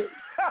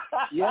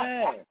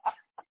 Yeah.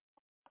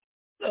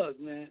 Look,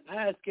 man,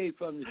 I escaped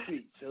from the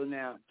street. So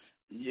now,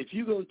 if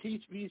you go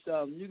teach me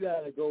something, you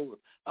got to go.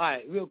 All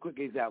right, real quick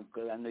example,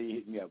 because I know you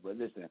hit me up, but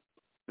listen,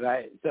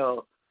 right?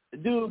 So the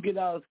dude get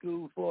out of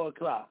school 4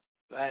 o'clock,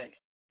 right?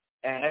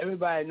 And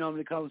everybody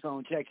normally comes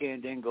home, check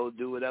in, then go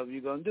do whatever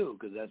you're going to do,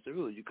 because that's the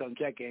rule. You come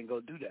check in, go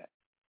do that.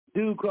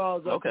 Dude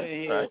crawls up in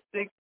here at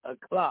 6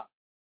 o'clock.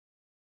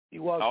 He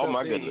walks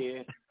up in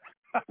here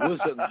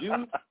with some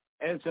juice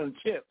and some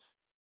chips.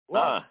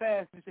 Walks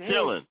fast and said,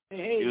 chilling.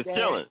 Hey, he was Dad.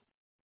 chilling.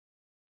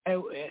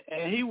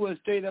 And he went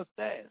straight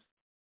upstairs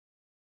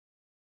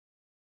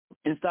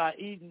and started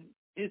eating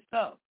his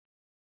stuff.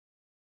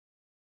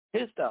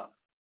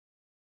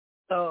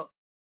 So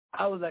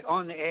I was like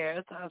on the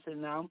air, so I said,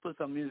 now I'm going to put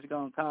some music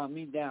on, calm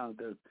me down,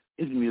 because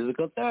it's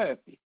musical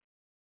therapy.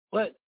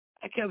 But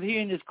I kept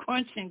hearing this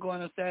crunching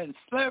going upstairs and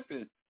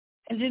slurping,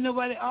 and then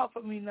nobody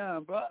offered me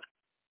none, bro.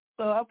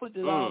 So I put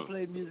the long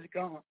play music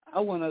on. I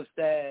went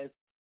upstairs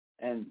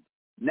and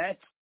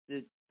snatched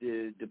the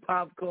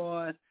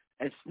popcorn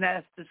and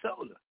snatched the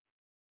soda.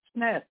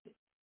 Snatched it.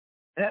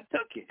 And I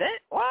took it.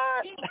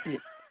 What?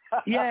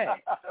 Yeah.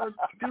 So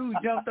dude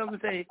jumped up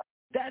and said,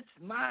 that's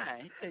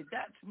mine. He said,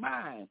 that's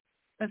mine.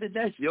 I said,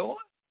 that's yours?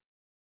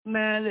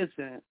 Man,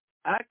 listen,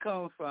 I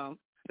come from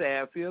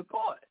Fairfield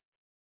Court.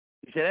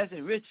 He said, that's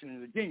in Richmond,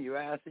 Virginia,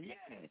 right? I said,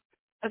 yeah.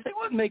 I said,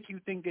 what make you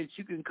think that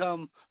you can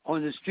come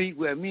on the street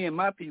where me and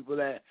my people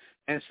at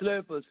and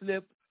slurp or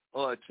slip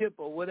or a chip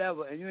or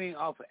whatever, and you ain't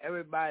offer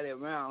everybody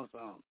around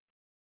some?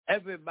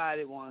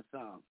 Everybody wants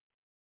some.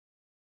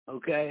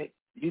 Okay?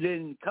 You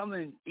didn't come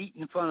and eat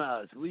in front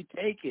of us. We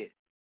take it.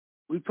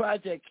 We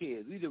project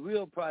kids. We the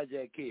real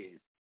project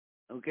kids.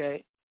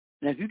 Okay?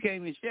 Now, if you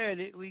came and shared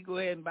it, we go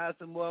ahead and buy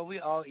some more and we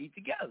all eat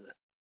together.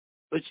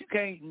 But you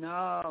can't,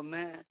 no,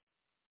 man.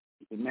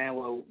 Man,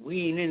 well,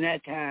 we ain't in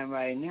that time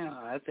right now.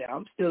 I said,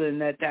 I'm still in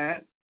that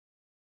time.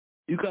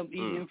 You come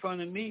eating in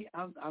front of me,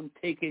 I'm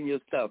taking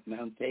your stuff, man.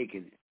 I'm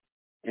taking it.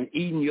 And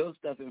eating your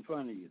stuff in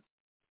front of you.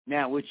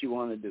 Now, what you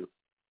want to do?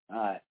 All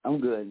right,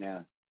 I'm good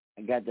now.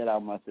 I got that out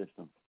of my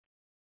system.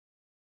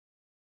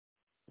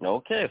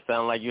 Okay,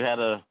 sound like you had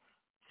a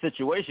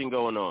situation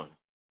going on.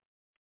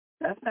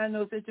 That's not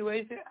no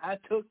situation. I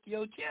took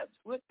your chips.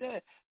 What the?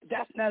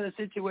 That's not a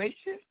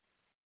situation.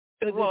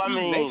 Well,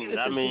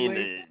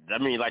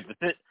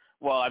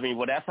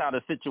 that's how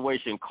the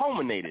situation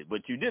culminated.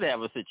 But you did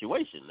have a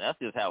situation. That's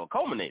just how it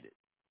culminated.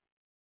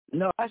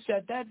 No, I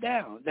shut that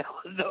down. That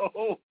was the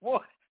whole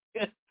point.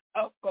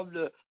 I'm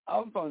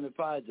from the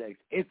projects.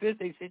 If it's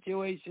a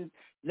situation,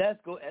 let's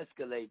go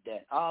escalate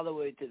that all the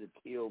way to the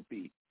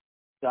TOP.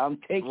 So I'm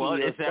taking. Well,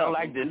 it sounds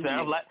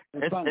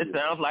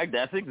like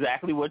that's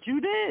exactly what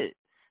you did.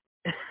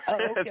 Oh,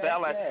 okay.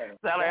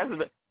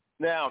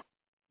 Now,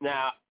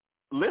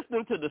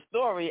 listening to the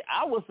story,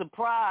 I was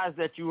surprised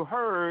that you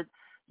heard,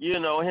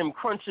 him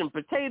crunching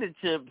potato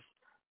chips,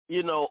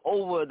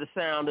 over the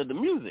sound of the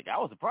music. I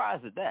was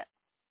surprised at that.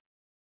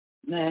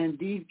 Man,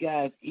 these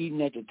guys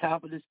eating at the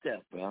top of the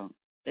step, bro.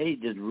 They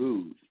just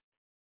rude.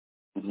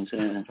 You know what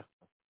I'm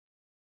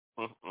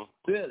saying?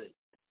 Really.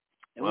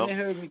 And when they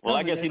heard me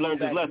I guess he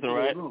learned his lesson,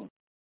 right?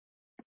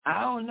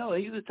 I don't know.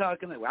 He was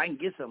talking like, well, I can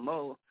get some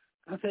more.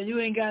 I said, you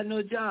ain't got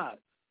no job.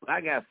 Well,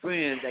 I got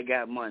friends that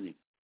got money.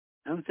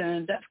 I'm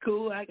saying, that's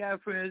cool. I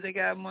got friends that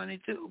got money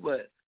too,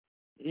 but,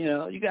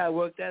 you got to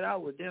work that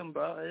out with them,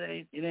 bro.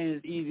 It ain't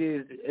as easy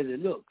as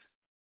it looks.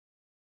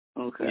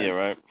 Okay. Yeah,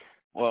 right.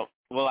 Well,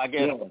 I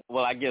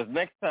guess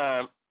next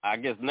time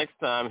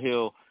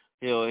he'll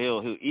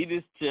eat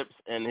his chips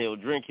and he'll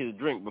drink his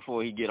drink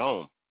before he get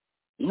home.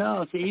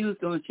 No, see, he was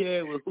going to share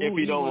it with who if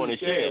he don't want to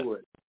share it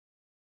with.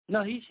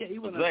 No, he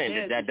wouldn't I'm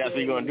saying that's what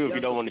you're going to do if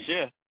you don't want to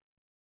share.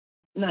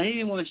 No, he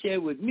didn't want to share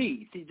with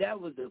me. See,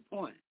 that was the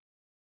point.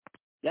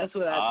 That's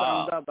what I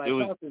found out by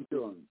talking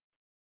to him.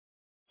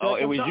 So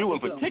it was you in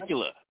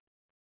particular.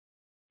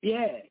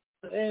 Yeah.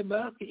 So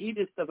everybody else could eat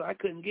this stuff. I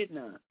couldn't get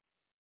none.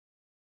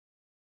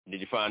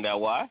 Did you find out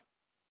why?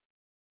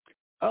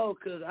 Oh,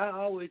 because I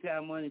always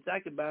have money, so I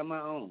could buy my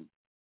own.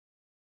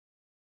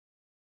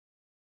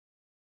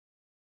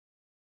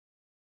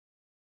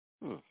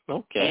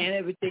 Okay. And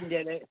everything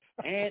that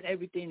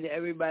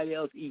everybody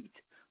else eats,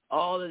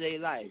 all of their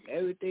life,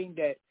 everything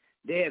that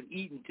they have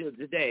eaten till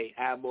today,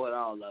 I bought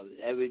all of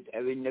it,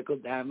 every nickel,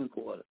 dime, and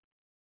quarter.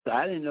 So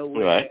I didn't know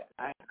where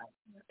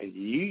if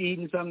you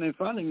eating something in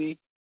front of me,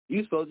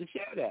 you're supposed to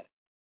share that,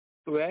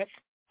 correct?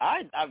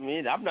 I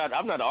mean, I'm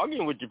not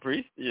arguing with you,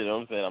 priest. You know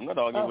what I'm saying? I'm not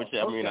arguing with you.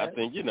 I mean, I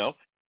think,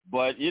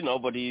 but he's,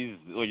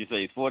 what you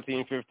say, he's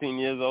 14, 15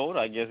 years old.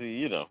 I guess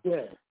he he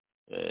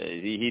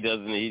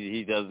didn't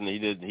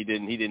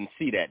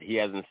see that. He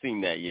hasn't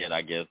seen that yet,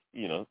 I guess,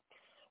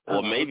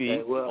 or maybe,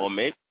 or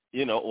maybe,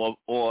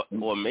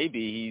 or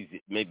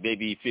maybe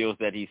he feels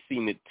that he's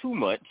seen it too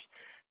much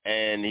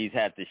and he's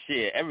had to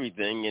share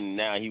everything, and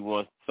now he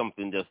wants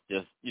something that's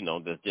just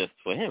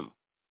for him.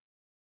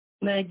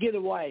 Man, get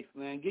a wife,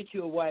 man. Get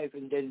you a wife,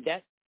 and then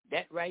that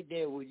right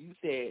there, what you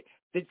said,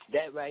 fits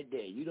that right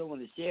there. You don't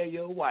want to share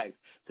your wife,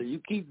 so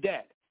you keep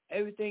that.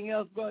 Everything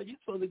else, bro, you're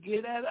supposed to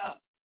give that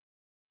up.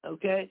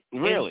 Okay?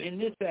 Really? In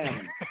this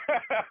family.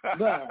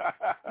 But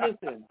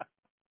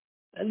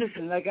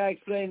listen, like I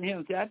explained to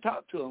him, see, I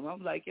talked to him.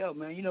 I'm like, yo,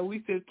 man, we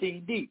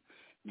 15 deep,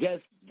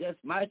 just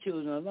my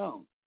children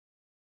alone.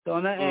 So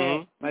when I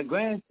add my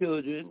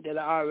grandchildren that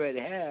I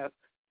already have,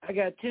 I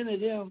got 10 of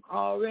them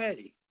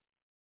already.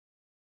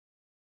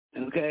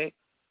 Okay?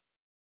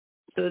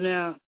 So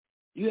now,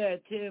 you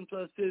add 10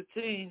 plus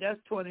 15, that's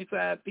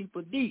 25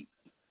 people deep.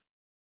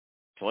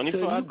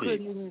 25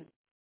 deep.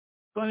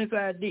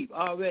 25 deep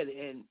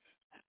already.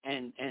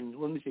 And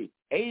let me see,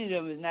 8 of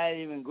them is not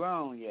even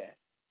grown yet.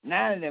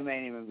 9 of them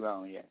ain't even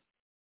grown yet.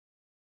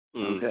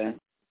 Okay?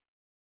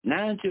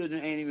 9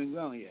 children ain't even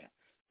grown yet.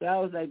 So I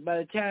was like, by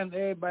the time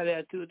everybody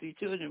had 2 or 3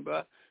 children,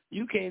 bro,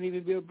 you can't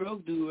even be a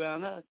broke dude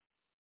around us.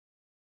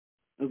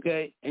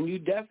 Okay? And you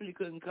definitely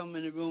couldn't come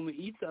in the room and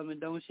eat something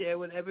and don't share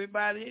with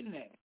everybody in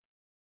there.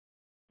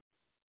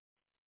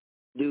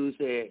 Dude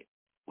said,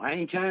 well, I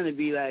ain't trying to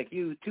be like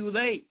you. Too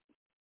late.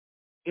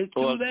 It's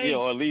too late. Yeah,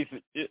 or at least,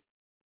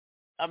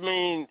 I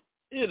mean,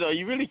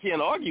 you really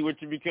can't argue with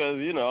you because,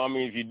 I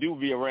mean, if you do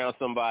be around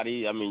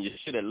somebody, I mean, you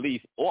should at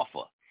least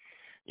offer.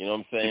 You know what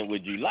I'm saying?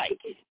 Would you like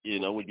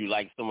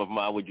some of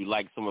my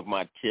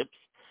chips,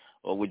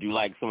 or would you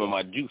like some of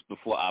my juice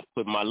before I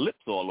put my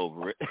lips all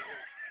over it?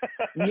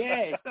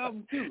 Yeah,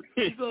 something cute.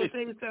 You're going to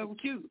say something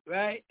cute,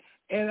 right?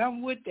 And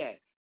I'm with that.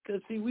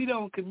 Because, see, we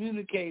don't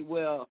communicate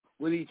well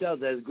with each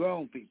other as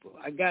grown people.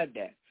 I got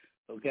that,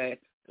 okay?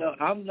 So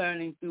I'm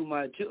learning through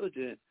my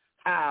children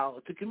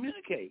how to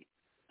communicate.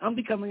 I'm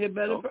becoming a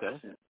better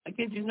person. I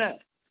kid you not,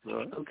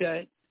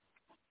 okay?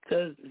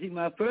 Because, see,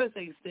 my first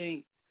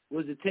instinct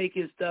was to take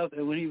his stuff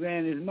and when he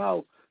ran his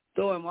mouth,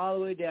 throw him all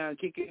the way down,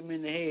 kick him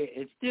in the head,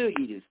 and still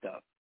eat his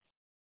stuff.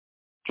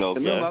 Okay.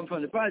 Remember, I'm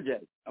from the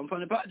project.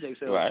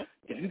 So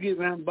if you get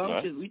around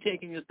bumpers, we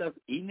taking your stuff,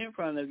 eating in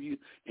front of you,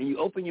 and you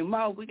open your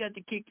mouth, we got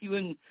to kick you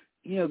and,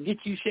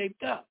 get you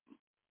shaped up.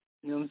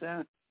 You know what I'm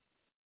saying?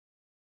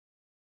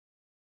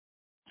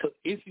 So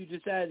if you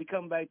decide to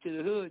come back to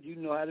the hood, you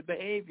know how to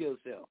behave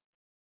yourself.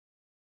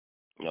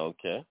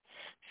 Okay.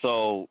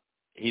 So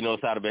he knows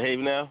how to behave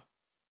now?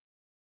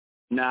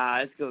 Nah,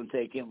 it's going to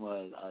take him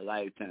a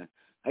lifetime.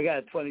 I got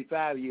a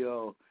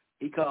 25-year-old.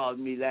 He called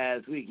me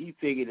last week. He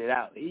figured it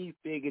out. He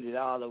figured it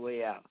all the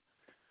way out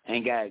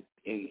and got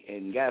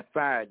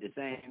fired the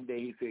same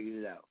day he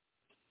figured it out.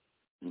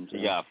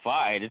 He got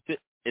fired?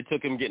 It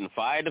took him getting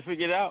fired to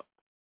figure it out?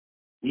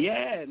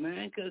 Yeah,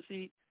 man, because,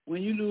 see,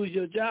 when you lose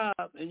your job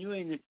and you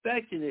ain't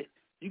expecting it,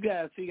 you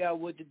got to figure out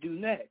what to do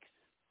next.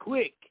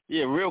 Quick.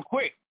 Yeah, real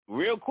quick.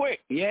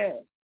 Yeah,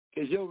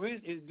 because your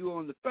rent is due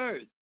on the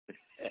 1st.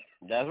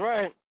 That's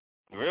right.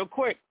 Real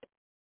quick.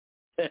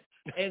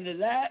 And the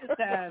last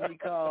time he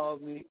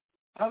called me,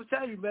 I was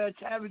telling you, man,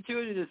 having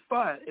children is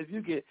fun if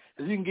you can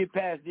get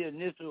past the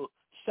initial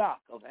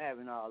shock of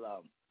having all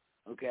of them.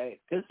 Okay,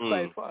 it's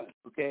quite fun.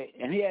 Okay,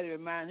 and he had to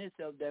remind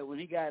himself that when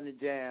he got in the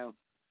jam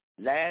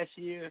last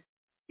year,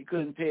 he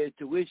couldn't pay his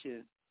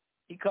tuition.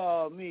 He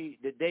called me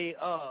the day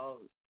of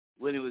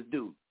when it was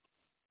due.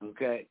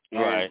 Okay,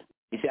 and right.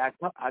 He said,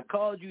 I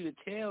called you to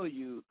tell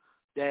you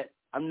that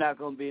I'm not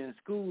going to be in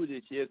school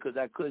this year because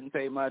I couldn't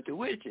pay my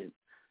tuition.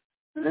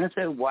 And I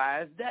said,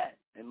 why is that?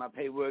 And my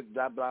paperwork,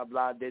 blah, blah,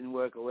 blah, didn't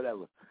work or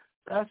whatever.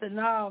 So I said,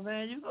 no,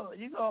 man, you go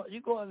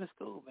into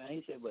school, man.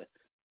 He said, but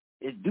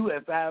it's due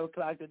at 5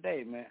 o'clock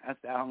today, man. I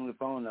said, I hung the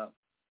phone up.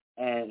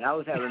 And I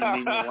was having a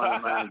meeting with one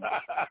of my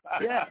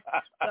Yeah.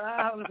 So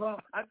I hung the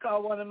phone. I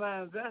called one of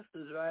my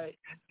investors, right?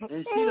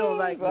 And she don't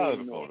like me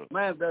anymore.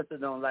 My investor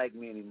don't like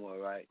me anymore,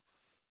 right?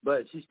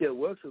 But she still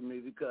works with me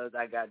because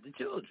I got the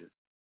children.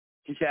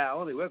 She said, I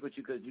only work with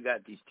you because you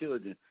got these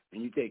children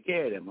and you take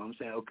care of them. I'm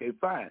saying, okay,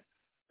 fine.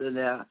 So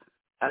now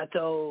I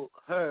told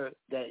her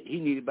that he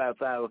needed by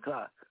 5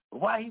 o'clock.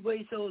 Why he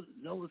wait so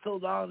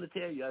long to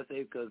tell you? I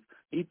said, because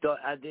he thought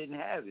I didn't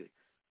have it.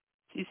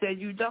 She said,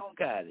 you don't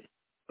got it.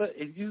 But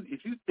if you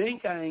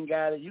think I ain't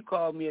got it, you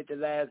call me at the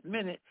last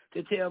minute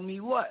to tell me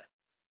what?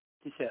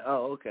 She said,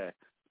 oh, okay.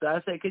 So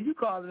I said, can you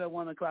call him at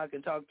 1 o'clock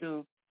and talk to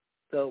him?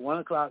 So 1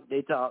 o'clock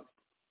they talked,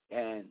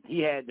 and he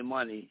had the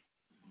money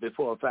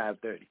before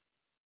 5:30.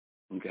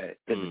 Okay,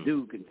 because the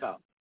dude can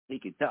talk. He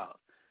can talk.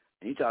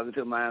 And he talking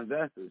to my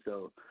investor.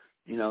 So,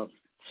 you know,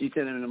 she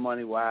sent him the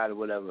money wired or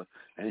whatever,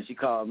 and she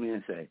called me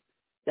and said,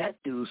 that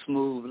dude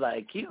smooth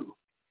like you.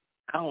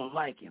 I don't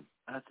like him.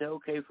 I said,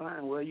 okay,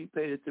 fine. Well, you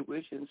pay the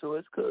tuition, so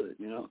it's good,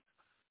 you know.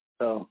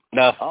 So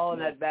all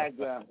that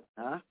background,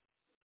 huh?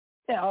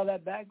 Yeah, all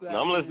that background.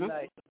 No, I'm listening.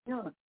 Like, you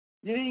know,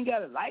 you ain't got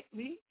to like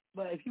me,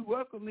 but if you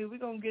work with me, we're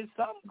going to get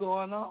something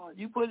going on.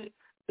 You put it,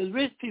 because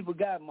rich people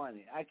got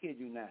money. I kid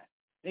you not.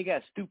 They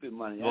got stupid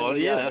money. Well,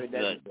 yeah,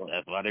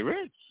 that's why they're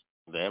rich.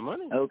 They have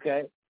money.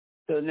 Okay.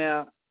 So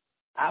now,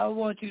 I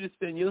want you to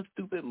spend your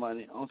stupid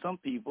money on some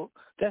people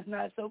that's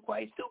not so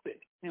quite stupid.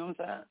 You know what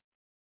I'm saying?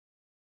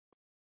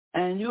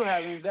 And you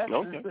have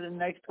investments for the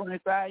next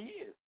 25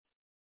 years.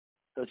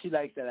 So she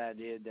likes that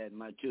idea that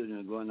my children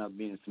are growing up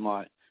being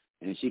smart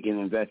and she can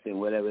invest in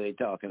whatever they're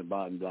talking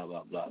about and blah,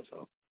 blah, blah.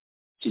 So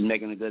she's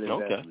making a good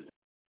investment.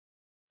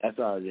 That's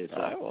all it is.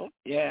 So, right, well.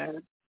 Yeah,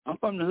 I'm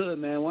from the hood,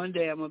 man. One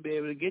day I'm going to be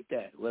able to get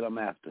that, what I'm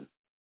after.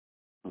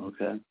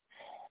 Okay.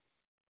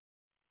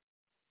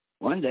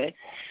 One day.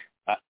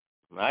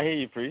 I hear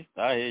you, Priest.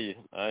 I hear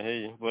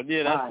you. But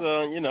yeah, that's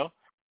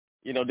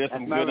there's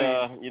some good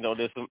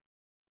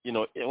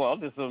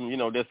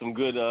there's some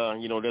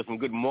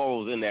good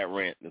morals in that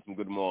rant. There's some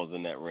good morals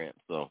in that rant.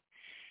 So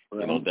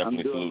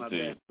definitely salute to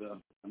you.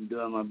 Bro. I'm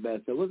doing my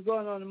best. So what's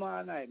going on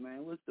tomorrow night,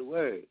 man? What's the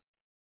word?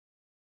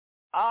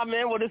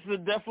 Man, well, this is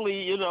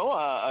definitely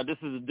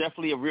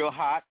a real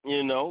hot,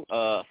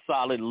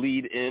 solid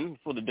lead-in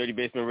for the Dirty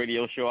Basement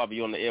Radio Show. I'll be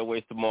on the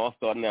airways tomorrow,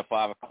 starting at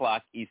 5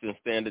 o'clock Eastern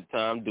Standard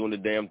Time, doing the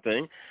damn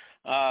thing.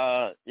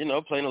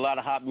 Playing a lot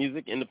of hot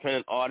music,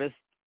 independent artists,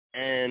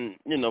 and,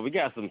 we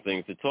got some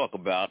things to talk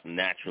about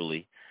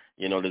naturally.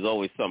 There's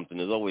always something,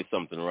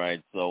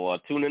 right? So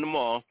tune in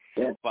tomorrow,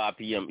 5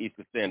 p.m.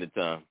 Eastern Standard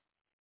Time.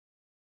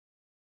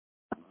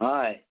 All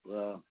right,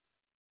 well.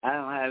 I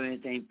don't have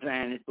anything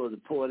planned. It's supposed to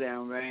pour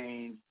down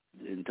rain,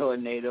 and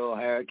tornado,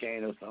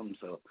 hurricane, or something.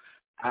 So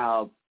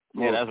I'll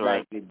most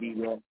likely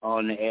be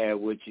on the air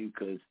with you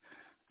because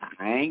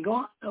I ain't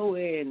going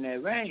nowhere in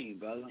that rain,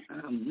 brother.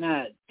 I'm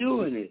not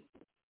doing it.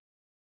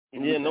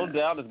 Yeah, no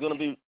doubt. It's gonna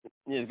be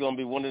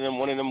one of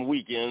them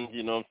weekends.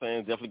 You know what I'm saying?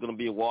 It's definitely gonna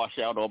be a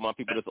washout. All my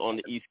people that's on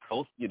the East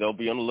Coast, be on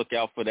the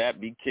lookout for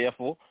that. Be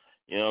careful.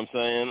 You know what I'm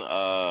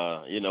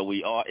saying?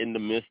 We are in the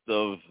midst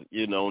of,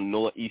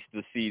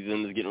 nor'easter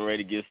season is getting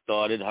ready to get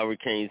started.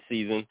 Hurricane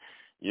season,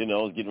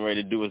 is getting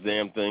ready to do its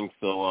damn thing.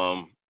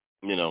 So,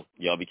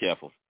 y'all be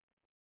careful.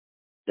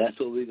 That's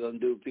what we're going to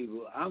do,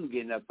 people. I'm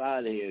getting up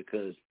out of here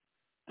because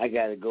I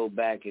got to go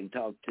back and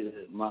talk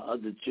to my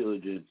other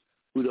children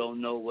who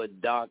don't know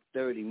what dark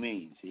 30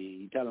 means. See,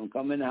 you tell them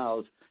come in the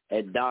house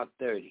at dark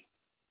 30.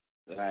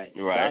 Right?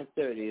 Dark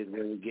 30 is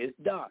when it gets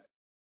dark.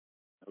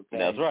 Okay?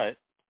 That's right.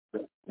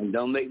 And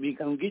don't make me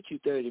come get you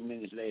 30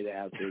 minutes later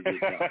after it gets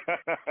dark.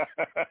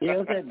 You know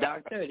what I'm saying?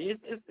 Dark 30.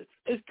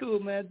 It's cool,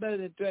 man. It's better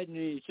than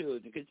threatening your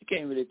children because you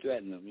can't really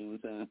threaten them. You know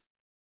what I'm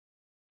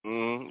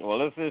saying?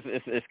 Well,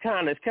 it's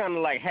kind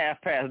of like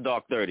half past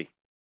dark 30.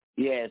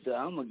 Yeah, so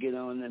I'm gonna get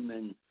on them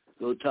and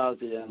go talk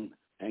to them,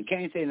 and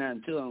can't say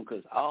nothing to them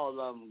because all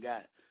of them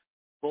got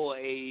 4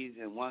 A's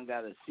and one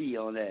got a C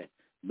on that,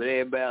 but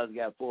everybody else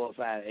got 4 or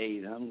 5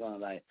 A's. I'm going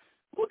like,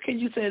 what can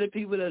you say to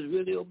people that's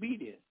really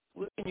obedient?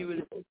 What can you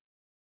really say?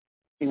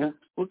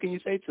 What can you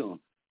say to them?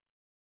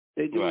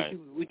 They do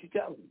what you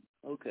tell them.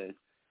 Okay,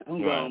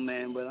 I'm gone,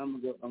 man, but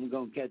I'm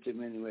gonna catch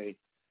them anyway.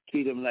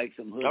 Treat them like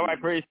some hood. All right,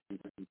 Priest.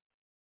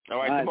 All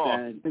right,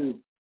 tomorrow.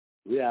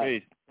 We out.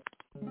 Peace.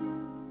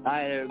 All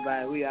right,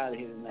 everybody. We out of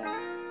here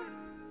tonight.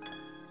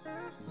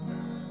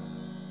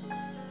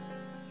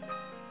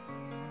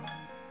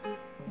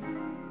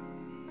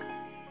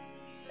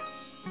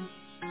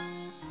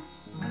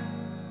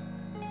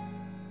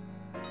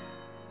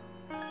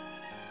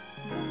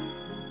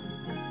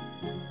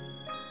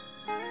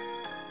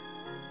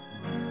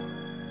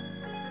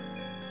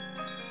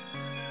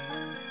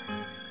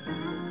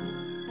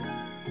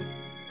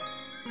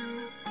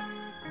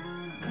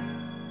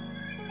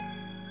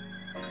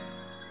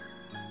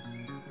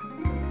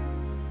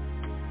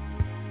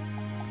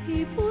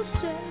 People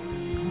say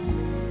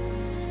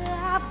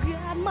I've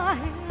got my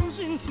hands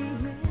in too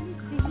many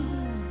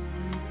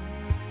things,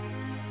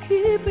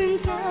 keeping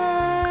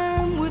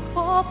time with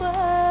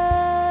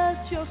paupers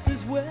just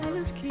as well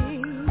as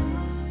kings.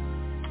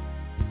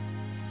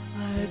 I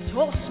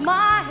toss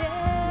my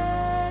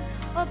head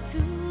up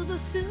to the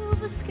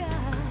silver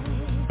sky,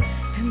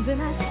 and then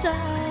I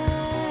sigh.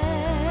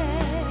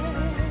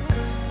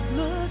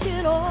 Look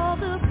at all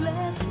the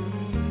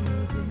blessings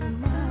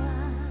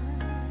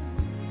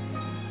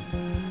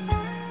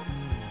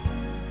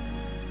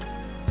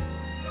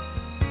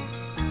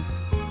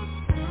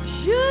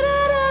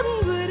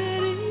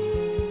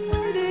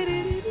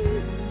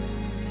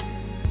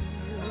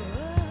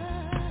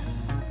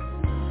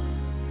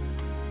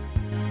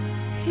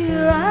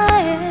Here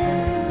I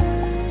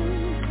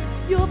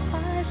am, your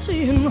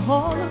Piscean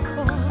holocaust.